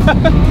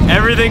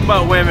 Everything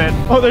but women.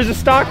 Oh, there's a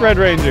stock Red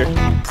Ranger.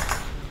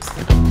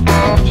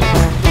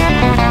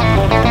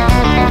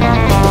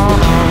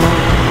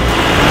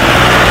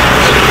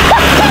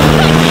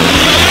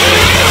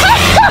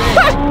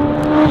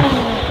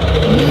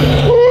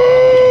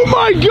 Oh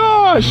my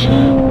gosh!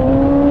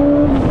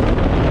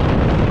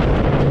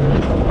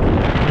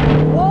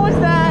 What was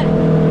that?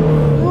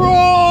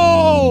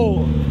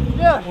 Bro!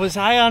 Yeah. Was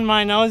I on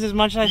my nose as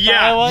much as I thought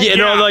I was? Yeah,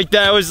 no, like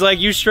that was like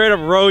you straight up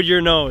rode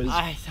your nose.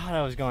 I thought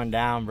I was going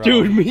down, bro.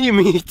 Dude,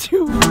 me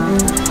too.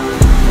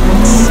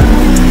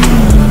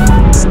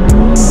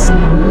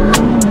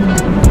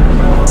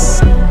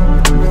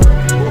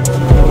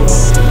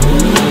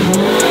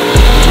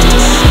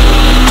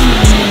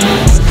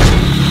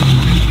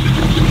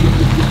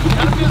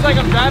 Kinda feels like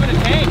I'm driving a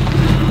tank.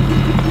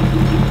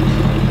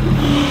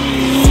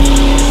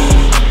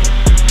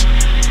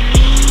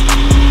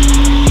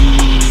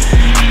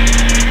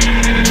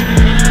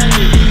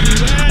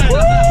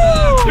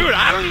 Dude,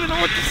 I don't even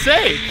know what to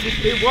say.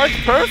 It worked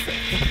perfect.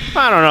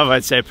 I don't know if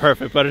I'd say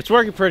perfect, but it's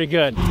working pretty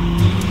good.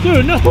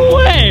 Dude, no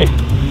way!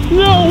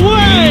 No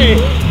way!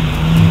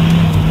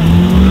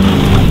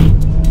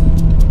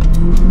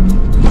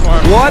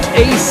 What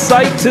a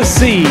sight to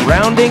see.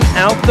 Rounding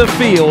out the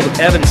field,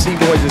 Evan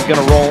CBoys is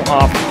going to roll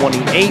off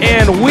 28.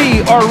 And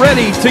we are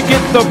ready to get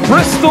the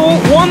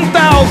Bristol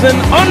 1000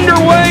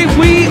 underway.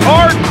 We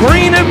are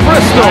green at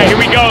Bristol. All right,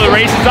 here we go. The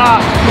race is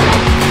off.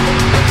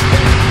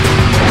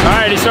 All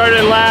right, he started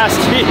in last.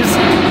 He's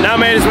now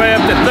made his way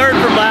up to third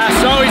from last.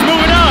 So he's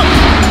moving up.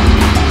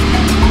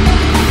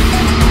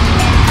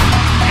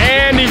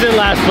 And he's in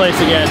last place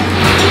again.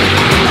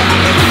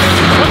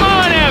 Come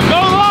on, Ev, go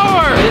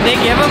lower. Did they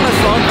give him a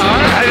slow car?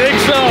 I think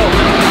so.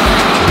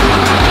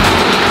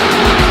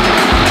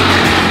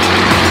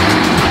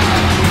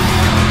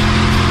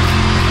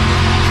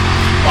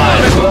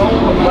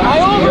 I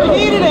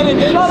overheated it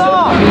and shut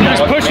off. He was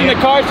pushing the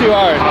car too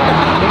hard.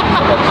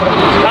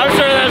 I'm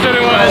sure that's what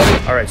it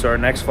was. All right, so our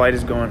next flight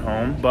is going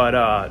home, but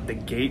the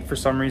gate for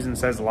some reason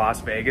says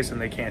Las Vegas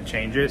and they can't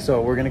change it.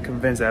 So we're gonna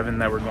convince Evan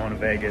that we're going to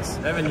Vegas.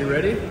 Evan, you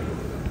ready?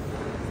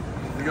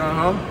 You going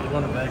home? We're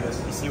going to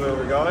Vegas. You see where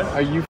we're going?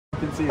 Are you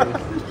f***ing serious?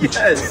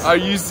 Yes. Are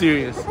you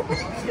serious?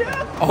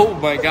 Yeah. Oh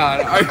my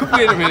god.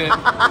 Wait a minute.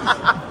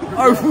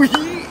 Are we?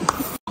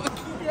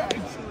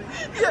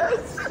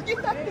 Yes. I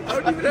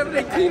don't even have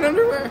 18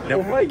 underwear.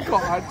 Nope. Oh my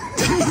god.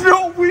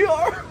 No, we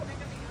are.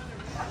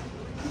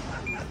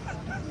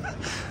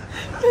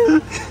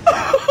 You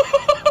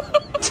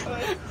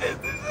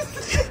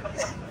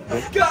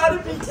gotta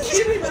be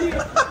kidding me!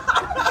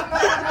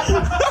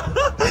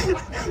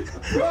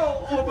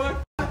 Bro, oh my.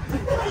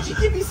 Why'd you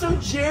give me so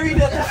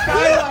jerried at the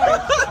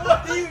skyline?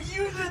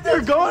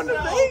 You're going to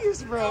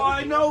Vegas, bro. Oh,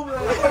 I know, bro.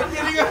 I'm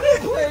getting on the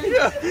plane.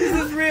 Yeah. This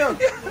is real.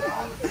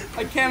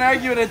 I can't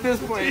argue it at this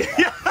point.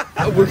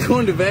 We're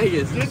going to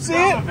Vegas. You see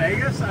it?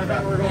 Vegas? I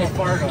thought we were going to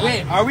Fargo.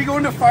 Wait, are we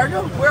going to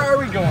Fargo? Where are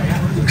we going?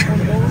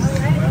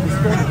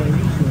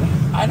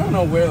 I don't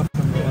know where the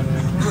fuck we're going.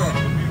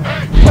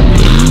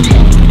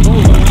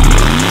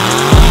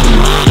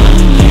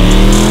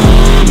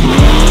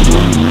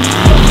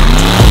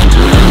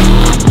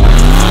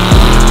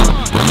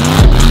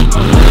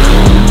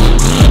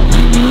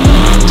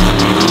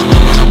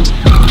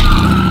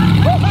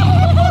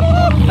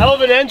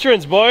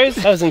 entrance, boys.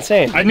 That was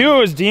insane. I knew it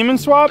was Demon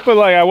Swap, but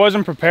like I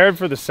wasn't prepared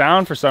for the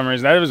sound for some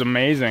reason. That was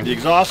amazing. The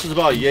exhaust is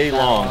about yay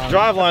long. The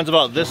drive line's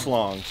about this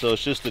long. So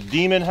it's just a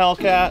Demon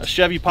Hellcat, a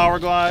Chevy Power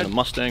Glide, and a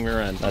Mustang rear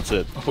end. That's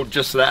it. Oh,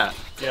 just that.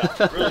 Yeah,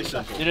 really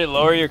simple. Did it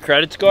lower your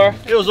credit score?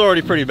 It was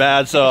already pretty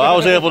bad, so I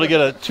was able to get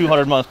a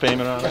 200-month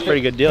payment on it. That's a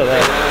pretty good deal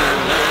there.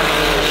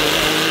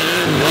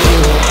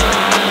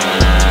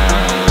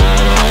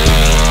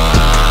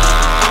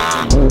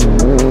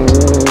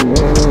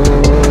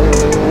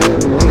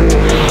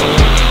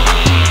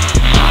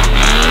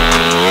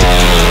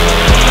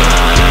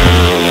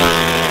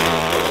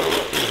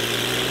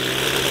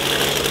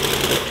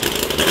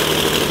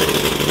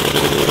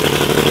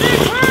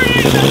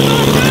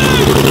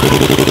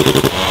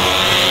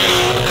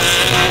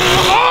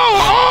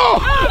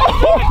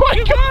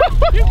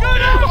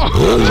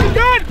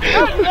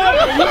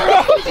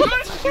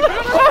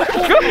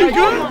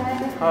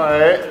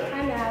 Hi.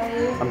 I'm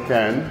Allie. I'm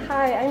Ken.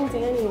 Hi, I'm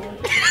Danny.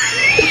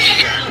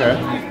 Okay.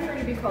 I prefer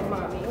to be called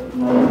Mommy.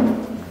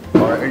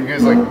 Are you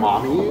guys like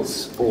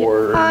mommies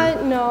or?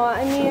 No,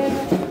 I mean,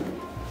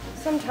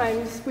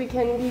 sometimes we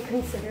can be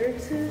considered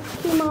to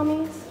be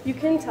mommies. You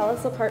can tell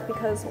us apart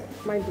because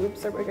my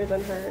boobs are bigger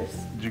than hers.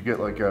 Did you get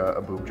like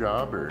a boob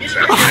job or? Did you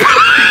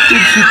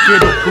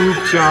get a boob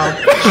job?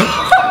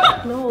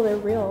 No, they're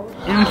real.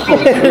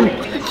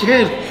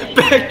 Kid,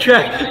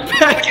 backtrack.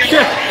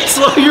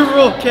 Slow your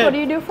roll, kid. What do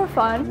you do for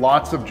fun?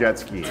 Lots of jet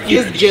skiing.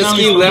 His jet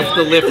ski left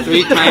the lift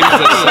 3 times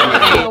this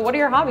summer. What are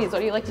your hobbies? What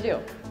do you like to do?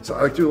 So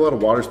I like to do a lot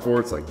of water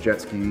sports like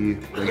jet ski. He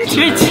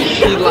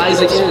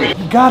lies again.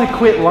 You gotta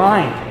quit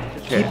lying.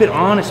 Keep it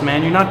honest,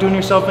 man. You're not doing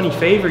yourself any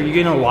favor.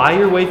 You're gonna lie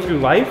your way through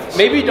life?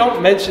 Maybe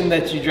don't mention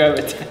that you drive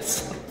a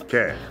Tesla.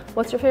 Okay.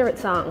 What's your favorite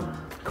song?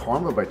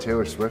 Karma by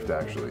Taylor Swift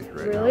actually,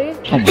 right Really?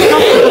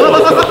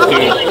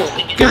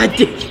 God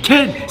damn,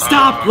 Ken,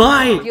 stop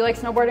lying. Do you like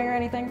snowboarding or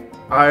anything?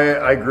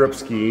 I grew up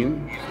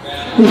skiing.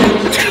 The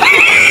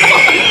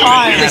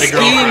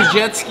skiing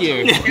jet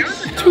skier.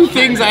 2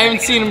 things I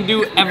haven't seen him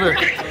do ever.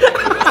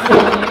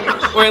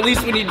 Or at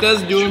least when he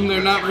does do them,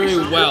 they're not very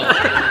well.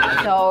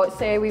 So,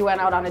 say we went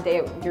out on a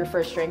date, your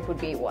first drink would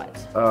be what?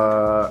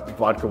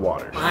 Vodka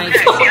water. I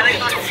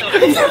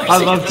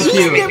love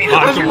tequila.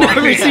 Vodka water. I've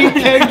never seen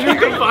Ken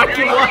drink a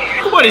vodka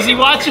water. What, is he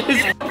watching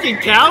his fucking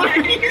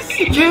calories?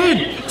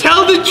 Ken,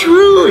 tell the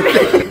truth.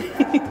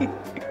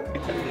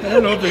 I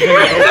don't know if there's any.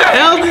 Where the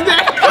hell did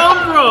that come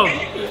from?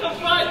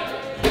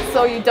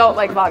 So you don't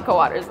like vodka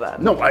waters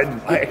then? No, I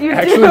You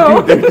actually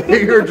do? do.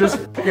 You're just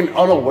fucking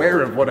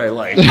unaware of what I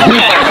like.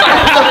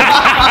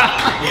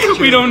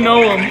 We don't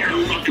know him.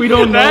 We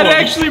don't know That him.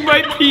 actually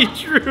might be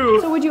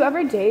true. So would you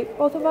ever date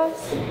both of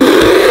us?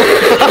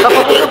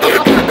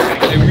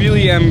 I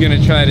really am gonna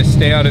try to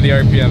stay out of the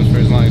RPMs for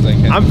as long as I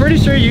can. I'm pretty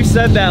sure you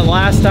said that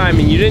last time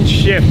and you didn't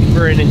shift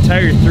for an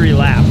entire 3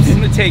 laps.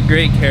 I'm gonna take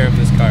great care of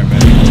this car,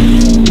 man.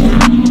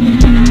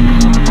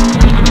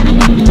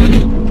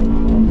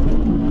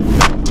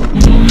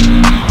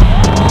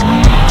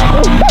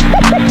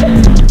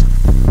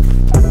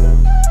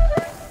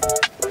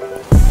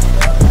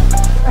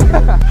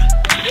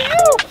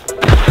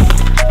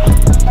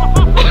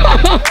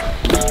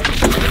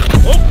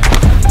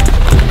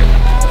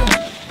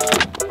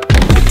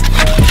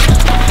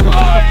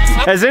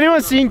 Has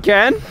anyone seen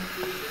Ken?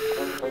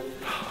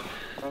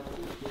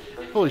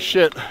 Holy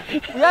shit. We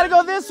gotta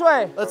go this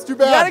way. That's too We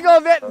gotta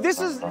bad. go this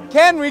is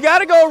Ken, we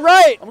gotta go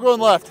right. I'm going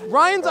left.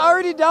 Ryan's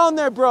already down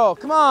there, bro.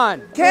 Come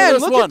on. Ken,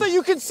 this look one. at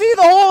you can see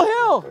the whole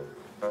hill.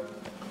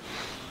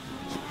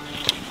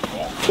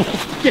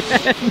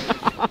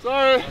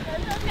 Sorry.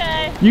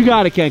 Okay. You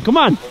got it, Ken. Come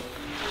on.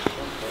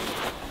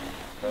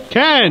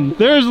 Ken,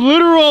 there's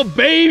literal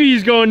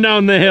babies going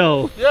down the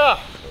hill. Yeah,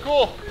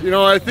 cool. You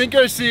know, I think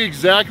I see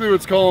exactly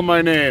what's calling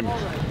my name.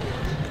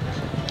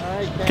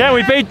 Ken,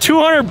 we paid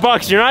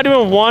 $200. You're not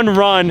doing 1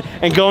 run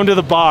and going to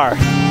the bar.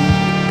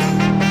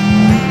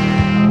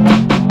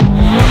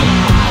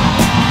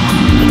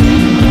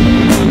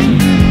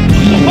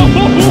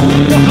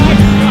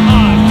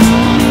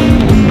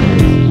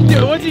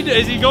 What's he do?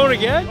 Is he going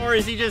again? Or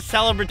is he just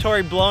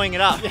celebratory blowing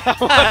it up?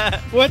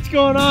 What's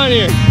going on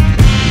here?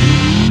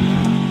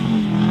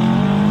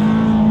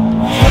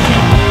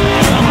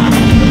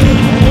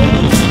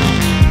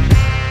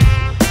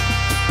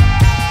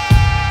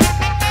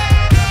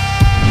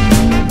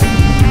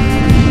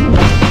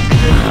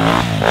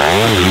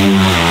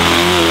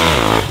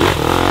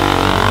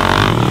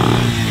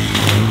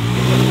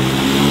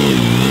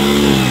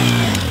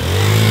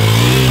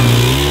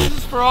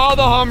 For all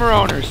the Hummer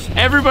owners,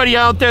 everybody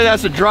out there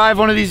that's to drive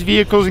one of these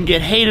vehicles and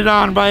get hated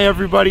on by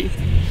everybody,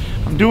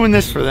 I'm doing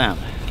this for them.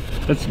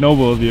 That's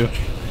noble of you.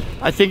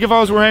 I think if I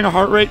was wearing a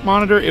heart rate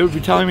monitor, it would be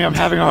telling me I'm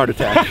having a heart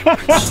attack.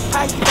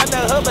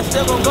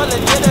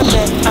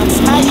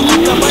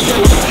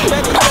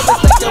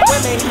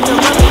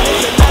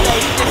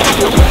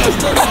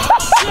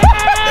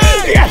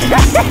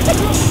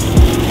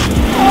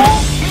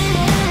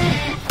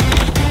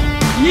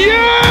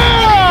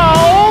 Yeah!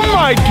 Oh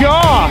my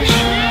gosh!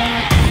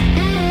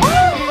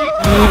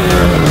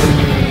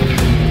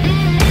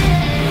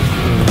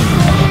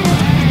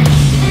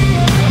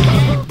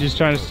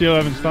 trying to steal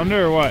Evan's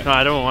thunder or what? No,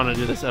 I don't want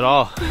to do this at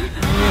all.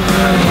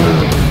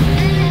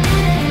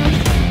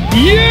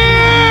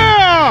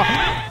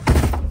 Yeah!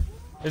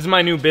 This is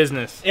my new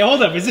business. Hey,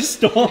 hold up, is this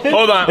stolen?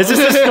 Hold on. Is this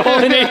a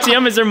stolen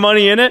ATM? Is there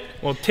money in it?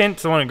 Well,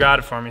 Tint's the one who got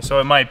it for me, so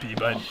it might be,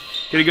 but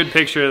get a good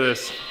picture of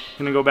this.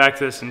 I'm gonna go back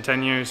to this in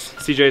 10 years.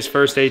 CJ's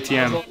first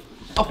ATM.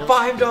 A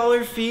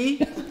 $5 fee?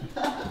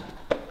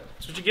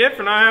 That's what you get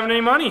for not having any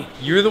money.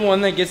 You're the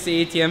one that gets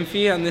the ATM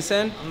fee on this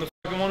end? I'm the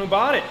fucking one who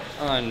bought it.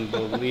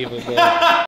 Unbelievable.